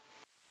show,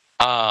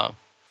 I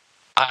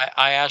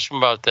asked him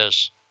about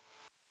this,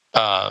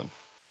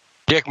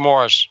 Dick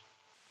Morris,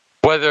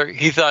 whether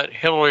he thought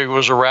Hillary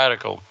was a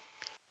radical.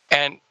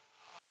 And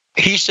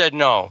he said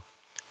no.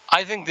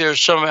 I think there's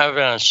some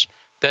evidence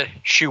that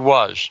she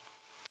was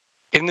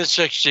in the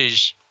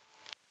 60s,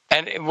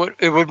 and it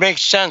would make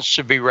sense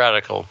to be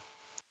radical.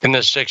 in the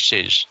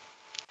 60s.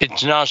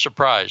 It's not a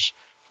surprise.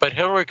 But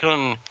Hillary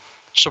Clinton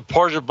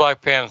supported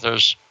Black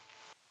Panthers,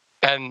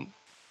 and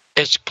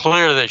it's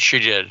clear that she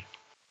did.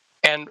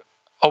 And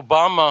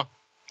Obama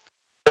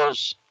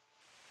was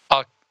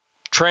a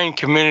trained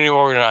community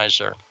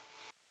organizer.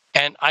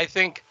 And I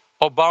think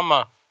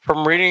Obama,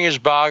 from reading his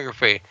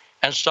biography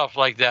and stuff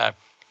like that,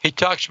 he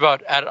talks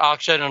about at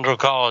Occidental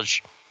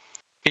College,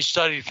 he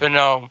studied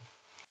Fanon.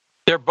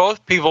 They're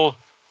both people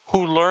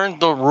who learned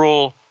the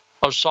rule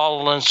of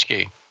Saul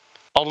Alinsky.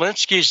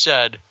 Alinsky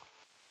said,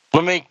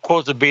 let me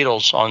quote the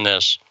Beatles on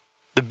this.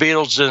 The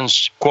Beatles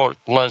didn't quote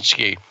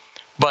Alinsky,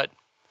 but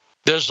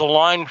there's a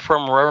line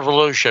from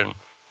Revolution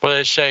where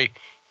they say,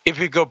 if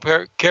you go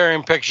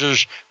carrying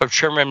pictures of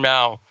Chairman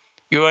Mao,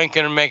 you ain't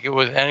going to make it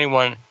with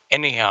anyone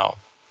anyhow.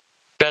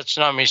 That's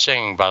not me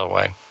singing, by the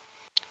way.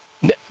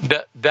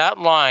 That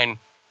line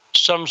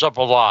sums up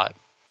a lot.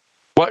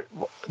 What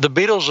the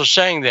Beatles are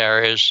saying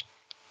there is,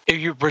 if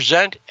you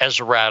present as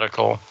a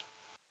radical,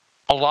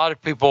 a lot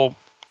of people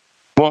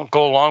won't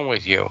go along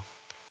with you.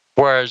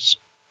 Whereas,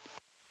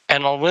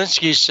 and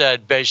Alinsky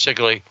said,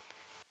 basically,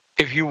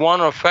 if you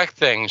want to affect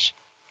things,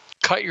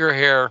 cut your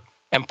hair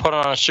and put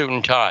on a suit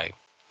and tie.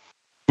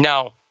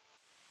 Now,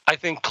 I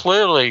think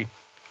clearly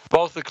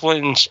both the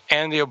Clintons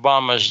and the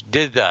Obamas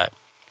did that.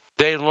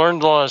 They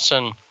learned the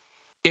lesson.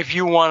 If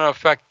you want to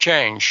affect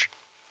change,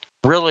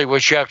 really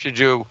what you have to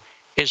do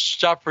is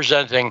stop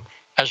presenting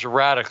as a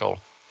radical,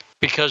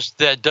 because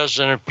that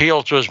doesn't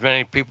appeal to as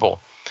many people.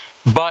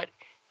 But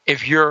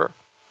if you're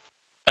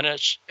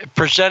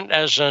present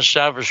as an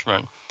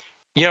establishment,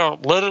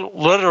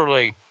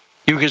 literally,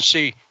 you can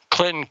see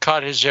Clinton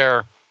cut his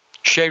hair,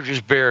 shaved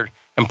his beard,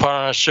 and put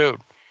on a suit.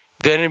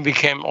 Then he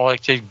became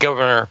elected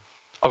governor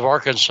of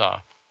Arkansas.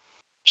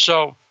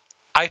 So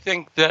I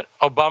think that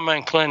Obama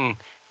and Clinton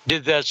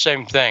did that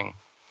same thing.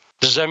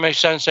 Does that make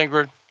sense,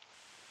 Ingrid?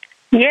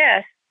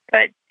 Yes,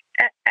 but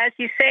as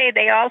you say,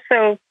 they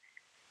also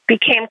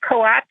became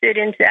co-opted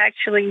into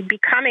actually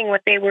becoming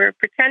what they were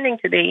pretending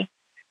to be.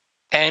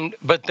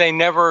 But they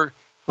never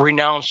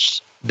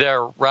renounced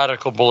their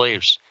radical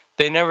beliefs.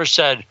 They never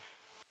said,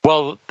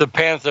 well, the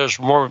Panthers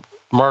were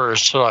murder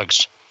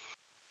slugs.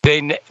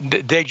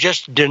 They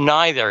just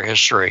deny their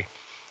history.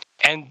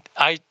 And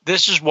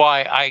this is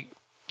why I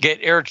get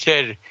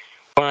irritated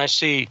when I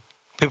see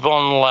people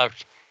on the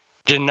left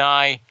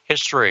deny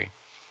history.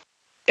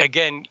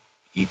 Again,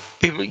 you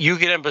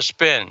can have a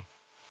spin,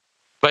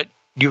 but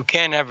you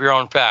can't have your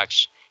own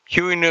facts.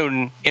 Huey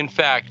Newton, in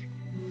fact,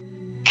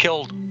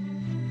 killed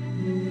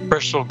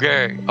Crystal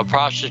Gary, a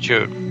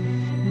prostitute.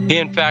 He,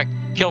 in fact,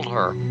 killed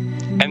her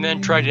and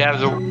then tried to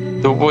have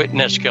the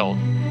witness killed.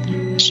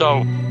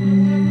 So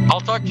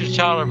I'll talk to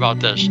Tyler about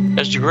this.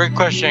 It's a great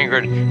question,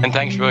 Ingrid, and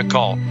thanks for the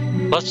call.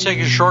 Let's take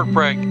a short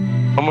break.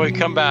 And when we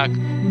come back,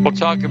 we'll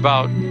talk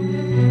about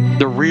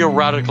the real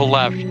radical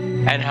left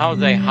and how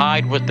they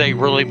hide what they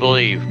really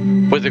believe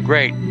with the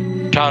great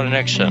Tyler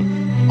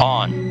Nixon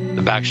on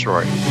The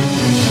Backstory.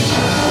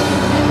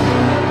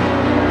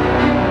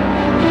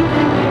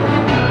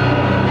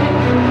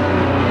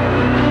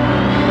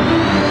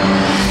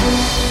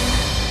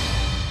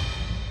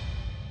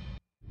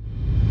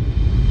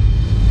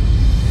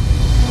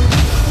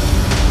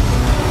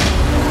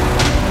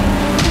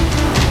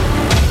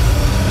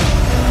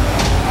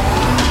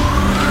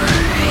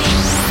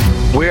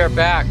 We are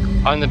back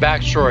on The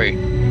Backstory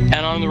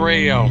and on the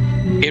radio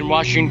in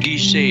Washington,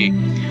 D.C.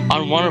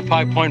 on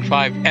 105.5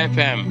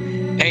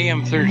 FM, AM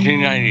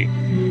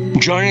 1390.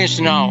 Joining us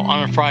now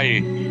on a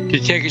Friday to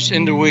take us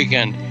into the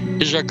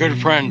weekend is our good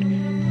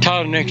friend,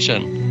 Tyler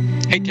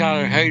Nixon. Hey,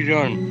 Tyler, how you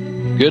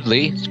doing? Good,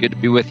 Lee. It's good to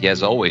be with you,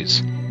 as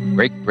always.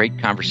 Great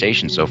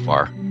conversation so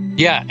far.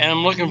 Yeah, and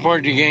I'm looking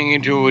forward to getting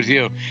into it with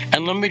you.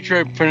 And let me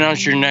try to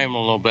pronounce your name a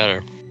little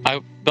better.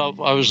 I felt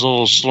I was a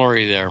little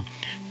slurry there.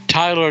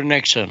 Tyler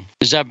Nixon.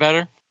 Is that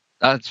better?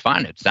 It's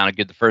fine. It sounded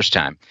good the first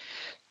time.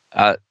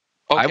 Okay.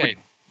 I would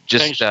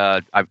just,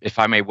 if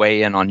I may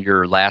weigh in on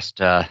your last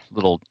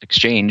little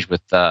exchange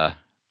with,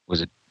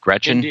 was it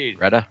Gretchen? Indeed.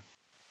 Greta?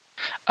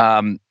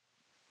 Yeah,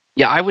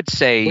 I would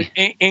say...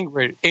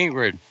 Ingrid.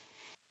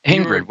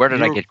 Where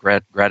did I get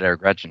Greta or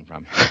Gretchen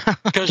from?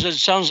 Because it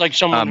sounds like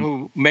someone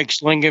who makes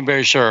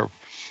lingonberry syrup.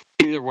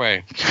 Either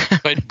way.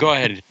 But go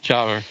ahead,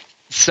 Tyler.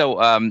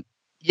 So,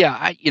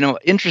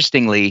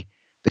 interestingly,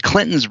 the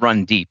Clintons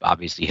run deep.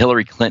 Obviously,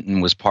 Hillary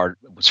Clinton was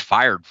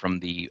fired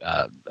from the,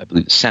 I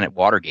believe, the Senate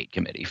Watergate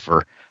Committee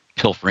for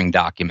pilfering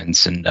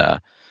documents and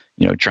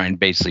trying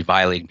basically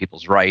violating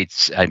people's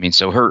rights. I mean,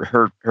 so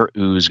her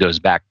ooze goes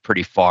back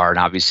pretty far, and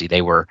obviously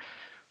they were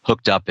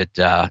hooked up at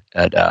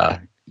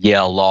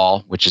Yale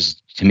Law, which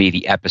is to me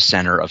the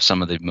epicenter of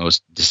some of the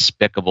most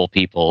despicable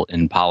people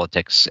in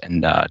politics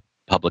and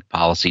public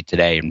policy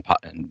today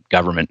and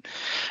government.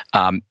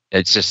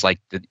 It's just like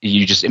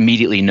you just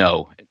immediately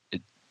know.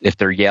 If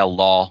they're Yale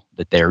Law,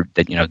 that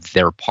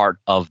they're part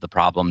of the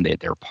problem,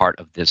 they're part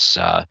of this,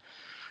 the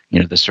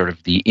sort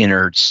of the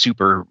inner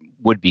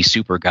would-be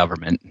super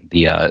government,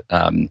 the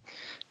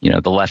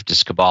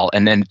leftist cabal,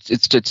 and then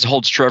it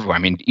holds true everywhere. I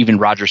mean, even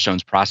Roger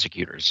Stone's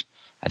prosecutors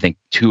I think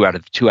two out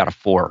of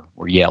four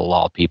were Yale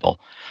Law people.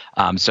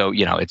 So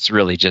it's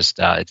really just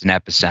it's an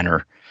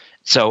epicenter.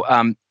 So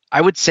I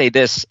would say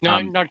this.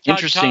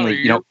 Interestingly, Tyler,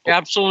 you're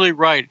absolutely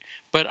right.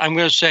 But I'm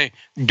going to say,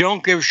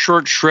 don't give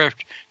short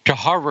shrift to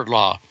Harvard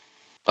Law.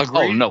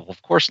 Agreed? Oh no,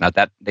 of course not.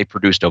 That they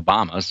produced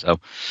Obama. So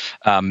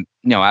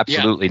no,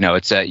 absolutely no.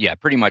 It's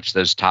pretty much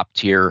those top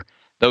tier.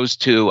 Those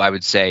two, I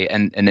would say,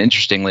 and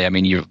interestingly, I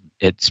mean,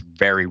 it's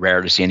very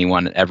rare to see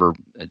anyone ever,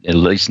 at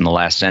least in the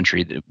last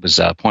century, that was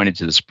appointed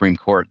to the Supreme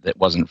Court that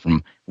wasn't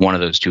from one of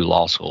those two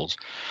law schools.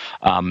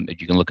 If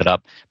you can look it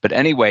up. But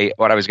anyway,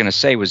 what I was going to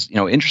say was,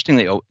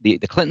 interestingly,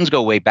 the Clintons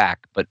go way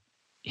back. But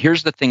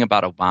here's the thing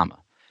about Obama.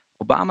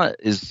 Obama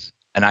is,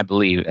 and I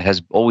believe,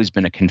 has always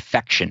been a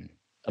confection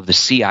of the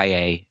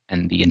CIA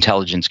and the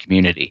intelligence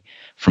community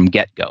from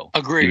get-go.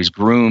 Agreed. He was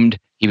groomed.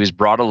 He was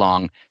brought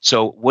along.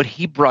 So what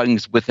he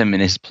brings with him in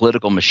his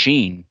political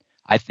machine,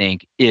 I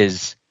think,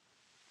 is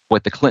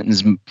what the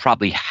Clintons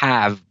probably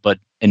have,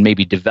 and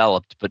maybe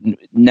developed, but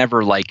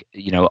never like,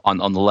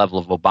 on the level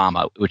of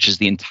Obama, which is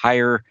the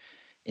entire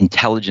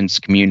intelligence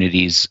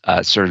community's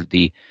sort of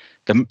the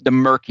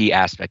murky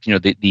aspect.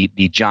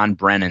 The John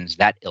Brennans,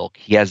 that ilk.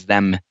 He has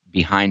them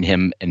behind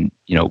him, and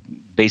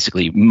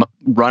basically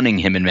running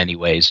him in many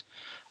ways.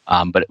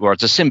 But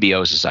it's a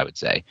symbiosis, I would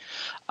say.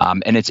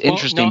 And it's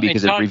interesting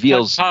because it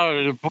reveals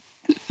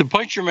the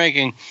point you're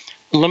making.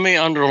 Let me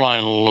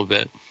underline a little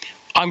bit.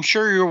 I'm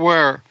sure you're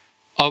aware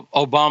of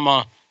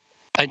Obama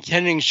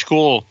attending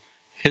school.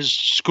 His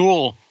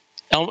school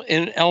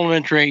in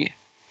elementary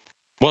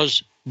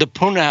was the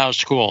Punahou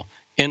School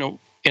in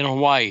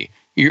Hawaii.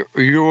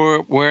 You're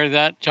aware of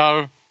that,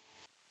 Tyler?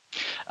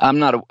 I'm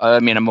not.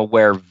 I'm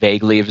aware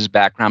vaguely of his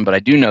background, but I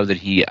do know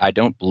that I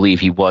don't believe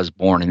he was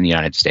born in the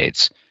United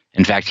States.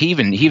 In fact, he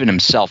even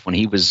himself, when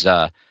he was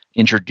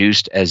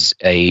introduced as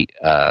an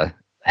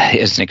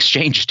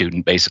exchange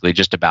student, basically,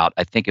 just about,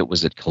 I think it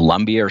was at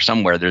Columbia or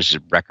somewhere. There's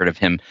a record of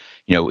him.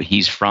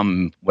 He's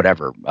from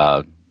whatever.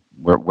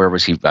 Where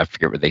was he? I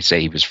forget where they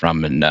say he was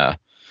from in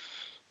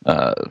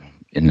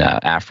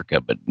Africa.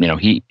 But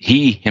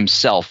he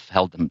himself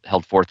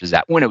held forth as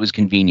that when it was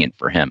convenient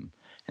for him.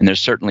 And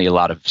there's certainly a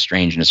lot of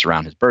strangeness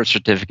around his birth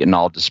certificate and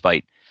all,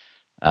 despite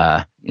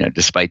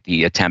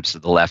the attempts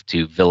of the left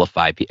to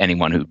vilify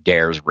anyone who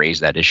dares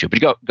raise that issue.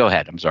 But go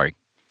ahead. I'm sorry.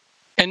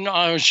 And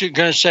I was going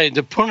to say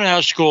the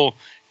Punahou School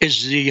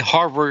is the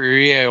Harvard or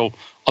Yale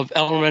of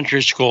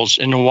elementary schools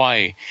in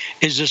Hawaii.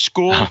 Is a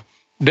school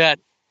that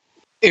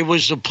it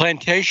was the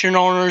plantation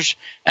owners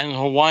and the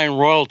Hawaiian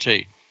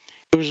royalty.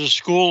 It was a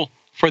school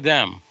for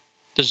them.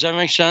 Does that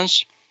make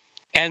sense?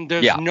 And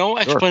there's no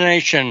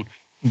explanation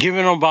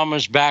given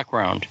Obama's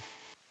background,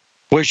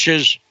 which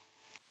is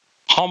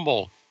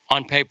humble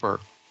on paper.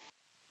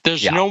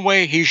 There's no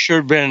way he should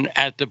have been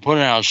at the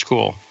Punahou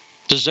School.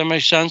 Does that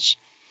make sense?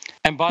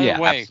 And by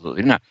the way,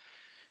 absolutely not.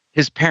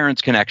 His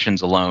parents'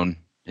 connections alone,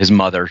 his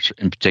mother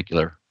in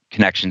particular,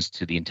 connections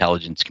to the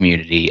intelligence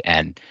community,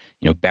 and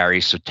Barry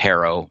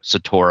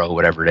Soetoro,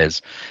 whatever it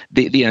is.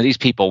 These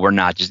people were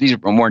not just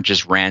weren't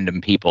just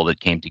random people that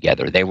came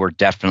together. They were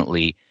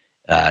definitely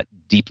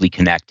deeply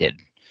connected.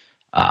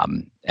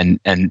 And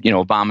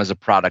Obama's a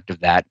product of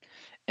that.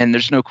 And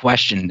there's no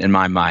question in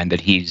my mind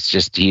that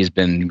he's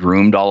been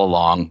groomed all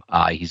along.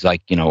 He's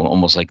like,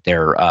 almost like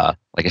their,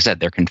 like I said,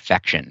 their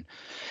confection.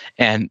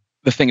 And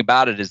the thing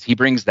about it is he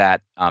brings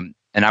that. And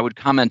I would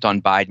comment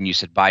on Biden. You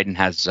said Biden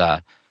has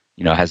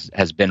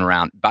been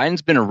around.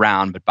 Biden's been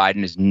around, but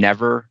Biden has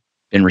never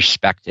been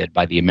respected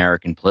by the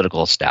American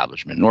political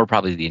establishment, nor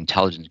probably the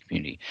intelligence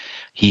community.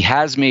 He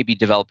has maybe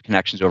developed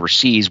connections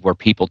overseas where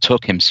people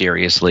took him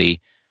seriously,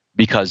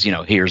 because,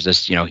 here's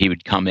this, he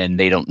would come in,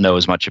 they don't know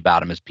as much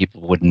about him as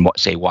people wouldn't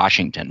say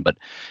Washington. But,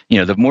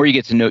 the more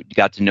you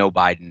got to know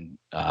Biden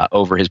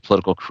over his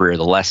political career,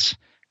 the less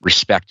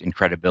respect and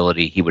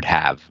credibility he would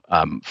have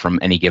from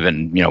any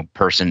given,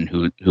 person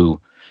who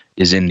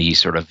is in the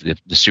sort of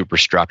the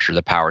superstructure,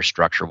 the power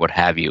structure, what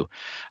have you.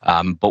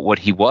 But what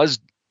he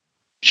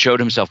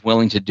showed himself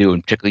willing to do,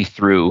 and particularly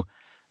through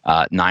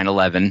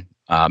 9/11,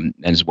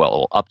 as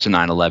well, up to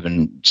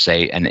 9/11,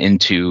 say, and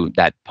into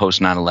that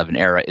post 9/11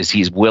 era, is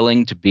he's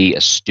willing to be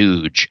a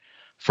stooge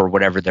for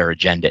whatever their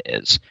agenda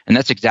is. And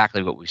that's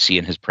exactly what we see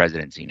in his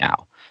presidency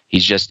now.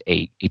 He's just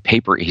a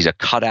paper. He's a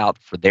cutout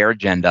for their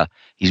agenda.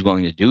 He's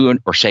willing to do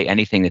or say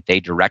anything that they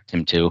direct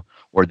him to,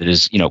 or that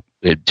is,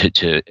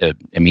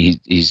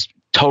 he's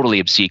totally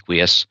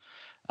obsequious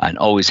and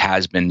always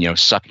has been,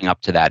 sucking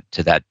up to that,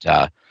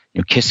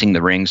 kissing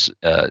the rings,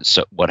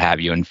 so what have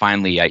you. And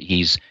finally,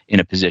 he's in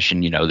a position,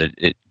 that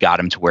it got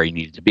him to where he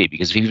needed to be.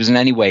 Because if he was in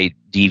any way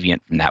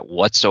deviant from that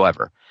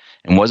whatsoever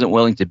and wasn't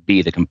willing to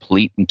be the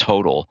complete and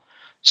total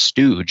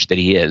stooge that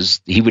he is,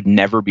 he would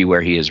never be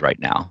where he is right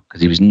now,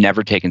 because he was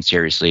never taken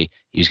seriously.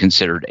 He was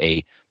considered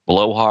a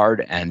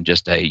blowhard and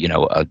just a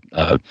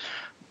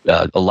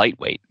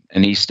lightweight,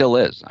 and he still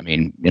is.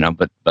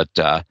 But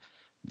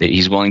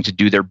he's willing to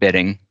do their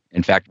bidding.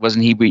 In fact,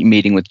 wasn't he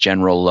meeting with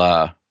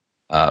General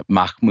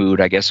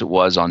Mahmoud, I guess it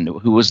was,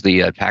 who was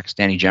the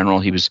Pakistani general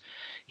he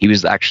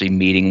was actually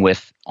meeting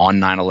with on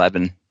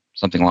 9/11,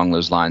 something along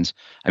those lines.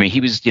 I mean, he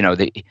was,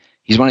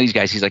 he's one of these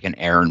guys. He's like an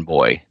errand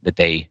boy that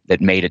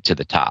made it to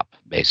the top,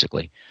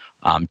 basically,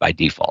 by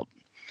default.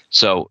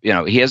 So,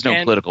 he has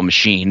no political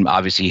machine.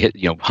 Obviously,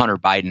 Hunter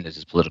Biden is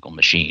his political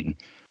machine.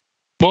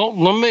 Well,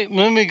 let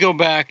me go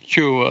back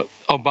to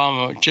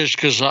Obama, just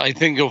because I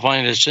think you'll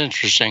find this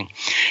interesting.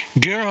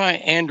 Do you know how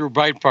Andrew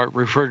Breitbart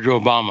referred to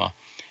Obama?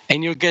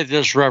 And you'll get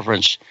this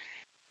reference.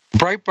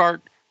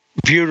 Breitbart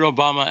viewed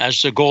Obama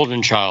as the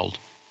golden child.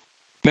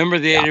 Remember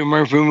the Eddie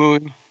Murphy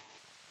movie?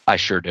 I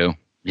sure do.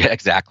 Yeah,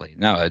 exactly.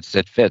 No, it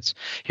fits.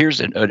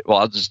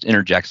 I'll just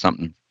interject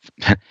something.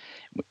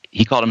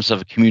 He called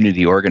himself a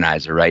community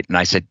organizer, right? And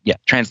I said, yeah,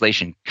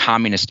 translation,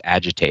 communist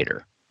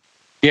agitator.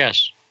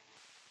 Yes,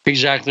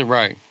 exactly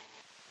right.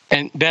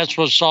 And that's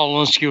what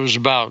Saul Alinsky was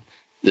about.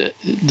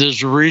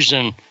 There's a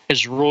reason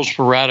it's rules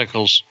for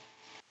radicals.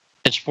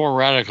 It's for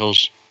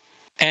radicals.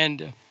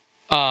 And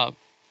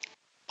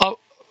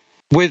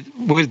with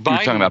Biden, you're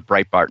talking about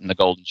Breitbart and the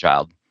Golden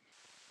Child.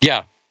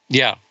 Yeah.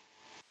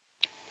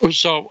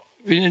 So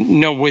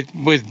with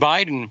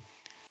Biden,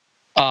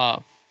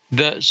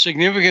 the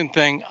significant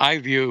thing I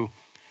view,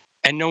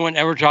 and no one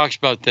ever talks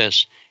about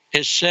this,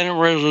 is Senate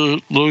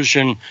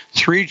Resolution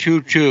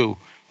 322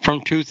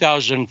 from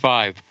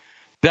 2005.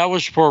 That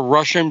was for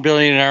Russian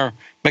billionaire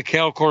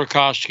Mikhail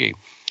Khodorkovsky,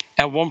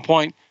 at one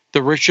point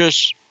the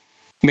richest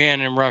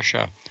man in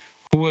Russia,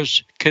 who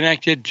was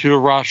connected to the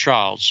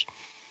Rothschilds.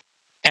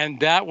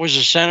 And that was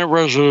a Senate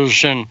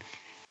resolution,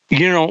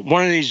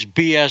 one of these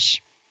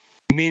BS,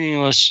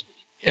 meaningless,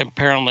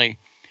 apparently,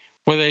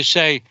 where they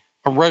say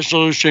a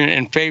resolution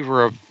in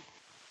favor of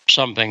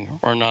something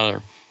or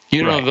another.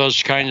 Right.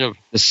 Those kind of...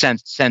 The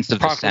sense of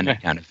the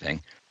Senate kind of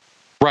thing.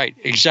 Right,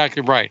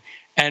 exactly right.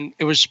 And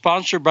it was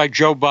sponsored by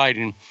Joe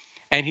Biden,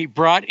 and he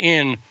brought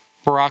in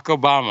Barack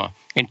Obama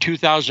in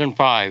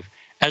 2005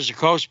 as a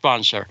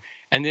co-sponsor,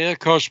 and the other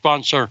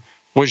co-sponsor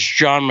was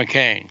John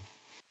McCain.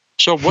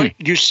 So what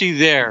you see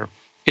there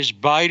is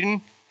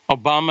Biden,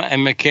 Obama,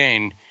 and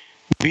McCain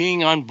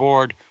being on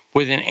board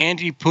with an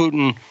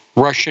anti-Putin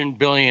Russian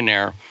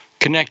billionaire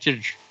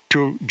connected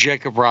to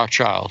Jacob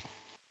Rothschild.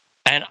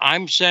 And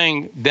I'm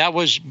saying that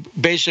was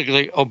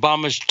basically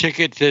Obama's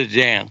ticket to the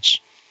dance.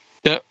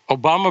 The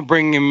Obama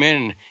bringing him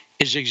in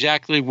is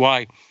exactly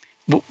why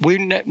we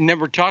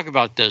never talk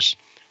about this.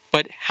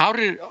 But how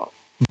did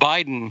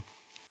Biden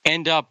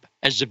end up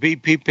as the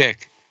VP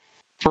pick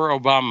for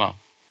Obama?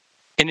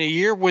 In a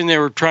year when they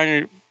were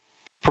trying to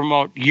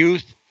promote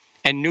youth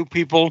and new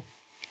people,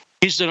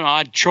 he's an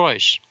odd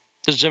choice.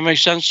 Does that make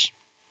sense,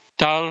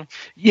 Tyler?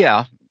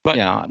 Yeah.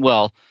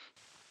 Well,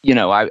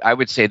 I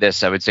would say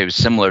this. I would say it was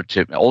similar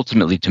to,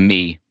 ultimately to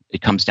me,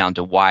 it comes down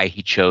to why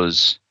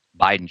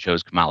Biden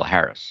chose Kamala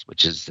Harris,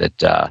 which is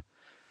that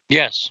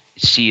yes,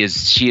 she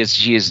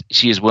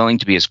is willing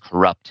to be as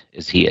corrupt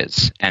as he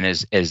is, and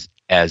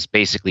as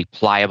basically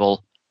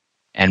pliable,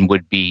 and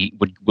would be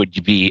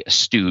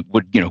astute,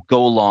 would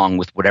go along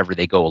with whatever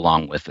they go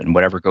along with, and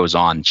whatever goes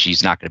on,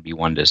 she's not going to be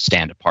one to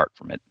stand apart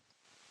from it.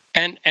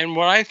 And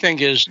what I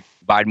think is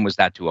Biden was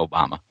that to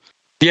Obama.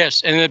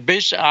 Yes, and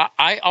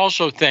I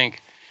also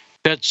think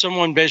that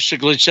someone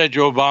basically said to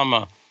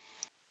Obama,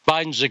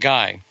 Biden's the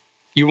guy.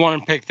 You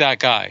want to pick that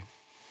guy.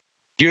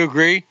 Do you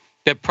agree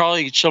that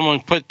probably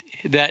someone put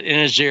that in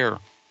his ear?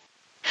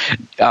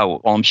 Oh,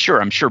 well, I'm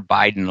sure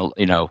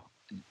Biden,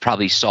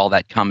 probably saw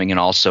that coming, and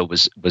also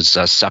was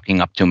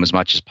sucking up to him as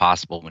much as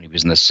possible when he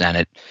was in the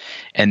Senate.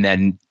 And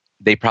then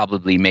they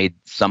probably made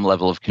some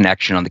level of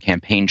connection on the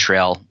campaign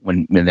trail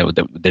when there were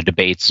the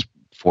debates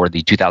for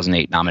the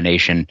 2008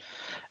 nomination.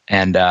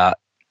 And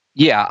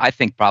I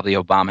think probably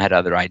Obama had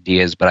other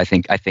ideas, but I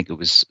think it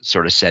was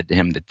sort of said to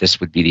him that this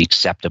would be the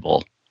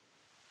acceptable,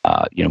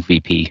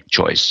 VP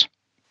choice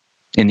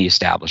in the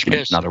establishment.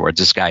 Yes. In other words,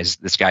 this guy's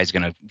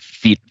going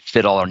to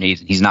fit all our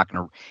needs. He's not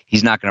going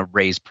to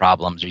raise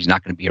problems, or he's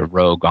not going to be a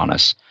rogue on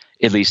us,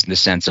 at least in the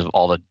sense of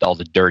all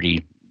the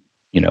dirty,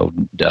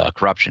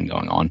 corruption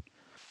going on.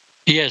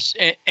 Yes,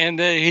 and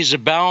he's a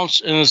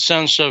balance in the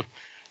sense of,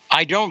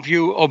 I don't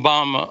view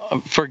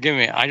Obama. Forgive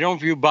me, I don't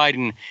view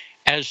Biden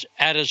as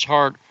at his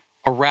heart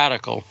a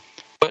radical,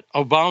 but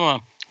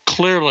Obama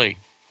clearly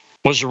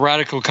was a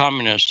radical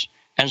communist,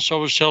 and so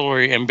was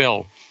Hillary and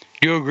Bill.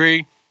 Do you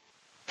agree?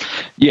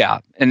 Yeah,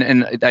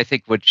 and I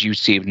think what you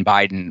see in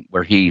Biden,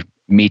 where he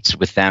meets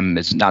with them,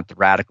 is not the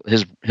radical.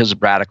 His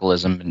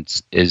radicalism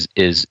is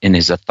in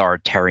his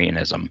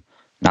authoritarianism,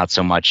 not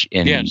so much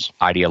in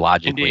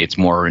ideologically. Indeed. It's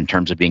more in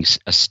terms of being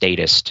a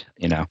statist,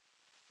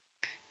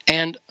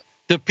 And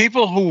the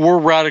people who were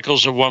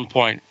radicals at one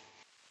point,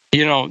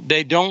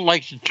 they don't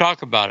like to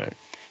talk about it.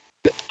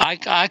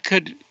 I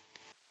could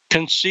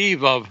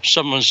conceive of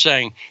someone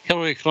saying,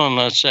 Hillary Clinton,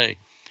 let's say,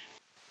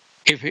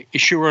 if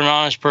she were an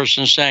honest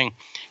person, saying,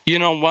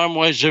 when I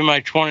was in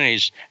my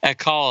 20s at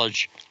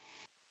college,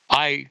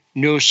 I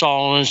knew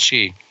Saul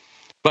Alinsky,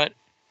 but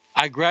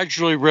I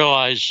gradually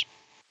realized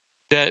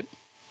that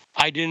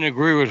I didn't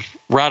agree with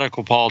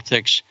radical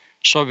politics,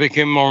 so I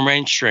became more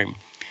mainstream.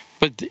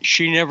 But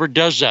she never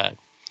does that.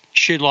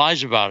 She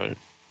lies about it.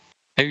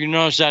 Have you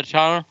noticed that,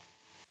 Tyler?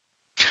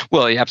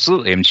 Well, yeah,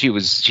 absolutely. I mean, she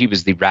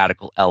was the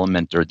radical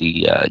element, or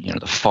the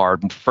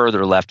the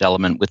further left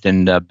element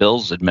within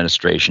Bill's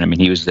administration. I mean,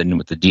 he was then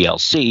with the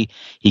DLC.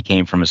 He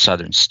came from a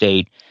southern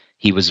state.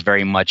 He was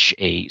very much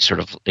a sort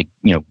of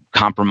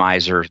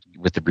compromiser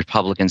with the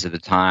Republicans at the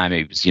time.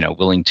 He was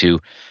willing to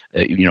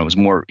was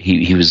more.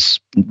 He was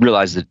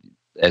realized that,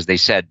 as they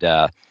said,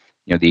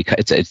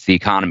 it's the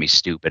economy's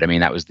stupid. I mean,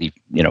 that was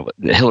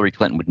Hillary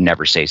Clinton would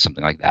never say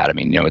something like that. I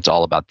mean, it's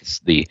all about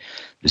the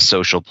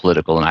social,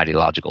 political, and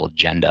ideological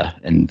agenda,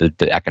 and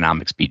the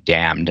economics be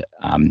damned.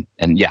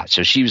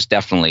 So she's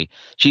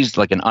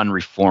like an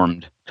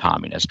unreformed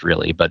communist,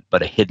 really, but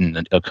a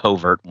hidden, a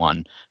covert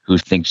one who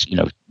thinks,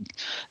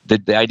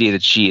 the idea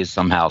that she is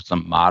somehow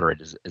some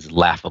moderate is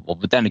laughable.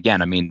 But then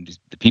again, I mean,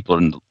 the people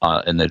in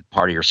the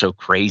party are so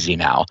crazy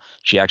now.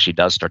 She actually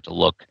does start to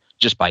look,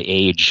 just by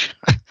age,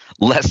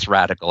 less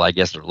radical, I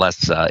guess, or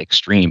less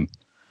extreme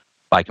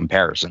by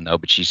comparison, though.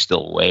 But she's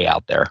still way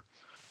out there,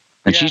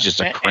 and she's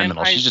just a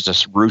criminal. She's just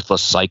a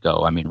ruthless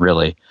psycho. I mean,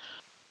 really.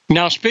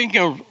 Now,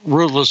 speaking of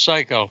ruthless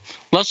psycho,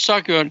 let's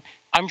talk about.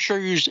 I'm sure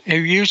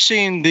have you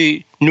seen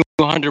the new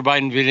Hunter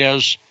Biden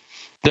videos,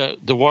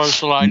 the water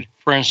slide,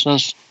 for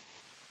instance?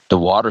 The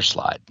water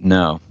slide?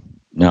 No.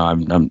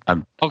 I'm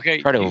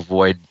okay. Try to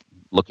avoid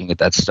looking at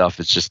that stuff.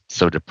 It's just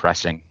so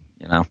depressing,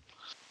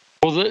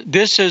 Well,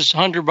 this is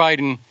Hunter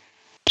Biden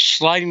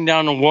sliding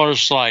down a water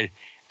slide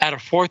at a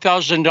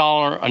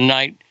 $4,000 a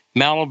night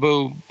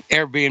Malibu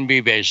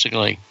Airbnb,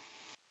 basically.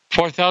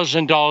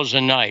 $4,000 a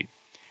night.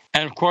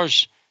 And, of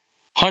course,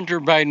 Hunter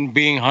Biden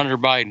being Hunter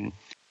Biden.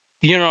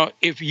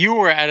 If you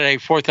were at a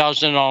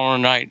 $4,000 a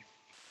night,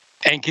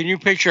 and can you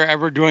picture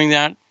ever doing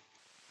that?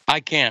 I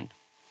can't.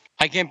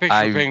 I can't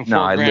picture paying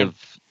 $4,000.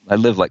 I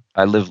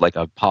live like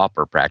a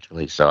pauper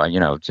practically.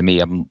 So to me,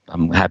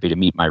 I'm happy to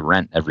meet my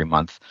rent every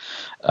month,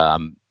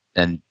 and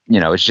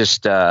it's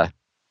just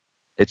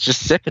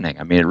sickening.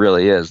 I mean, it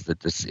really is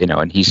that this,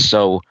 and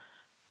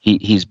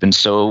he's been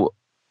so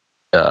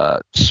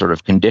sort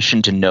of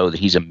conditioned to know that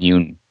he's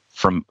immune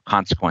from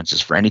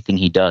consequences for anything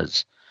he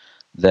does,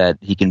 that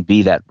he can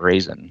be that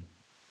brazen.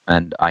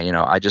 And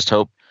I just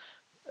hope,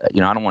 I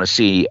don't want to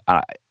see.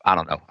 I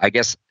don't know. I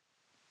guess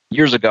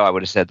years ago I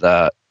would have said,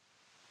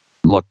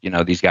 look,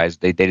 these guys,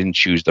 they didn't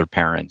choose their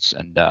parents,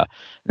 and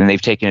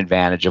they've taken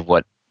advantage of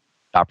what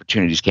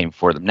opportunities came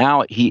for them.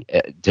 Now,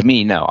 to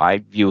me, no, I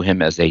view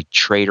him as a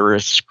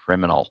traitorous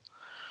criminal.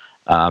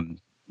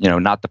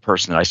 Not the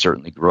person that I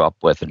certainly grew up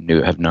with and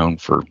have known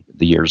for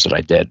the years that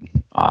I did.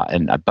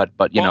 But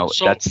the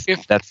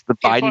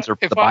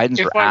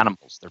Bidens are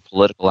animals. They're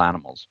political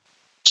animals.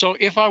 So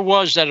if I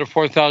was at a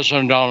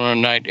 $4,000 a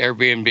night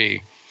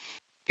Airbnb,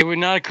 it would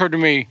not occur to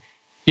me,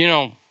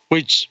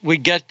 we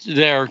get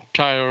there,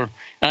 Tyler,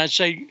 and I'd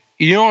say,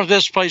 what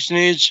this place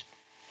needs?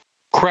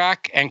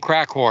 Crack and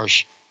crack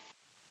horse.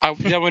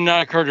 That would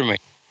not occur to me.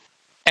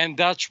 And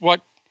that's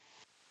what,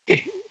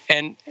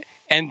 and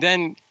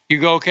then you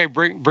go, okay,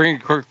 bring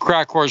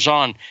crack horse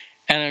on,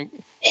 and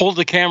hold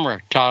the camera,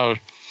 Tyler,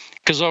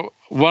 because I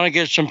want to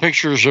get some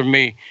pictures of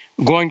me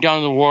going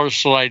down the water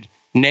slide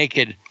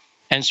naked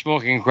and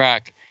smoking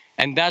crack.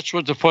 And that's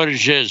what the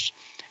footage is.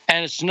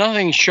 And it's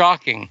nothing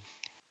shocking.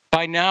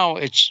 By now,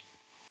 it's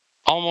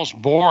almost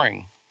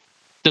boring.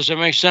 Does that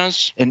make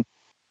sense? And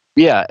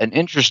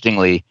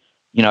interestingly,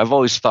 I've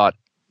always thought,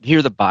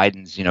 here the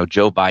Bidens,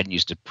 Joe Biden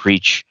used to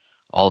preach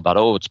all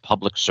about, it's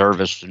public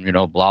service and,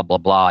 blah, blah,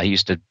 blah. He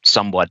used to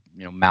somewhat,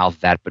 mouth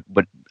that.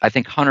 But I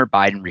think Hunter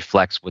Biden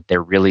reflects what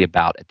they're really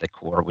about at the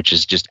core, which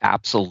is just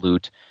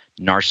absolute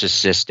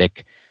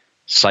narcissistic,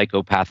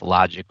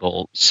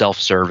 psychopathological,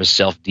 self-service,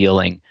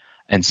 self-dealing,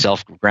 and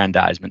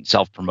self-aggrandizement,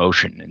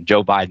 self-promotion. And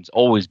Joe Biden's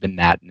always been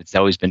that. And it's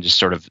always been just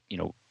sort of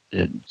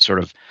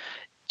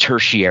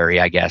tertiary,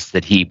 I guess,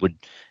 that he would,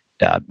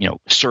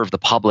 serve the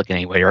public in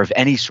any way, or of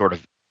any sort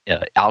of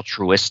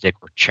altruistic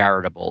or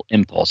charitable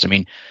impulse. I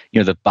mean,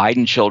 the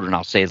Biden children,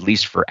 I'll say, at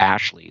least for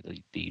Ashley,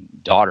 the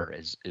daughter,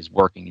 is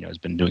working, has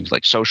been doing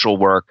like social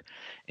work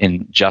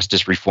in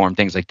justice reform,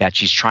 things like that.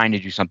 She's trying to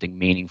do something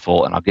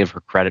meaningful, and I'll give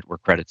her credit where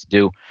credit's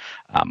due.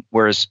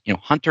 Whereas,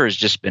 Hunter has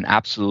just been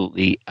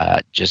absolutely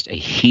just a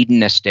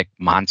hedonistic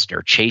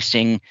monster,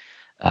 chasing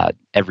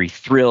every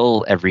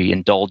thrill, every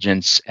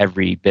indulgence,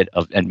 every bit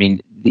of,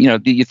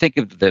 you think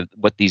of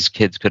what these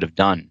kids could have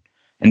done.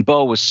 And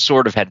Beau was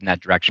sort of heading that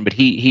direction, but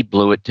he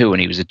blew it too,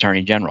 and he was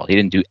Attorney General. He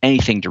didn't do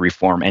anything to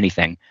reform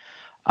anything.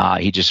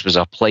 He just was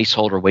a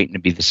placeholder waiting to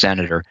be the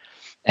senator.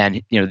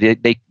 And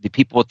the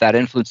people with that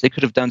influence, they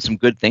could have done some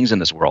good things in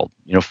this world,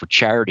 for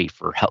charity,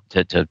 for help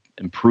to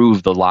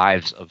improve the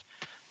lives of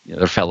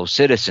their fellow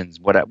citizens,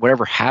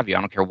 whatever have you. I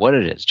don't care what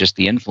it is, just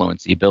the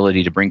influence, the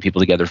ability to bring people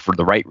together for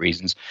the right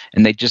reasons.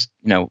 And they just,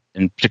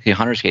 in particularly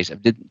Hunter's case,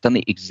 have done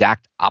the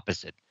exact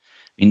opposite.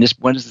 I mean,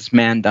 when has this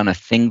man done a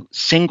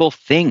single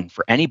thing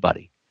for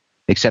anybody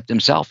except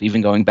himself,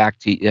 even going back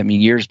to,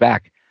 years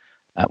back?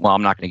 Well,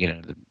 I'm not going to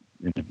get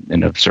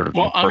into sort of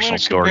personal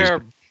stories.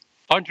 I'm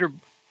going to compare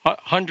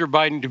Hunter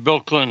Biden to Bill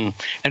Clinton,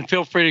 and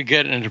feel free to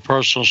get into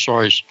personal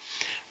stories.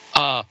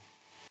 Hunter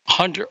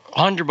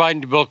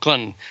Biden to Bill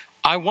Clinton.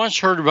 I once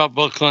heard about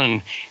Bill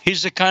Clinton.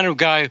 He's the kind of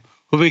guy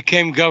who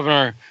became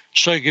governor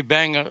so he could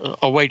bang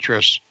a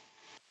waitress.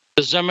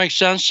 Does that make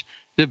sense?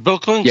 That Bill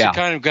Clinton's the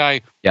kind of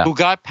guy who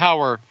got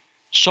power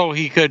so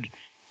he could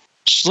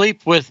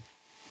sleep with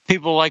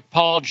people like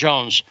Paul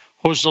Jones,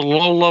 who was a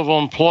low-level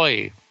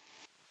employee.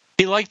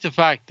 He liked the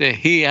fact that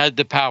he had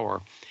the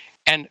power.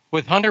 And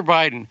with Hunter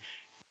Biden,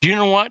 do you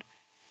know what?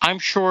 I'm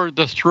sure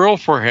the thrill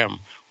for him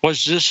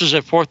was this is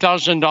a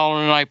 $4,000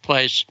 a night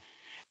place,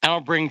 and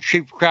I'll bring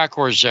cheap crack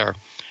whores there.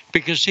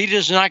 Because he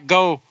does not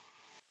spend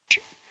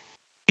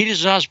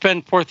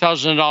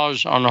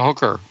 $4,000 on a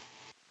hooker.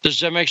 Does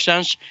that make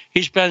sense?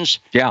 He spends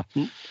 $100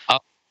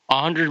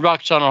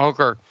 on a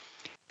hooker.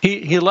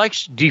 He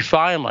likes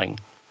defiling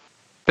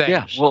things.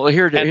 Yeah, well,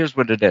 here's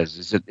what it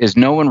is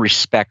no one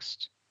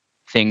respects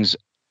things,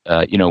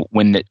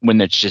 when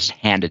it's just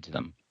handed to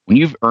them. When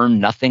you've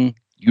earned nothing,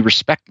 you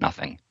respect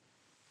nothing.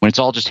 When it's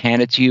all just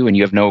handed to you and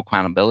you have no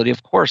accountability,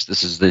 of course,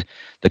 this is the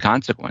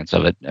consequence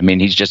of it. I mean,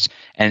 he's just,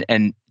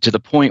 and to the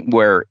point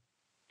where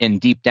in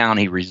deep down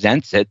he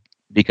resents it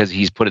because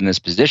he's put in this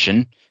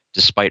position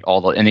despite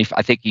all the, and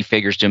I think he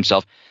figures to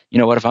himself, you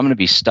know what, if I'm going to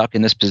be stuck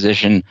in this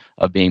position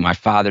of being my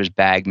father's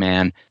bag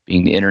man,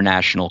 being the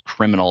international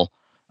criminal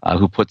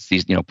who puts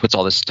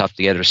all this stuff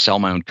together to sell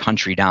my own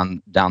country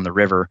down the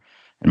river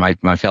and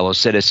my fellow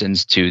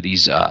citizens to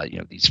these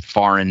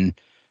foreign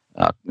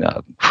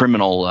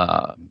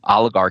criminal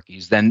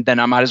oligarchies, then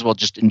I might as well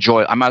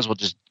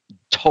just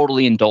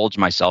totally indulge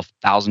myself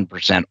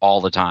 1,000% all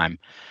the time,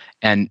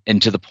 and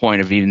to the point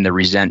of even the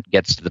resent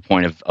gets to the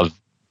point of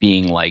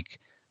being like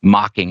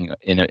mocking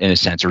in a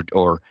sense,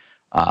 or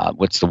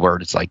what's the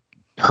word? It's like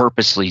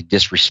purposely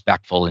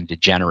disrespectful and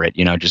degenerate,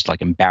 just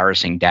like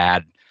embarrassing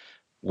dad,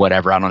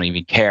 whatever. I don't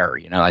even care.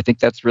 I think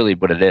that's really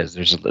what it is.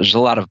 There's a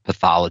lot of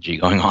pathology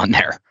going on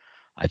there,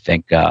 I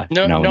think, in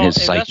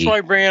his psyche. That's why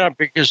I bring it up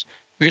because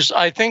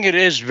I think it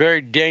is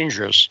very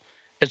dangerous.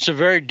 It's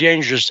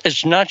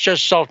it's not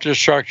just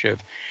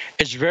self-destructive.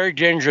 It's very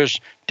dangerous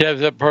to have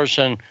that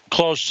person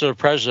close to the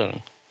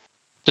president.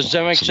 Does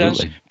that make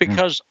sense?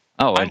 Because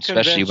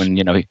especially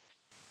when,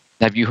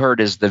 have you heard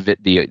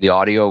the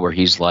audio where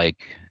he's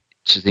like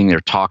sitting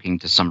there talking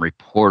to some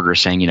reporter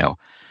saying,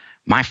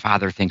 my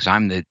father thinks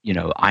I'm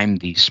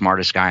the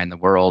smartest guy in the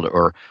world,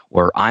 or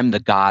I'm the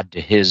god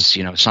to his,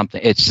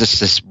 something. It's just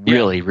this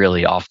really,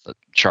 really off the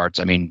charts.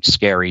 I mean,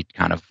 scary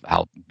kind of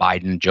how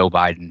Joe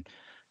Biden,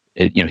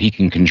 he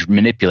can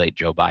manipulate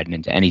Joe Biden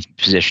into any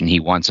position he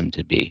wants him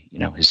to be.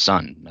 His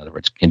son, in other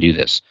words, can do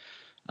this.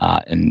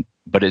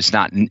 But it's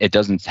not. It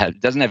doesn't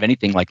have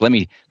anything like let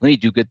me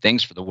do good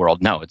things for the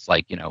world. No, it's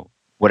like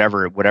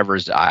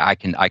whatever's I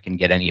can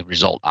get any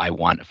result I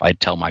want if I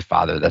tell my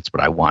father that's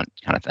what I want,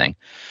 kind of thing.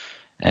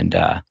 And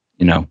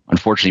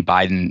unfortunately,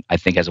 Biden I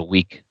think has a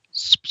weak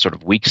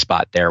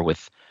spot there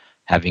with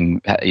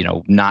having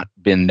not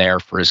been there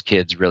for his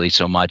kids really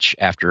so much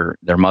after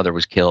their mother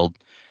was killed.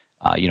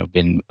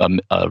 Been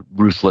a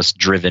ruthless,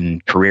 driven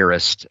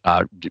careerist,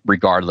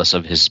 regardless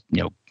of his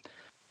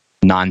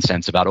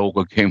nonsense about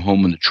I came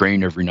home on the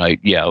train every night.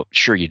 Yeah,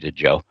 sure you did,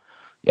 Joe.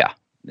 Yeah,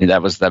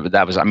 that was. I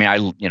mean,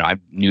 I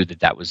knew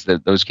that was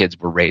those kids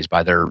were raised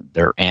by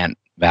their aunt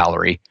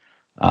Valerie,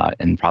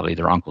 and probably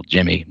their uncle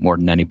Jimmy more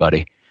than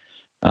anybody.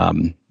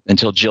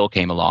 Until Jill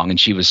came along, and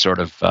she was sort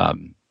of,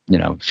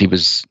 she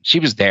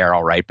was there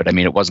all right, but I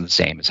mean, it wasn't the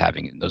same as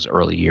having in those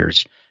early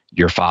years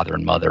your father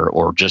and mother,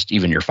 or just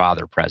even your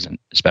father present,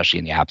 especially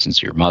in the absence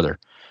of your mother.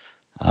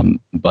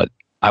 But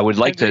I would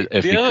like to,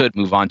 if we could,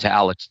 move on to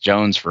Alex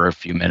Jones for a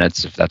few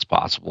minutes, if that's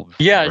possible.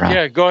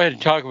 Yeah, go ahead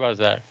and talk about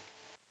that.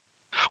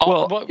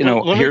 Well,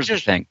 here's the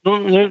thing.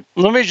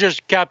 Let me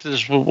just cap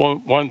this with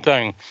one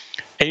thing,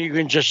 and you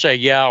can just say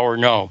yeah or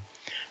no.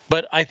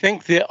 But I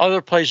think the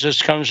other place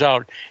this comes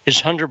out is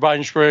Hunter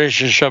Biden's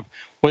relationship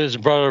with his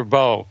brother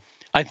Beau.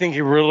 I think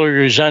he really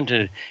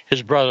resented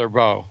his brother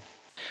Beau.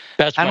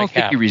 I don't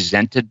think he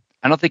resented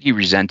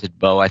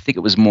Beau. I think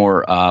it was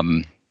more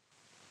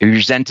he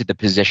resented the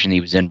position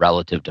he was in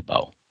relative to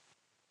Beau.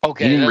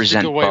 Okay, he didn't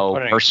resent Beau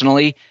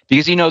personally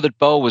because he knew that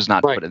Beau was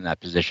not put in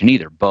that position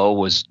either. Beau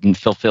was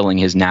fulfilling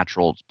his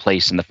natural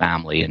place in the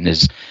family and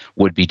his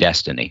would-be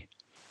destiny.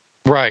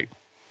 Right.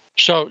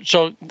 So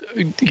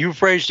you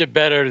phrased it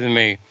better than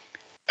me,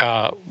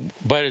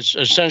 but it's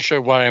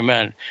essentially what I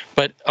meant.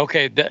 But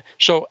okay,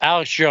 so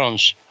Alex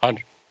Jones,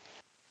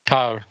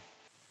 Tyler.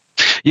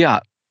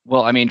 Yeah.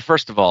 Well, I mean,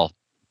 first of all,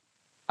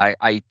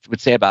 I would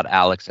say about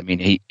Alex, I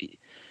mean,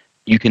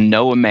 you can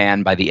know a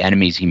man by the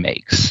enemies he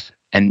makes.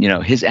 And,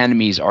 his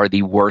enemies are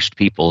the worst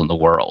people in the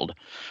world.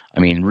 I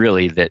mean,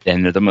 really,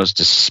 and they're the most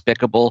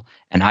despicable.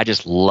 And I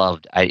just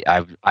loved,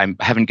 I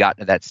haven't gotten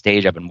to that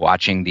stage. I've been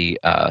watching the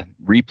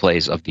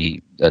replays of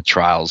the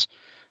trials,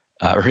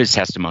 or his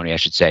testimony, I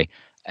should say.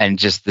 And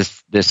just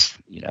this,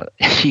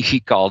 he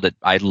called it,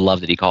 I love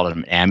that he called it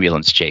an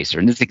ambulance chaser.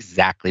 And that's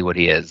exactly what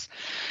he is.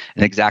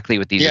 And exactly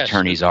what these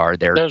attorneys are.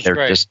 They're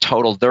just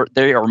total,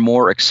 they are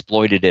more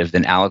exploitative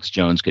than Alex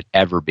Jones could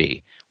ever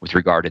be with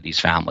regard to these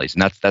families.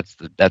 And that's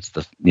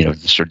the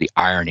sort of the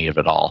irony of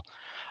it all.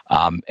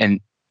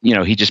 And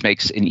he just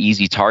makes an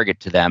easy target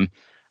to them.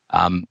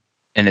 And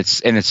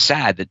it's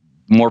sad that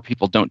more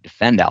people don't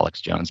defend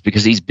Alex Jones,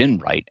 because he's been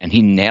right and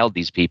he nailed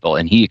these people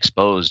and he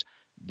exposed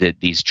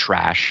these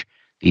trash,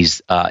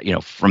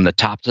 from the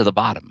top to the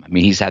bottom. I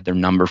mean, he's had their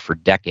number for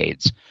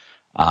decades,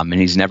 and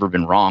he's never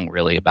been wrong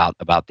really about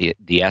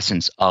the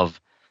essence of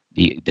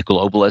the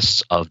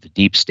globalists, of the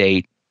deep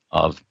state,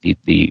 of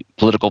the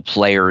political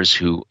players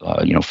who,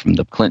 from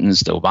the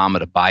Clintons to Obama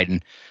to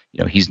Biden,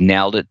 he's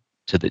nailed it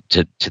to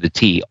the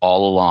T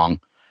all along.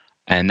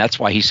 And that's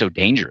why he's so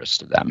dangerous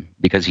to them,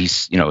 because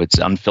he's, it's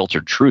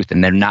unfiltered truth,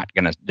 and they're not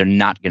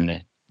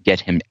gonna get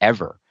him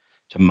ever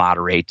to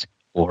moderate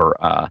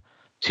or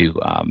to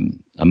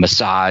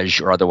massage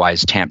or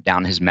otherwise tamp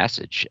down his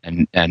message.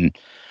 And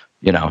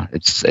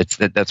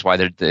that's why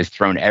they've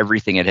thrown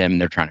everything at him.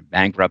 They're trying to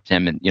bankrupt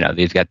him, and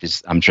they've got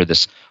this, I'm sure,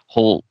 this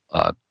whole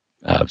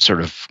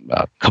sort of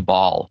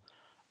cabal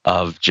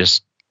of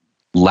just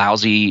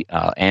lousy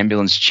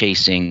ambulance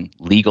chasing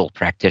legal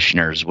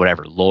practitioners,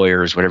 whatever,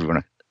 lawyers,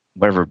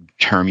 whatever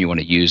term you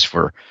want to use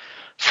for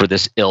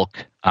this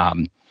ilk,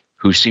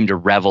 who seem to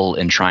revel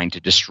in trying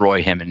to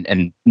destroy him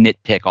and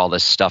nitpick all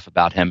this stuff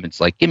about him. It's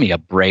like, give me a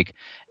break.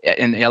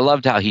 And I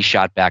loved how he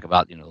shot back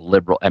about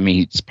liberal. I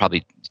mean,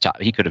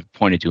 he could have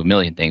pointed to a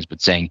million things,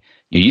 but saying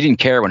you didn't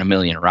care when 1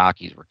 million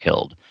Iraqis were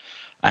killed,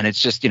 and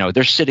it's just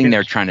they're sitting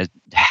there trying to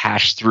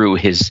hash through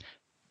his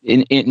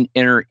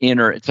inner.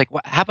 It's like,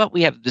 how about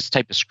we have this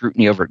type of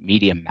scrutiny over at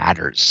Media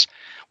Matters?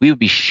 We would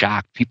be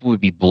shocked. People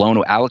would be blown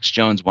away. Alex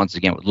Jones, once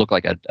again, would look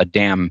like a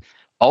damn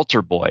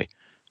altar boy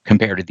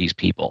compared to these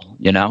people,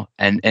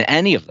 and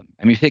any of them.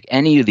 I mean, pick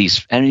any of these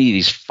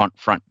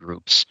front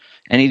groups,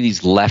 any of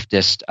these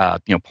leftist,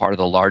 part of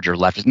the larger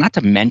leftists, not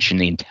to mention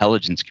the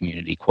intelligence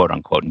community, quote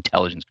unquote,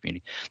 intelligence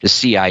community, the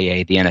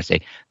CIA, the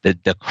NSA,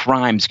 the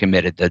crimes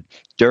committed, the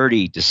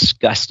dirty,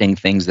 disgusting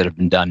things that have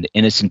been done to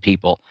innocent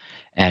people.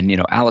 And,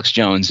 Alex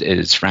Jones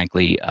is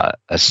frankly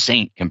a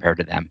saint compared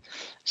to them.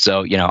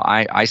 So,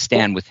 I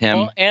stand with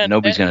him.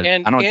 Nobody's going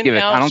to. I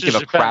don't give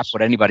a crap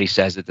what anybody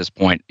says at this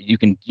point. You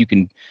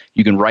can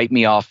write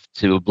me off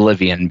to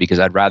oblivion, because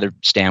I'd rather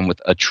stand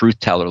with a truth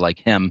teller like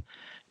him,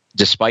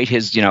 despite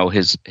his, he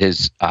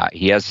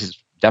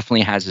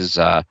definitely has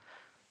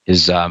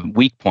his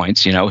weak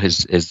points.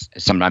 His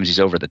sometimes he's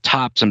over the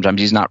top, sometimes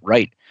he's not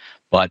right,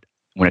 but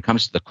when it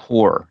comes to the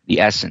core,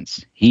 the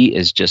essence, he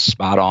is just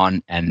spot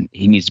on, and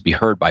he needs to be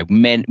heard by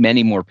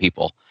many more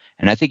people.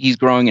 And I think he's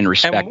growing in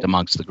respect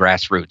amongst the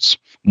grassroots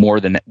more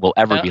than will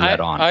ever be let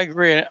on. I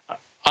agree.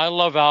 I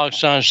love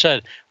Alex, and I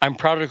said I'm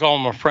proud to call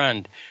him a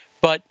friend.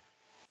 But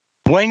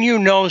when you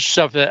know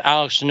stuff that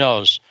Alex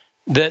knows,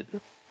 that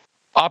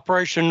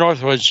Operation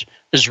Northwoods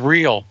is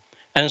real,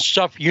 and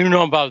stuff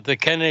about the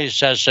Kennedy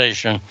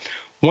assassination,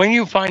 when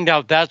you find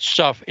out that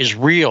stuff is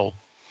real,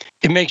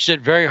 it makes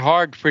it very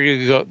hard for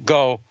you to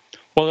go,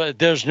 well,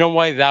 there's no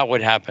way that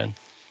would happen.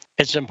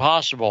 It's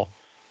impossible.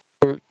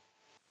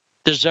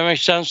 Does that make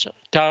sense,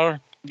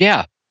 Tyler?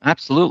 Yeah,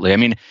 absolutely. I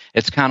mean,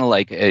 it's kind of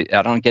like,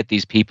 I don't get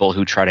these people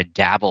who try to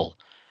dabble,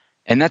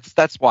 and that's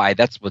what,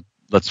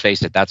 let's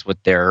face it, that's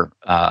what their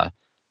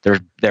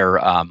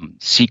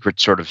secret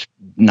sort of,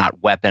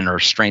 not weapon or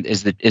strength,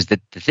 is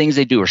that the things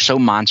they do are so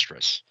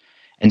monstrous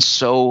and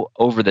so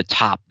over the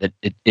top that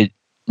it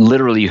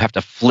literally, you have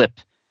to flip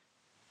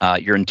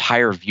your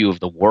entire view of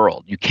the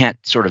world. You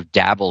can't sort of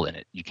dabble in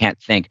it. You can't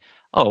think,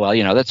 oh,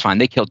 well, that's fine.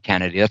 They killed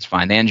Kennedy. That's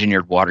fine. They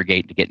engineered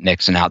Watergate to get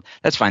Nixon out.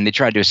 That's fine. They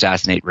tried to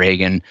assassinate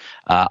Reagan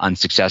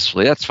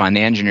unsuccessfully. That's fine.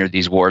 They engineered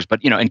these wars,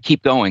 but, and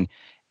keep going.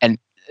 And,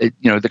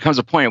 there comes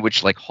a point at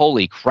which, like,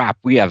 holy crap,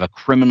 we have a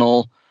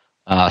criminal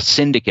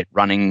syndicate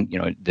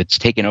running, that's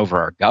taken over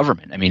our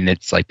government. I mean,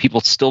 it's like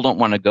people still don't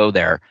want to go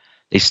there.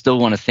 They still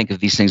want to think of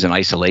these things in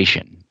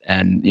isolation.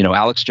 And,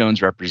 Alex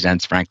Jones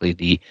represents, frankly,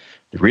 the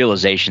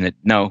realization that,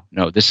 no,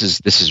 this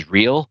is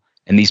real.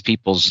 And these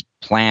people's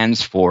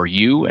plans for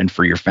you and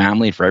for your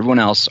family and for everyone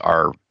else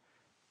are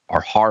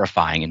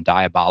horrifying and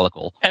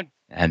diabolical. And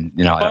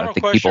I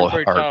think people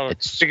are.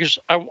 Because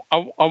I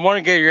want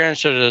to get your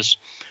answer to this,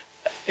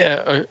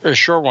 a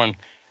short one.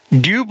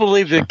 Do you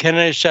believe that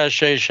Kennedy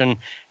assassination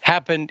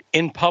happened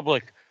in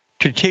public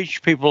to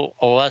teach people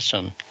a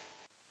lesson?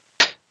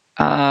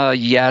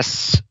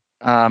 Yes.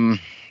 I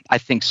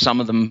think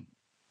some of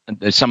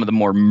the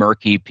more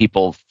murky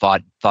people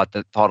thought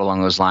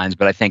along those lines,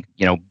 but I think,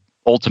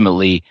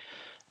 ultimately,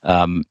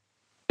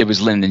 it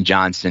was Lyndon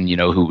Johnson,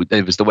 who,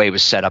 it was the way it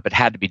was set up. It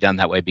had to be done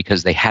that way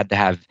because they had to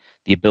have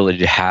the ability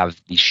to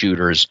have the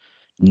shooters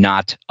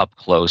not up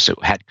close. It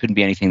couldn't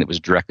be anything that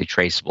was directly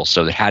traceable.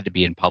 So it had to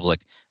be in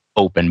public,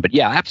 open. But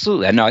yeah,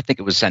 absolutely. No, I think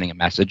it was sending a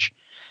message,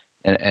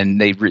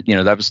 and they,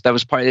 that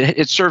was part.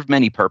 It served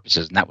many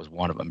purposes, and that was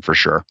one of them for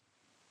sure.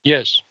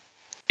 Yes,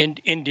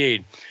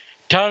 indeed.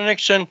 Tyler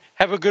Nixon,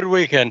 have a good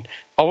weekend.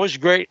 Always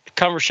great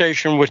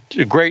conversation with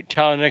the great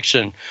Tyler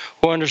Nixon,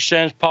 who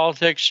understands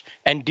politics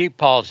and deep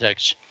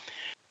politics.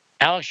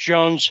 Alex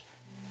Jones,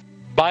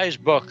 buy his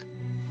book,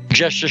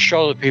 Just to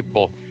Show the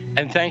People.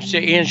 And thanks to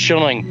Ian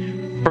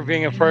Shilling for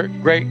being a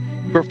great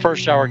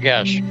first-hour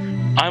guest.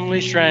 I'm Lee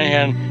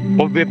Stranahan.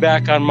 We'll be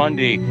back on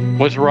Monday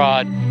with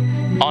Rod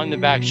on the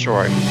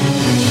Backstory.